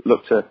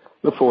 Look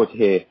forward to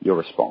hear your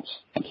response.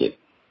 Thank you.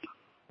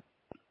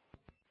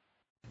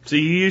 So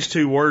you used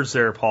two words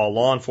there, Paul,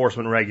 law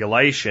enforcement and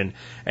regulation,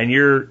 and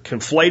you're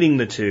conflating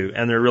the two,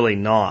 and they're really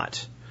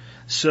not.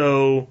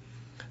 So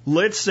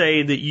let's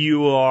say that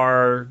you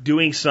are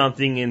doing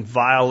something in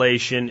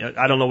violation,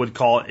 I don't know what to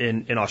call it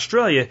in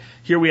Australia.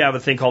 Here we have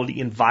a thing called the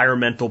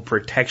Environmental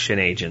Protection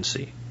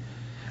Agency.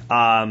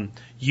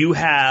 You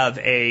have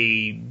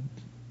a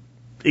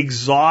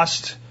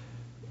exhaust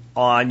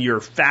on your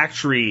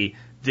factory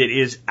that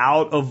is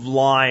out of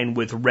line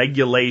with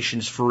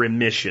regulations for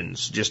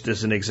emissions, just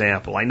as an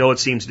example. I know it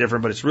seems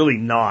different, but it's really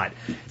not.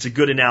 It's a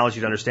good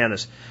analogy to understand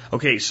this.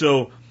 Okay,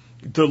 so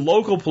the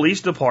local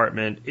police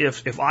department,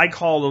 if I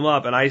call them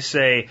up and I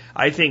say,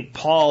 I think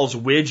Paul's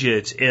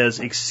widget is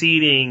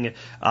exceeding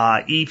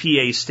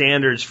EPA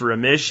standards for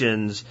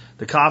emissions,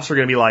 the cops are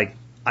going to be like,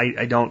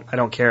 I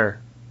don't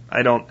care.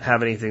 I don't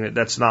have anything.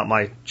 That's not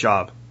my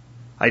job.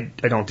 I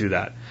don't do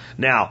that.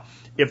 Now,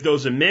 if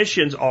those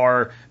emissions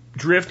are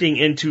drifting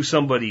into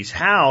somebody's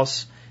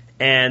house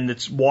and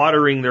it's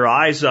watering their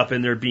eyes up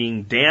and they're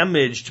being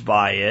damaged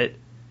by it,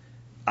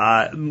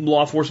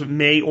 law enforcement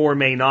may or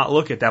may not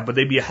look at that, but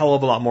they'd be a hell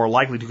of a lot more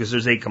likely to, because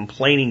there's a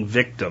complaining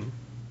victim,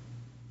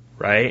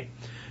 right?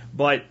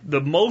 But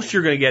the most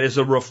you're going to get is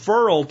a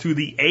referral to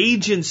the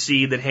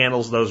agency that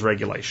handles those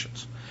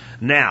regulations.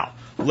 Now,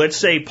 let's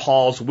say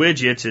Paul's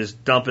widgets is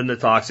dumping the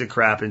toxic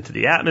crap into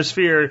the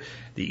atmosphere.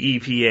 The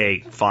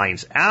EPA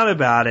finds out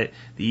about it.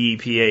 The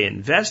EPA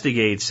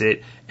investigates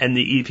it, and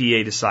the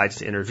EPA decides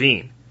to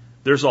intervene.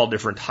 There's all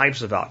different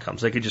types of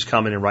outcomes. They could just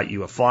come in and write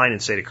you a fine and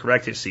say to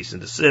correct it, cease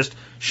and desist,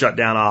 shut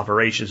down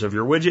operations of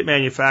your widget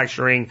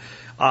manufacturing.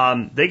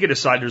 They could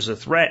decide there's a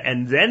threat,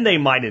 and then they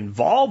might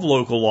involve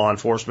local law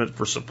enforcement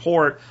for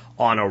support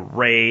on a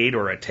raid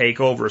or a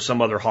takeover or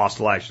some other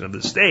hostile action of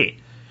the state.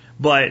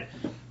 But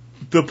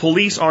the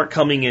police aren't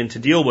coming in to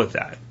deal with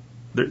that.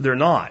 They're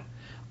not.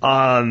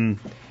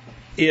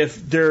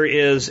 If there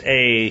is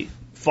a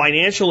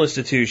financial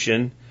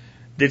institution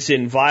that's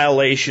in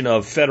violation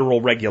of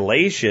federal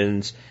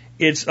regulations,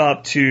 it's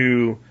up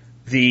to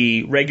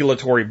the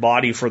regulatory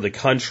body for the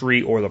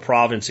country or the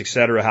province, et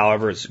cetera,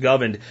 however it's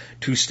governed,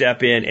 to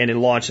step in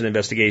and launch an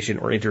investigation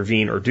or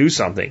intervene or do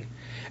something.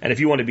 And if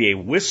you want to be a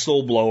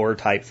whistleblower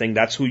type thing,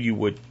 that's who you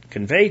would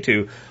convey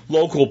to.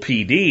 Local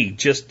PD,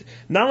 just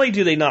not only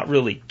do they not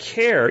really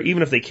care,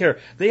 even if they care,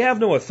 they have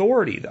no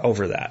authority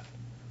over that.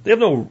 They have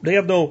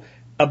no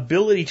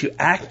ability to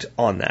act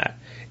on that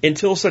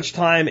until such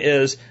time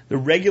as the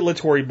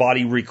regulatory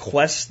body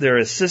requests their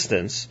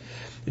assistance.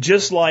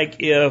 Just like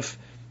if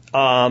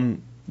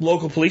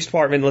local police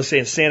department, let's say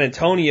in San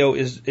Antonio,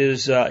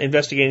 is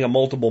investigating a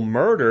multiple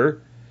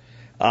murder,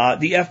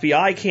 the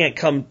FBI can't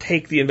come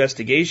take the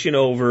investigation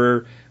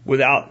over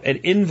without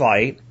an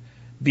invite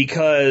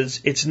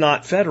because it's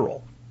not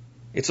federal.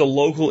 It's a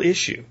local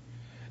issue.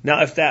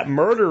 Now, if that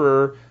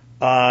murderer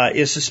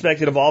is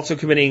suspected of also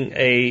committing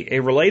a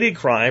related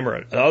crime or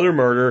another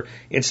murder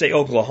in, say,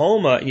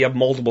 Oklahoma, and you have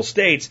multiple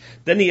states,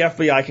 then the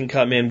FBI can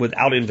come in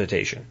without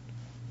invitation.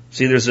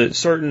 See, there's a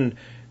certain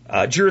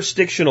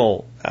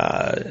jurisdictional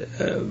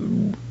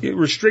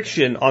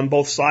restriction on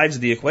both sides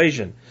of the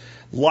equation.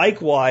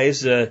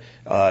 Likewise, a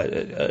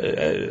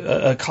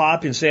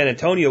cop in San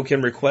Antonio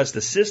can request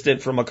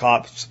assistance from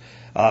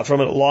from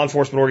a law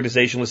enforcement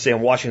organization, let's say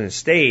in Washington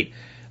State,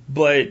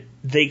 but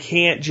they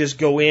can't just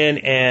go in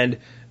and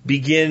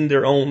begin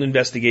their own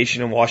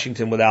investigation in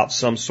Washington without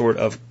some sort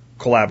of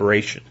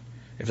collaboration,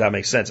 if that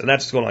makes sense. And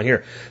that's what's going on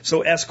here.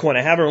 So S-Coin,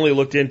 I haven't really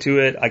looked into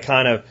it. I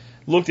kind of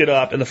looked it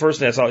up, and the first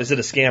thing I saw, is it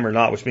a scam or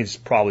not, which means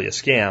it's probably a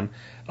scam.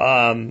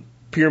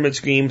 Pyramid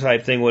scheme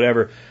type thing,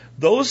 whatever.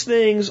 Those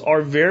things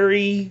are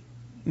very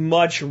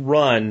much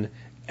run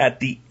at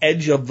the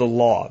edge of the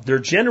law. They're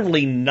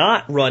generally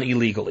not run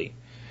illegally.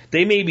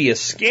 They may be a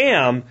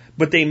scam,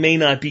 but they may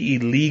not be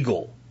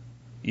illegal.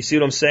 You see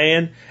what I'm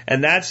saying?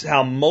 And that's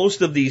how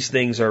most of these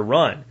things are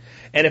run.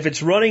 And if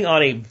it's running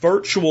on a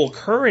virtual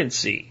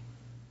currency,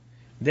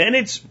 then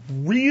it's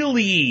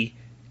really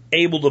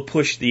able to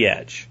push the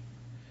edge.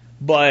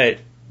 But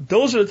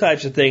those are the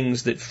types of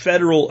things that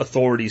federal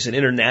authorities and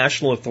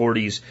international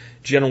authorities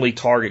generally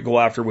target, go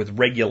after with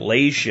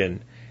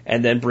regulation,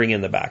 and then bring in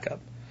the backup.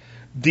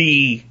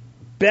 The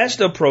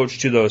best approach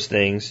to those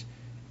things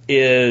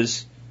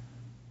is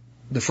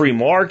the free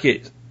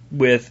market,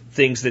 with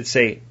things that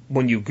say,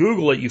 when you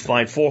Google it, you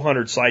find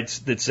 400 sites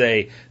that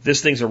say,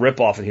 this thing's a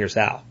ripoff and here's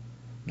how.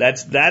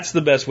 That's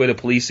the best way to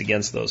police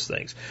against those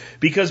things.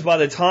 Because by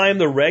the time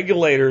the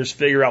regulators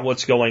figure out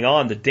what's going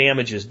on, the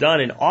damage is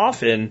done. And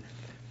often,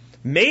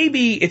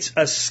 maybe it's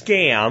a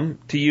scam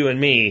to you and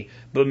me,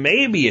 but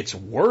maybe it's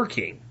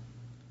working.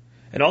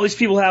 And all these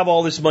people have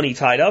all this money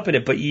tied up in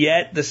it, but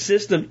yet the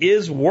system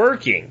is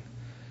working.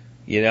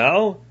 You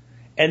know?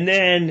 And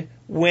then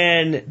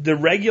when the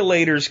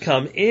regulators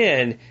come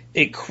in,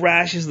 it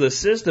crashes the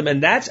system,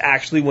 and that's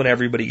actually when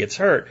everybody gets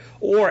hurt.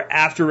 Or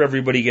after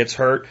everybody gets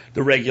hurt,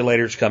 the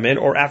regulators come in.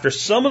 Or after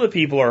some of the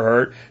people are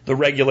hurt, the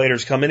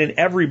regulators come in and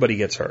everybody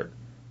gets hurt.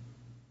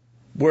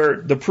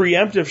 Where the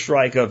preemptive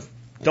strike of,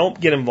 don't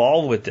get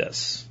involved with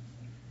this,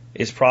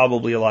 is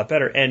probably a lot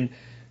better. And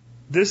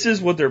this is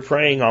what they're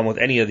preying on with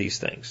any of these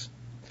things.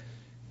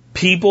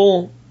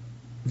 People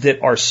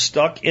that are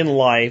stuck in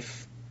life,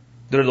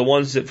 they're the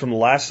ones that from the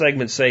last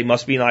segment say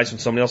must be nice when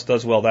somebody else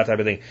does well, that type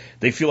of thing.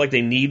 They feel like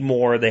they need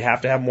more, they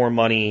have to have more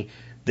money,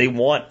 they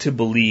want to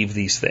believe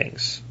these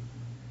things.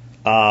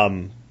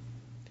 I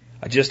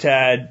just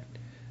had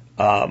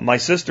my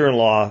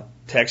sister-in-law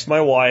text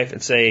my wife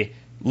and say,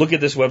 look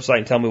at this website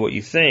and tell me what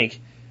you think.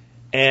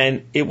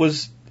 And it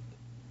was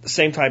the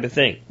same type of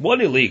thing.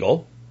 Wasn't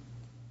illegal,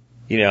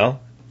 you know,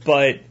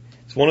 but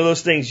it's one of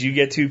those things, you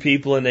get two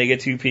people and they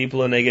get two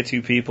people and they get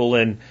two people,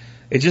 and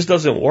it just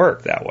doesn't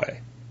work that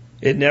way.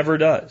 It never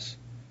does.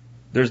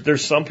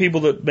 There's some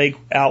people that make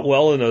out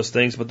well in those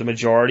things, but the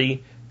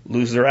majority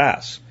lose their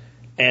ass.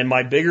 And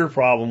my bigger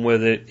problem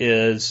with it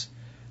is,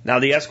 now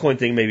the S-Coin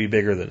thing may be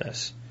bigger than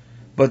this,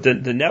 but the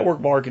network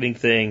marketing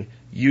thing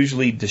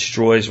usually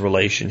destroys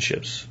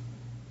relationships.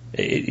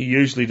 It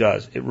usually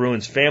does. It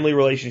ruins family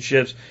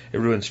relationships. It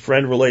ruins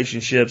friend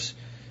relationships.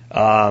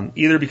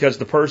 Either because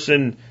the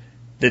person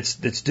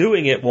that's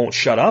doing it won't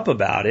shut up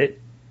about it,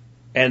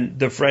 and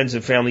the friends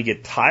and family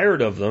get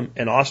tired of them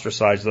and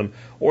ostracize them,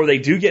 or they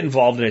do get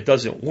involved and it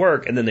doesn't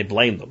work, and then they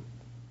blame them.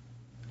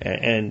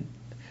 And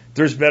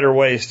there's better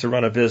ways to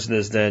run a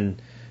business than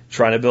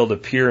trying to build a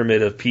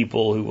pyramid of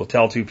people who will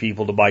tell two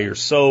people to buy your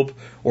soap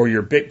or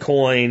your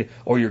Bitcoin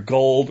or your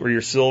gold or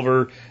your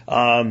silver.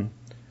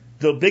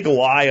 The big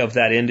lie of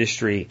that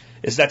industry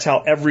is that's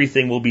how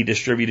everything will be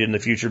distributed in the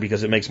future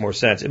because it makes more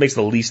sense. It makes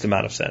the least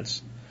amount of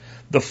sense.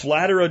 The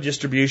flatter a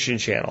distribution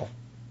channel,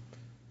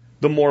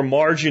 the more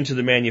margin to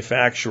the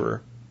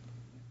manufacturer,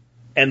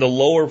 and the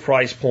lower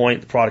price point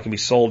the product can be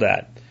sold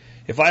at.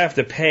 If I have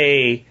to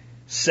pay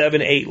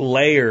 7, 8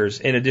 layers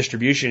in a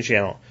distribution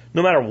channel,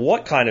 no matter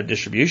what kind of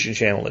distribution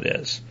channel it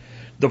is,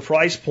 the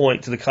price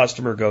point to the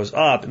customer goes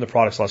up and the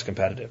product's less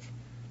competitive.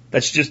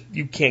 That's just,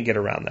 you can't get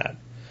around that.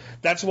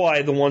 That's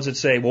why the ones that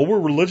say, well,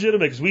 we're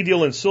legitimate because we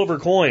deal in silver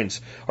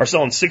coins, are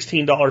selling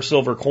 $16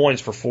 silver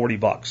coins for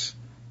 $40.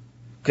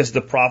 Because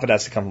the profit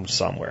has to come from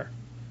somewhere.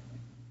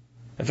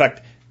 In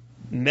fact,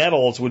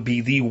 metals would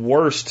be the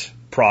worst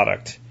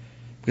product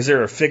because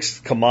they're a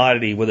fixed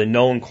commodity with a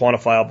known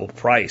quantifiable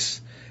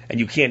price, and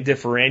you can't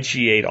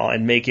differentiate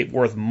and make it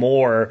worth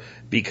more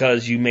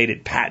because you made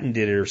it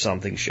patented or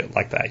something shit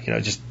like that. You know,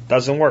 it just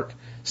doesn't work.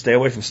 Stay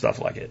away from stuff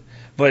like it.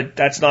 But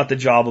that's not the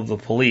job of the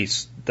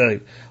police.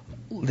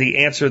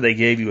 The answer they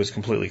gave you is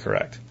completely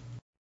correct.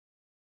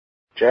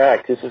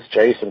 Jack, this is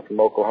Jason from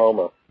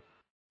Oklahoma.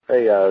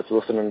 Hey, I was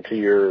listening to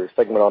your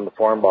segment on the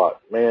farm bot.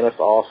 Man, that's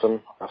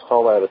awesome. I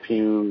saw that a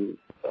few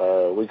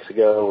weeks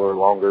ago or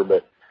longer,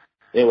 but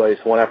anyways,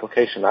 one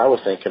application I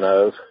was thinking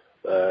of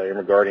in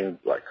regarding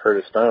like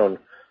Curtis Stone,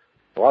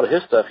 a lot of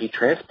his stuff he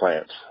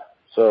transplants.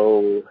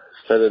 So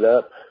set it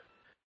up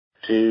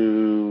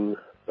to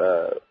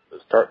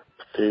start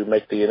to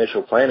make the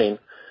initial planning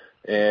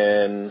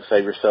and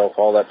save yourself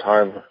all that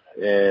time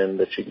and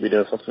that you could be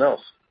doing something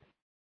else.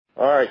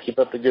 All right, keep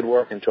up the good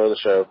work. Enjoy the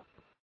show.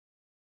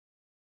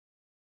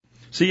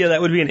 So yeah,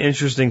 that would be an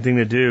interesting thing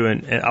to do,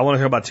 and I want to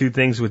talk about two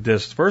things with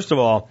this. First of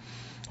all,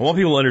 I want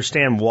people to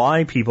understand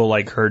why people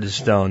like Curtis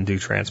Stone do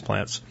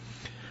transplants.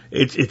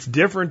 It's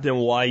different than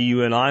why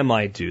you and I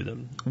might do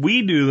them.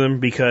 We do them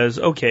because,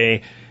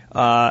 okay,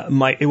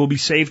 it will be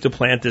safe to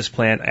plant this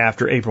plant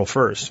after April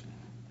 1st.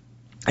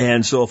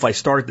 And so if I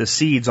start the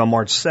seeds on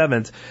March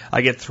 7th,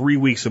 I get 3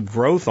 weeks of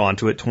growth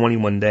onto it,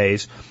 21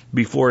 days,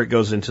 before it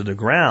goes into the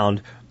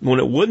ground, when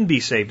it wouldn't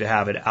be safe to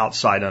have it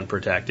outside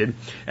unprotected,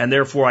 and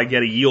therefore I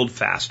get a yield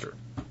faster.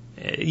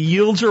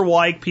 Yields are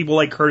why people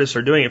like Curtis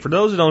are doing it. For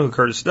those who don't know who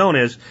Curtis Stone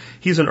is,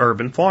 he's an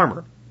urban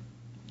farmer.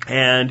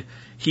 And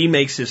he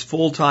makes his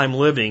full-time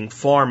living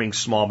farming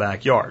small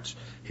backyards.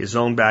 His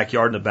own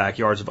backyard and the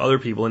backyards of other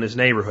people in his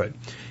neighborhood.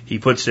 He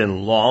puts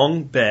in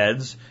long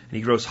beds and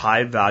he grows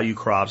high-value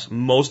crops.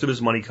 Most of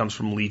his money comes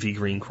from leafy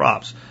green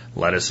crops,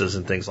 lettuces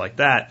and things like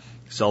that.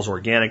 He sells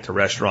organic to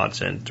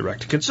restaurants and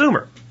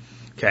direct-to-consumer.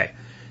 Okay.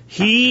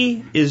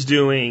 He is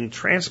doing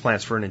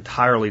transplants for an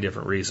entirely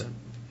different reason.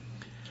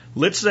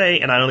 Let's say,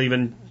 and I don't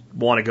even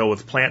want to go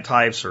with plant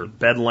types or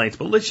bed length,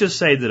 but let's just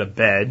say that a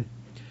bed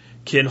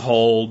can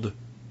hold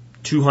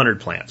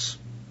 200 plants.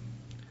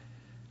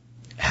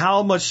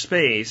 How much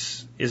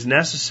space is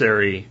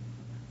necessary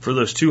for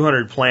those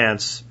 200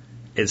 plants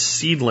as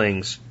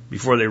seedlings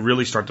before they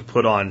really start to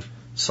put on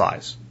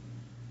size?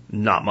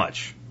 Not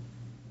much.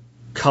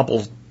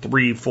 Couple,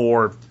 3,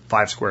 4,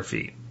 5 square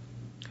feet.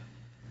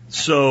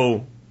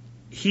 So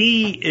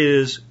he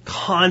is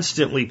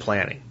constantly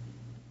planting.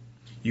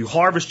 You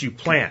harvest, you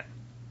plant.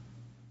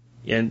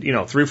 And,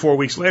 3 or 4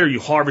 weeks later, you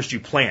harvest, you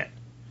plant.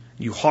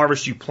 You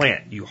harvest, you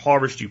plant. You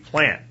harvest, you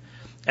plant.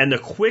 And the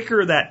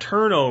quicker that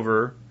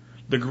turnover,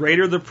 the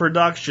greater the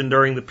production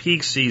during the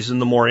peak season,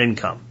 the more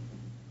income.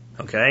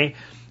 Okay?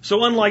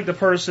 So unlike the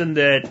person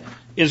that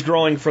is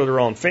growing for their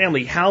own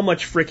family, how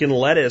much frickin'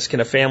 lettuce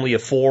can a family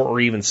of 4 or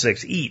even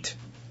 6 eat?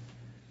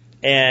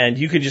 And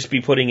you could just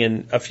be putting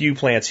in a few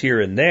plants here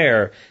and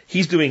there.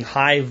 He's doing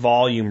high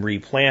volume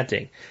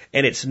replanting.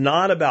 And it's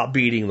not about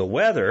beating the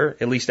weather,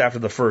 at least after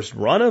the first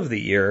run of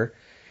the year.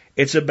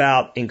 It's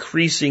about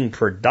increasing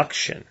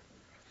production.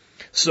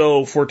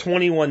 So for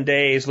 21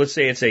 days, let's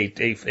say it's a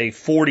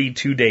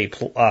 42-day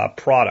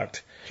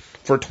product.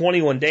 For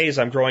 21 days,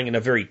 I'm growing in a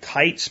very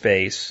tight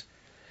space,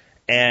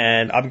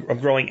 and I'm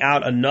growing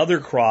out another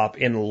crop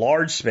in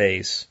large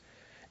space,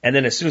 and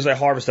then as soon as I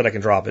harvest it, I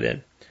can drop it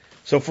in.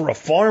 So for a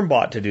farm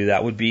bot to do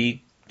that would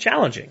be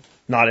challenging.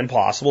 Not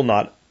impossible,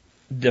 not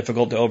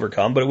difficult to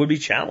overcome, but it would be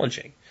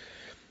challenging.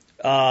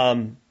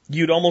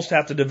 You'd almost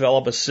have to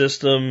develop a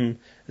system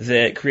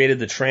that created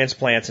the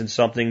transplants in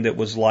something that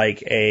was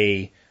like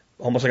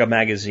almost like a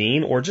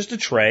magazine or just a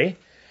tray.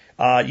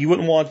 You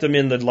wouldn't want them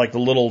in the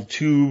little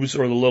tubes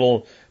or the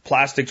little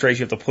plastic trays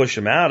you have to push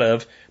them out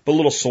of, but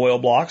little soil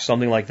blocks,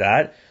 something like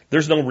that.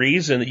 There's no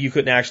reason that you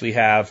couldn't actually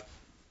have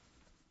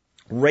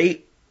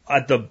right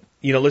at the,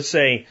 let's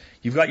say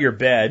you've got your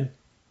bed,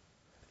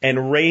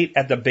 and right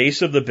at the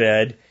base of the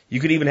bed, you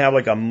could even have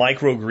like a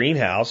micro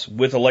greenhouse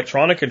with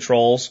electronic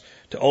controls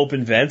to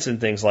open vents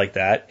and things like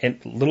that, and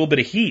a little bit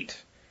of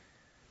heat,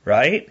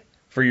 right?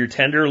 For your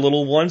tender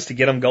little ones to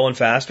get them going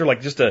faster,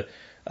 like just a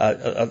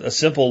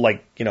simple,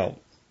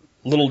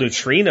 little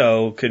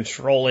neutrino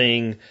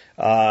controlling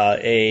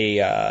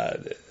a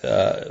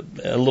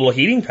little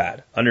heating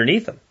pad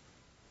underneath them,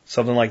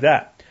 something like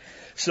that.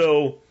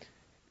 So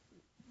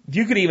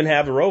you could even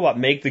have the robot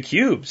make the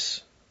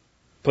cubes,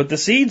 put the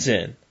seeds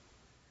in,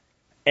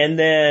 and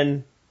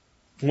then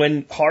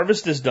when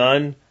harvest is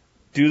done,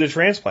 do the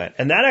transplant.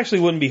 And that actually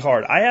wouldn't be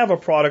hard. I have a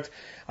product,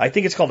 I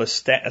think it's called a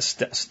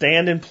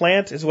stand and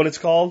plant is what it's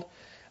called.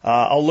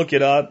 I'll look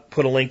it up,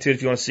 put a link to it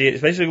if you want to see it.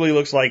 It basically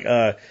looks like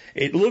a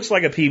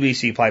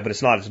PVC pipe, but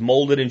it's not. It's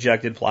molded,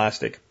 injected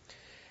plastic.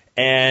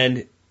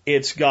 And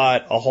it's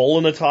got a hole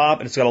in the top,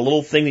 and it's got a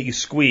little thing that you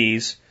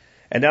squeeze,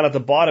 and down at the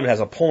bottom it has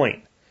a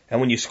point. And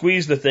when you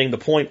squeeze the thing, the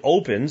point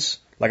opens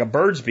like a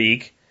bird's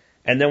beak,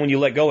 and then when you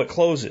let go, it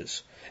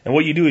closes. And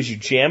what you do is you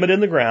jam it in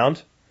the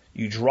ground,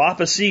 you drop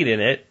a seed in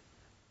it,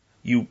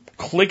 you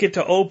click it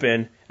to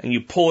open, and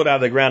you pull it out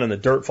of the ground, and the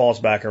dirt falls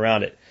back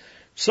around it.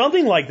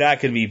 Something like that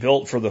could be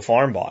built for the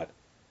farm bot.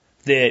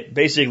 that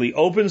basically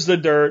opens the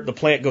dirt, the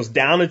plant goes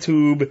down a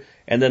tube,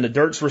 and then the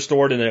dirt's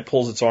restored, and then it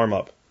pulls its arm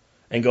up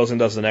and goes and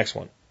does the next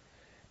one.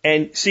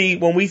 And see,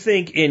 when we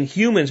think in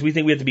humans, we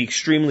think we have to be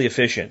extremely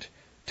efficient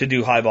to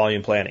do high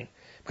volume planting.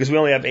 Because we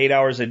only have 8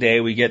 hours a day,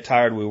 we get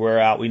tired, we wear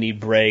out, we need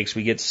breaks,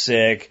 we get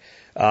sick,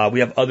 we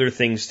have other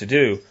things to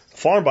do.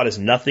 FarmBot has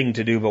nothing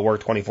to do but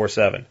work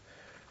 24/7.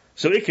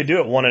 So it could do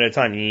it one at a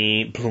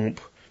time. Plump,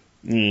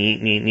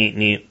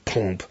 plump,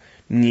 plump.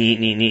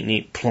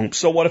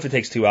 So what if it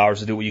takes 2 hours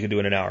to do what you can do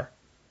in an hour?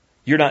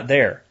 You're not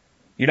there.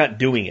 You're not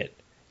doing it.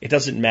 It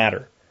doesn't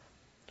matter.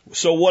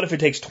 So what if it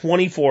takes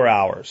 24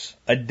 hours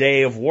a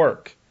day of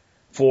work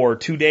for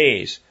 2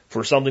 days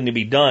for something to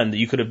be done that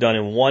you could have done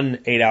in 1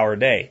 8-hour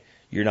day?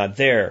 You're not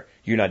there.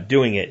 You're not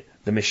doing it.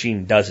 The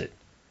machine does it.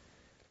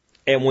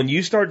 And when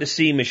you start to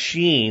see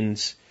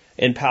machines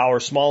empower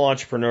small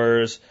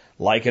entrepreneurs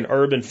like an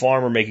urban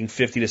farmer making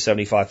 $50,000 to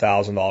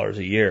 $75,000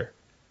 a year,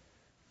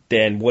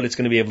 then what it's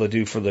going to be able to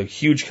do for the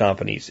huge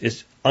companies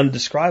is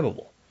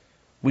undescribable.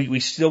 We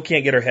still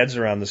can't get our heads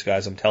around this,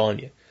 guys, I'm telling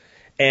you.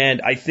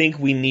 And I think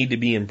we need to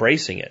be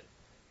embracing it.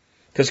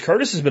 Because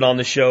Curtis has been on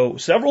the show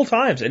several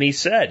times, and he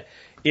said,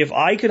 if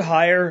I could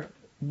hire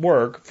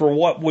work for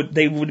what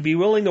they would be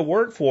willing to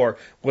work for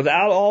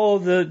without all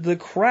of the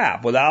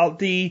crap, without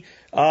the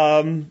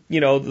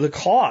the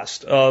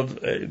cost of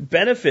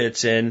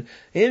benefits and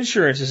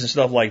insurances and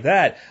stuff like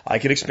that, I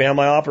could expand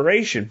my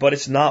operation, but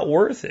it's not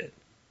worth it.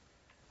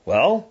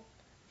 Well,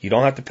 you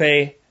don't have to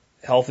pay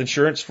health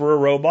insurance for a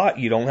robot.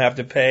 You don't have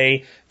to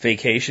pay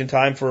vacation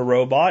time for a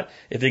robot.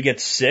 If it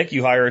gets sick,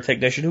 you hire a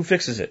technician who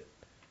fixes it.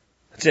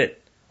 That's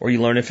it. Or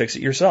you learn to fix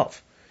it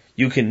yourself.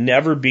 You can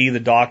never be the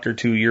doctor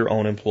to your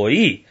own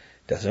employee.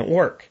 Doesn't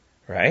work,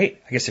 right?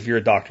 I guess if you're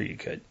a doctor, you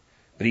could.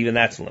 But even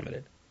that's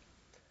limited.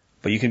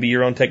 But you can be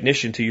your own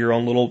technician to your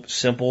own little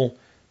simple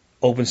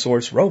open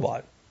source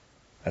robot.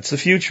 That's the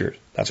future.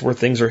 That's where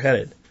things are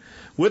headed.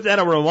 With that,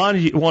 I want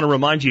to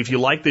remind you, if you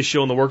like this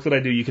show and the work that I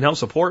do, you can help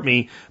support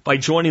me by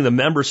joining the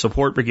Member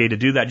Support Brigade. To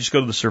do that, just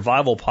go to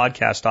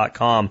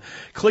thesurvivalpodcast.com.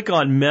 Click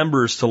on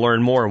Members to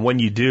learn more. And when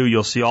you do,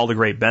 you'll see all the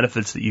great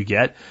benefits that you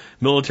get.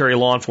 Military,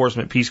 law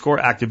enforcement, Peace Corps,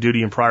 active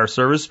duty and prior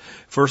service,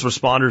 first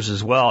responders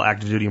as well,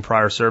 active duty and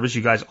prior service.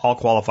 You guys all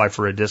qualify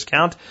for a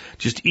discount.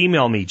 Just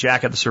email me,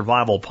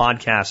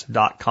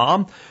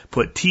 jack@thesurvivalpodcast.com.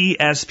 Put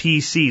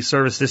TSPC,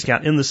 service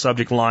discount, in the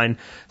subject line.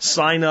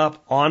 Sign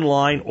up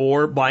online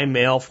or by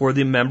mail for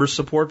the Member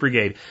Support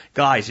Brigade.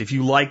 Guys, if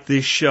you like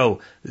this show,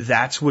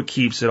 that's what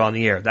keeps it on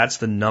the air. That's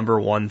the number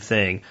one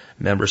thing,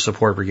 Member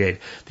Support Brigade.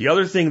 The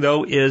other thing,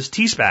 though, is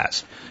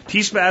T-Spaz.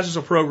 T-Spaz is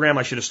a program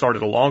I should have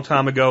started a long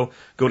time ago.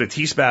 Go to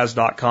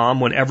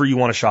tspaz.com whenever you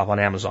want to shop on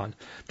Amazon.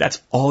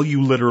 That's all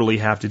you literally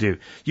have to do.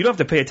 You don't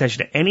have to pay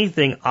attention to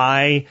anything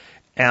I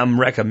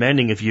am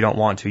recommending if you don't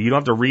want to. You don't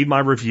have to read my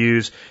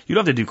reviews. You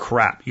don't have to do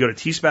crap. You go to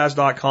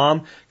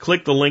tspaz.com,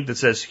 click the link that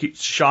says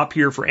shop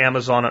here for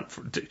Amazon.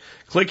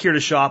 Click here to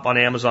shop on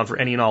Amazon for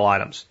any and all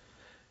items.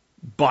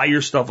 Buy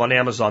your stuff on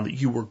Amazon that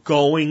you were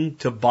going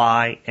to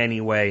buy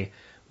anyway.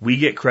 We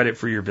get credit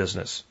for your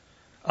business.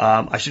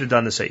 I should have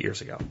done this 8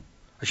 years ago.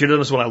 I should have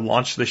done this when I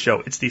launched the show.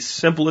 It's the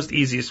simplest,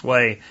 easiest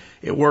way.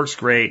 It works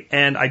great.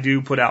 And I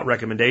do put out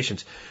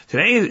recommendations.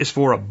 Today is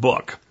for a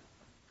book.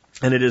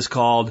 And it is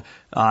called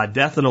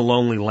Death in a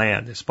Lonely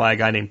Land. It's by a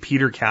guy named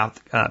Peter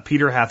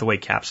Hathaway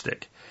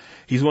Capstick.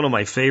 He's one of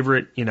my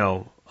favorite,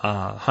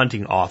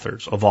 hunting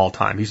authors of all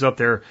time. He's up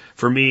there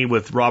for me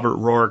with Robert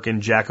Rourke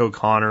and Jack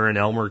O'Connor and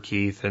Elmer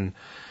Keith and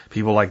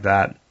people like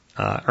that.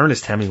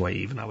 Ernest Hemingway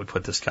even I would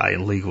put this guy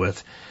in league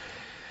with.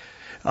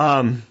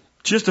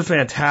 Just a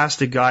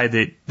fantastic guy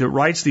that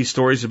writes these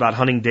stories about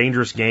hunting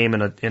dangerous game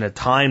in a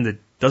time that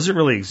doesn't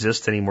really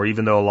exist anymore,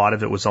 even though a lot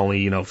of it was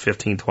only,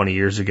 15, 20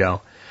 years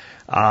ago.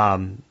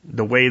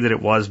 The way that it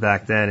was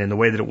back then and the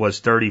way that it was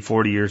 30,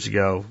 40 years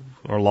ago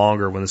or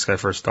longer when this guy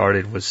first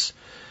started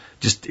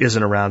just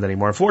isn't around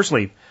anymore.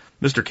 Unfortunately,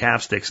 Mr.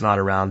 Capstick's not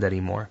around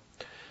anymore.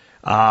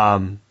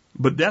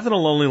 But Death in a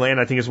Lonely Land,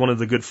 I think, is one of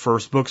the good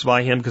first books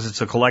by him because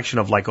it's a collection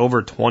of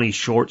over 20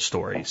 short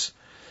stories.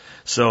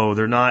 So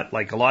they're not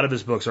a lot of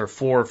his books are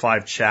 4 or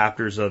 5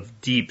 chapters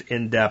of deep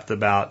in-depth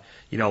about,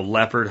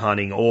 leopard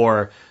hunting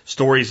or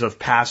stories of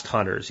past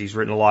hunters. He's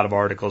written a lot of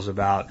articles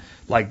about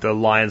the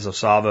lions of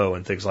Tsavo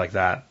and things like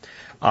that.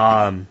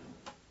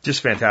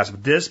 Just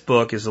fantastic. This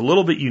book is a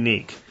little bit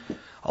unique.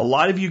 A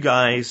lot of you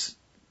guys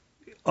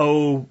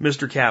owe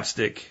Mr.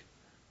 Capstick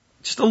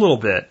just a little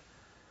bit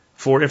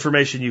for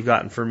information you've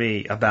gotten from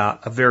me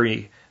about a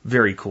very,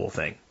 very cool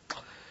thing.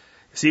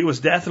 See, it was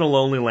Death in a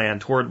Lonely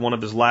Land. Toward one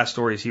of his last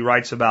stories, he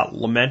writes about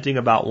lamenting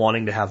about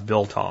wanting to have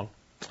biltong.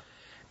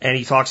 And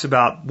he talks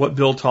about what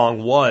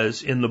biltong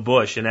was in the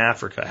bush in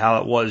Africa,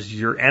 how it was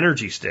your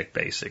energy stick,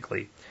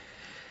 basically.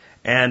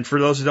 And for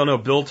those who don't know,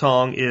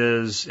 biltong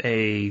is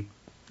the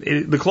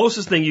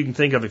closest thing you can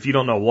think of if you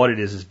don't know what it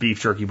is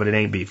beef jerky, but it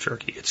ain't beef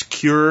jerky. It's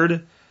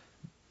cured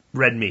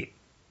red meat,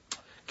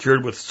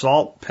 cured with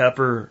salt,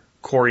 pepper,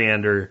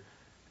 coriander,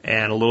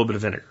 and a little bit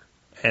of vinegar.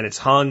 And it's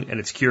hung and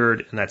it's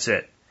cured, and that's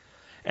it.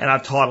 And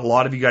I've taught a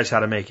lot of you guys how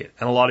to make it,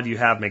 and a lot of you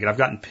have made it. I've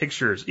gotten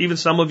pictures. Even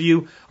some of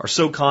you are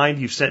so kind,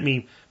 you've sent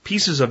me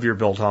pieces of your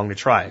biltong to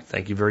try.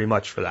 Thank you very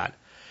much for that.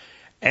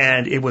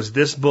 And it was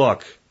this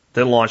book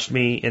that launched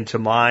me into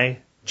my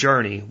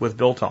journey with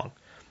biltong.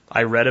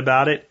 I read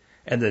about it,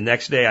 and the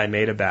next day I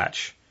made a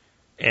batch.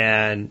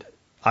 And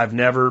I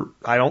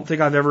don't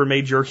think I've ever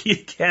made jerky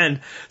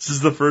again. This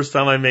is the first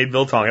time I made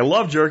biltong. I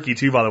love jerky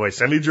too, by the way.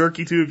 Send me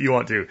jerky too if you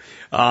want to.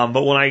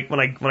 But when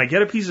I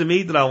get a piece of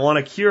meat that I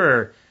want to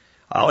cure,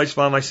 I always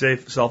find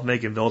myself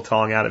making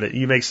biltong out of it.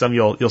 You make some,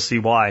 you'll see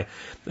why.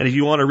 And if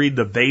you want to read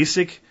the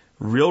basic,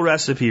 real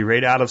recipe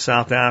right out of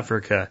South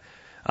Africa,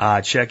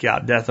 check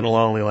out Death in a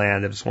Lonely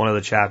Land. It's one of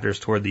the chapters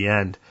toward the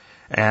end.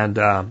 And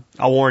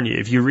I'll warn you,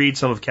 if you read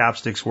some of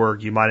Capstick's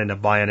work, you might end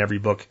up buying every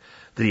book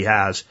that he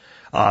has.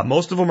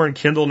 Most of them are in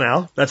Kindle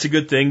now. That's a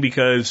good thing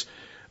because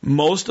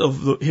most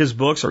of his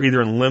books are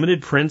either in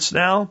limited prints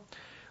now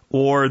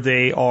or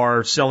they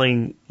are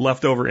selling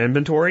leftover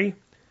inventory.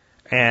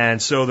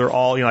 And so they're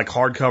all, like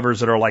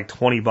hardcovers that are like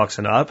 $20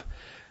 and up.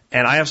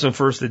 And I have some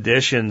first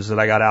editions that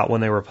I got out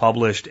when they were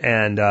published,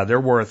 and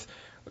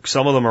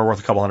some of them are worth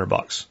a couple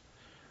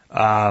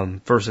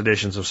 $100. First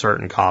editions of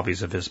certain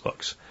copies of his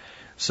books.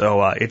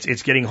 So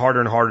it's getting harder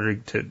and harder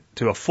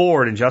to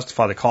afford and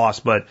justify the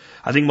cost, but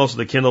I think most of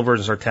the Kindle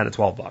versions are $10 to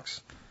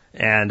 $12.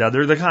 And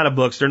they're the kind of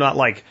books, they're not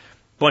like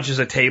bunches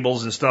of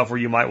tables and stuff where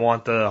you might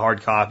want the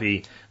hard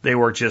copy. They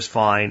work just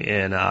fine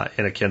in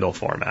a Kindle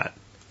format.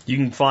 You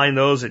can find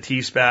those at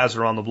T-Spaz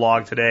or on the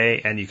blog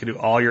today, and you can do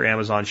all your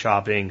Amazon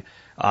shopping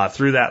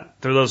through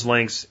those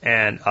links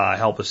and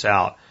help us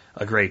out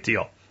a great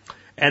deal.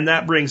 And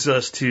that brings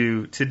us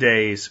to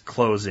today's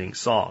closing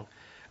song.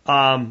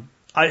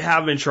 I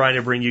have been trying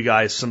to bring you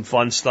guys some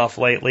fun stuff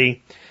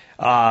lately.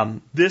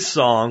 This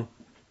song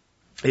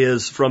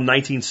is from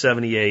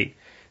 1978,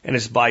 and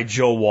it's by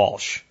Joe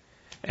Walsh.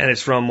 And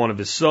it's from one of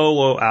his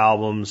solo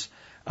albums.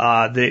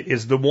 That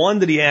is the one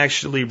that he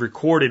actually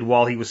recorded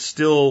while he was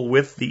still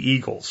with the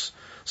Eagles.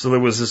 So there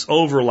was this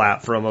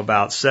overlap from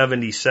about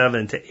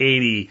 77 to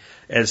 80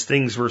 as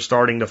things were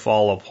starting to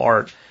fall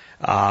apart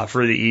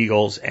for the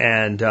Eagles.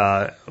 And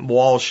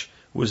Walsh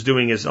was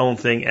doing his own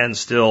thing and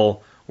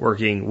still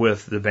working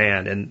with the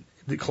band and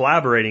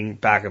collaborating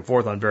back and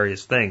forth on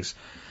various things.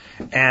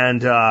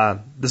 And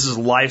this is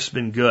Life's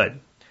Been Good.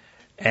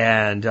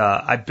 And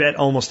I bet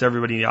almost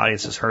everybody in the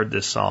audience has heard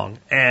this song.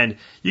 And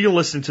you can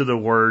listen to the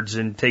words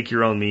and take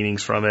your own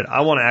meanings from it.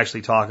 I want to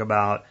actually talk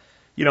about,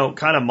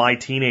 kind of my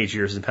teenage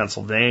years in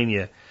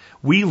Pennsylvania.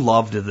 We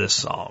loved this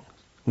song.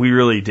 We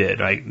really did,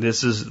 right?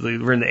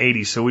 We're in the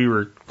 80s, so we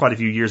were quite a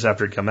few years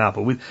after it came out.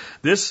 But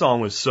this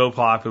song was so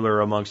popular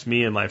amongst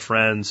me and my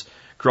friends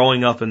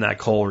growing up in that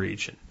coal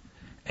region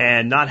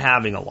and not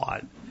having a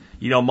lot.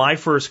 My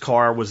first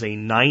car was a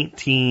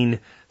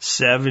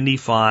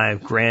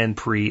 1975 Grand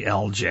Prix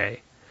LJ.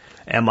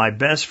 And my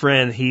best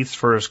friend Heath's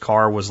first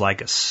car was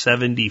like a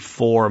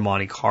 74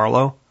 Monte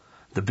Carlo,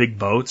 the big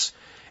boats.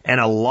 And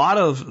a lot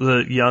of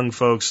the young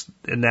folks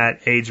in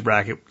that age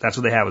bracket, that's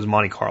what they had was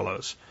Monte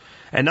Carlos.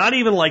 And not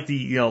even like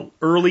the,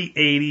 early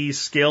 80s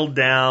scaled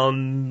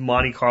down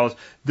Monte Carlos,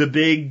 the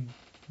big,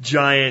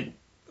 giant,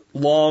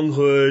 long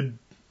hood,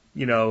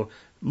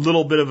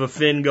 little bit of a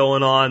fin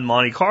going on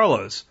Monte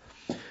Carlos.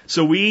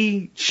 So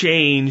we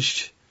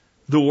changed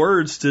the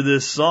words to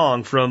this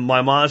song from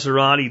my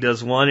Maserati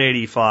does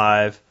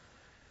 185,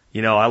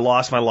 I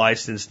lost my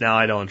license, now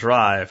I don't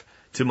drive,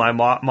 to my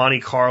Monte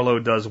Carlo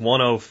does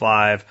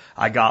 105,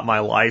 I got my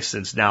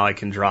license, now I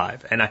can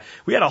drive. And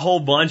we had a whole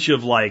bunch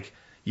of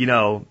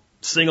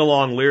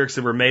sing-along lyrics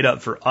that were made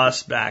up for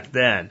us back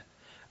then.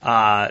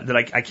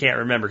 That I can't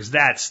remember because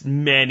that's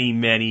many,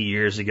 many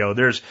years ago.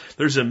 There's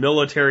a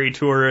military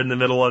tour in the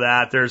middle of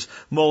that. There's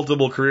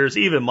multiple careers.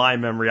 Even my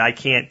memory, I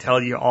can't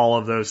tell you all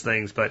of those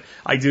things, but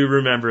I do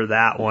remember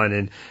that one.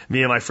 And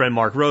me and my friend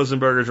Mark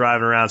Rosenberger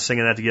driving around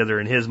singing that together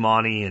in his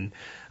Monty and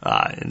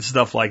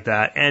stuff like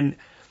that. And,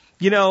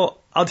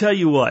 I'll tell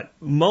you what,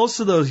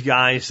 most of those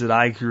guys that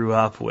I grew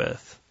up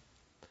with,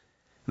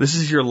 this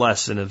is your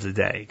lesson of the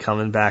day,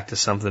 coming back to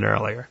something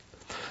earlier.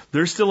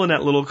 They're still in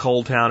that little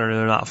coal town, and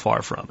they're not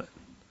far from it.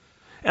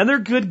 And they're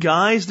good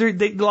guys. A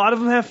lot of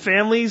them have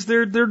families.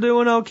 They're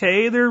doing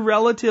okay. They're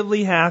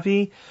relatively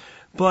happy,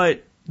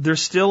 but they're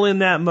still in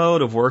that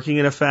mode of working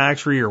in a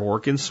factory or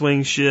working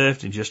swing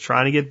shift and just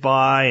trying to get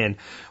by and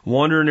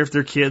wondering if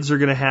their kids are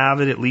going to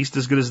have it at least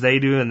as good as they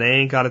do, and they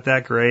ain't got it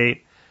that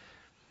great.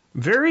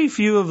 Very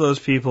few of those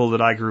people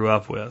that I grew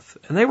up with,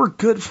 and they were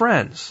good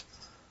friends,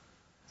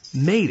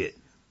 made it.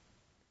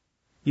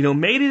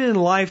 Made it in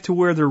life to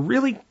where they're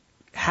really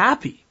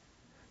happy.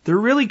 They're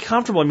really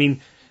comfortable. I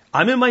mean,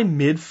 I'm in my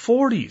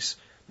mid-40s.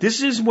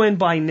 This is when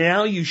by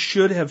now you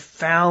should have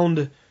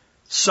found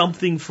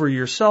something for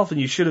yourself, and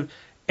you should have,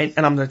 and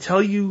I'm going to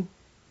tell you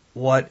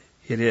what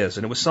it is.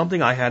 And it was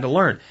something I had to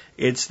learn.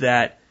 It's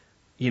that,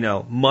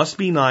 must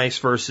be nice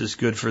versus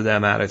good for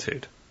them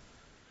attitude.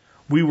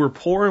 We were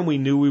poor and we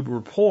knew we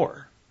were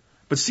poor.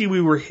 But see,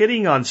 we were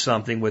hitting on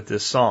something with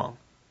this song.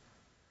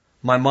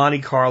 My Monte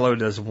Carlo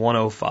does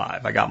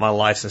 105. I got my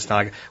license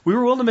now. We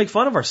were willing to make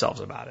fun of ourselves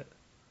about it.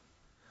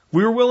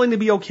 We were willing to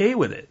be okay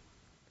with it.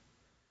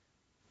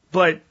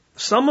 But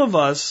some of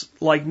us,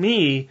 like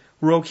me,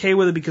 were okay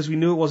with it because we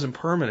knew it wasn't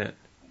permanent.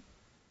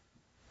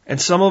 And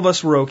some of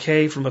us were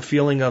okay from a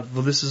feeling of,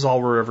 well, this is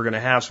all we're ever going to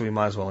have, so we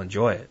might as well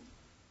enjoy it.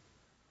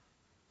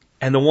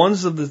 And the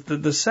ones of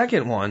the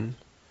second one,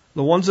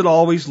 the ones that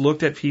always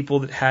looked at people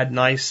that had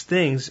nice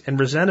things and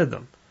resented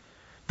them.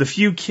 The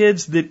few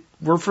kids that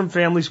were from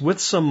families with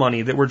some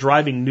money that were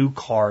driving new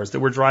cars, that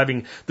were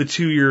driving the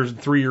 2-year,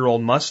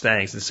 3-year-old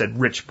Mustangs that said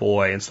rich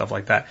boy and stuff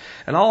like that.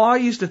 And all I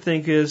used to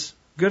think is,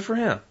 good for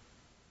him.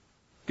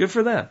 Good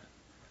for them.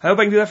 I hope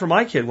I can do that for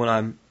my kid when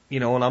I'm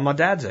my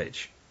dad's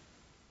age.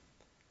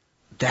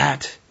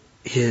 That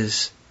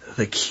is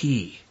the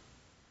key.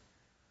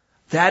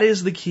 That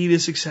is the key to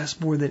success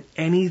more than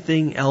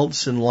anything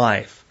else in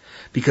life,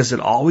 because it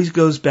always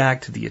goes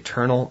back to the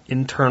eternal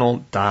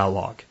internal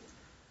dialogue.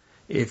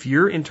 If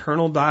your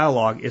internal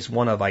dialogue is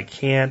one of I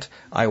can't,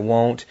 I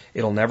won't,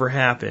 it'll never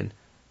happen,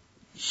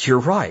 you're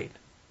right.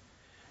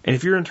 And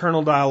if your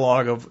internal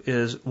dialogue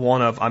is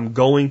one of I'm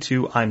going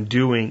to, I'm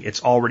doing,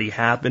 it's already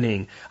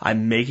happening,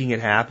 I'm making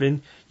it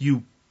happen,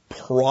 you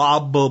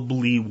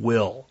probably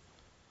will.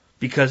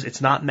 Because it's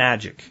not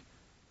magic.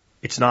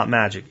 It's not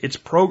magic. It's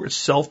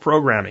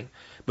self-programming.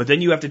 But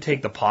then you have to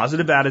take the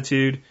positive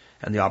attitude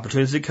and the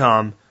opportunities that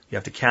come. You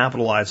have to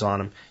capitalize on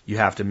them. You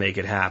have to make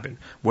it happen.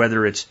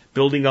 Whether it's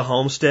building a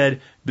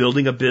homestead,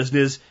 building a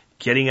business,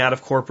 getting out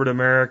of corporate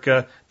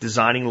America,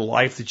 designing the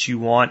life that you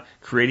want,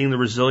 creating the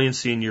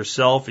resiliency in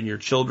yourself and your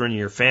children and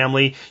your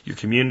family, your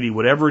community,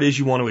 whatever it is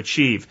you want to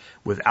achieve,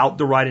 without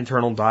the right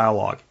internal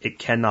dialogue, it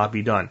cannot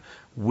be done.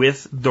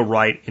 With the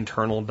right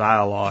internal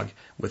dialogue,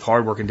 with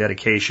hard work and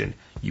dedication,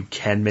 you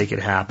can make it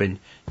happen.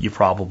 You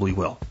probably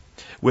will.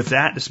 With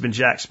that, this has been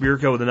Jack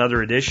Spirko with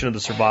another edition of the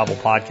Survival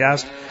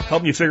Podcast,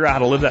 helping you figure out how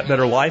to live that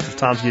better life if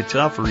times get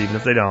tough or even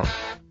if they don't.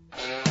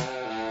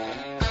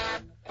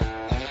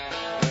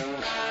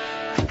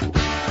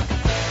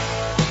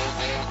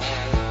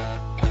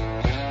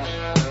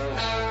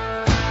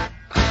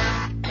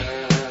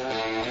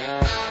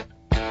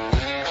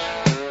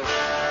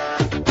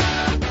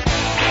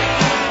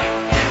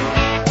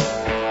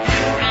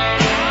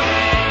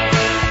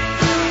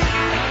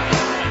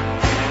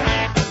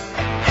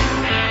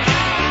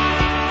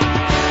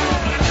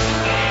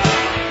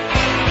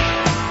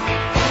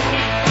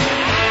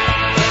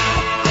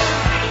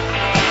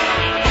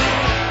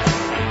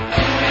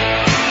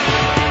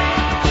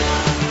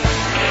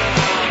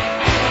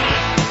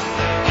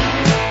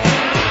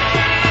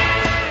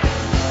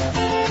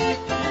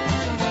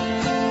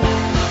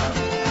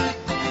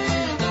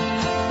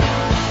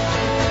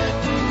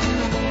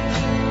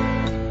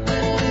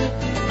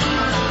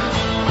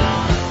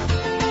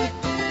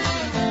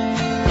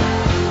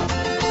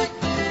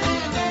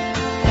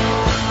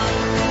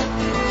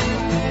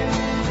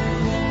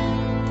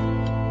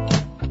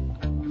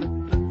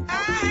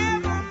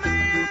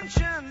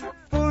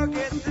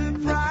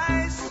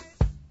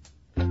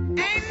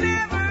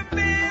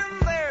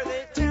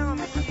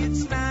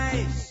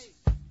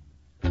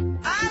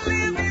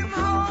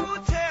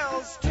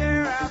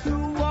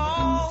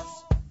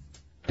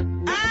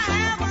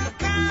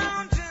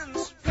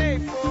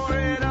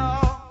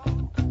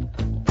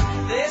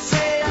 They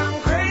say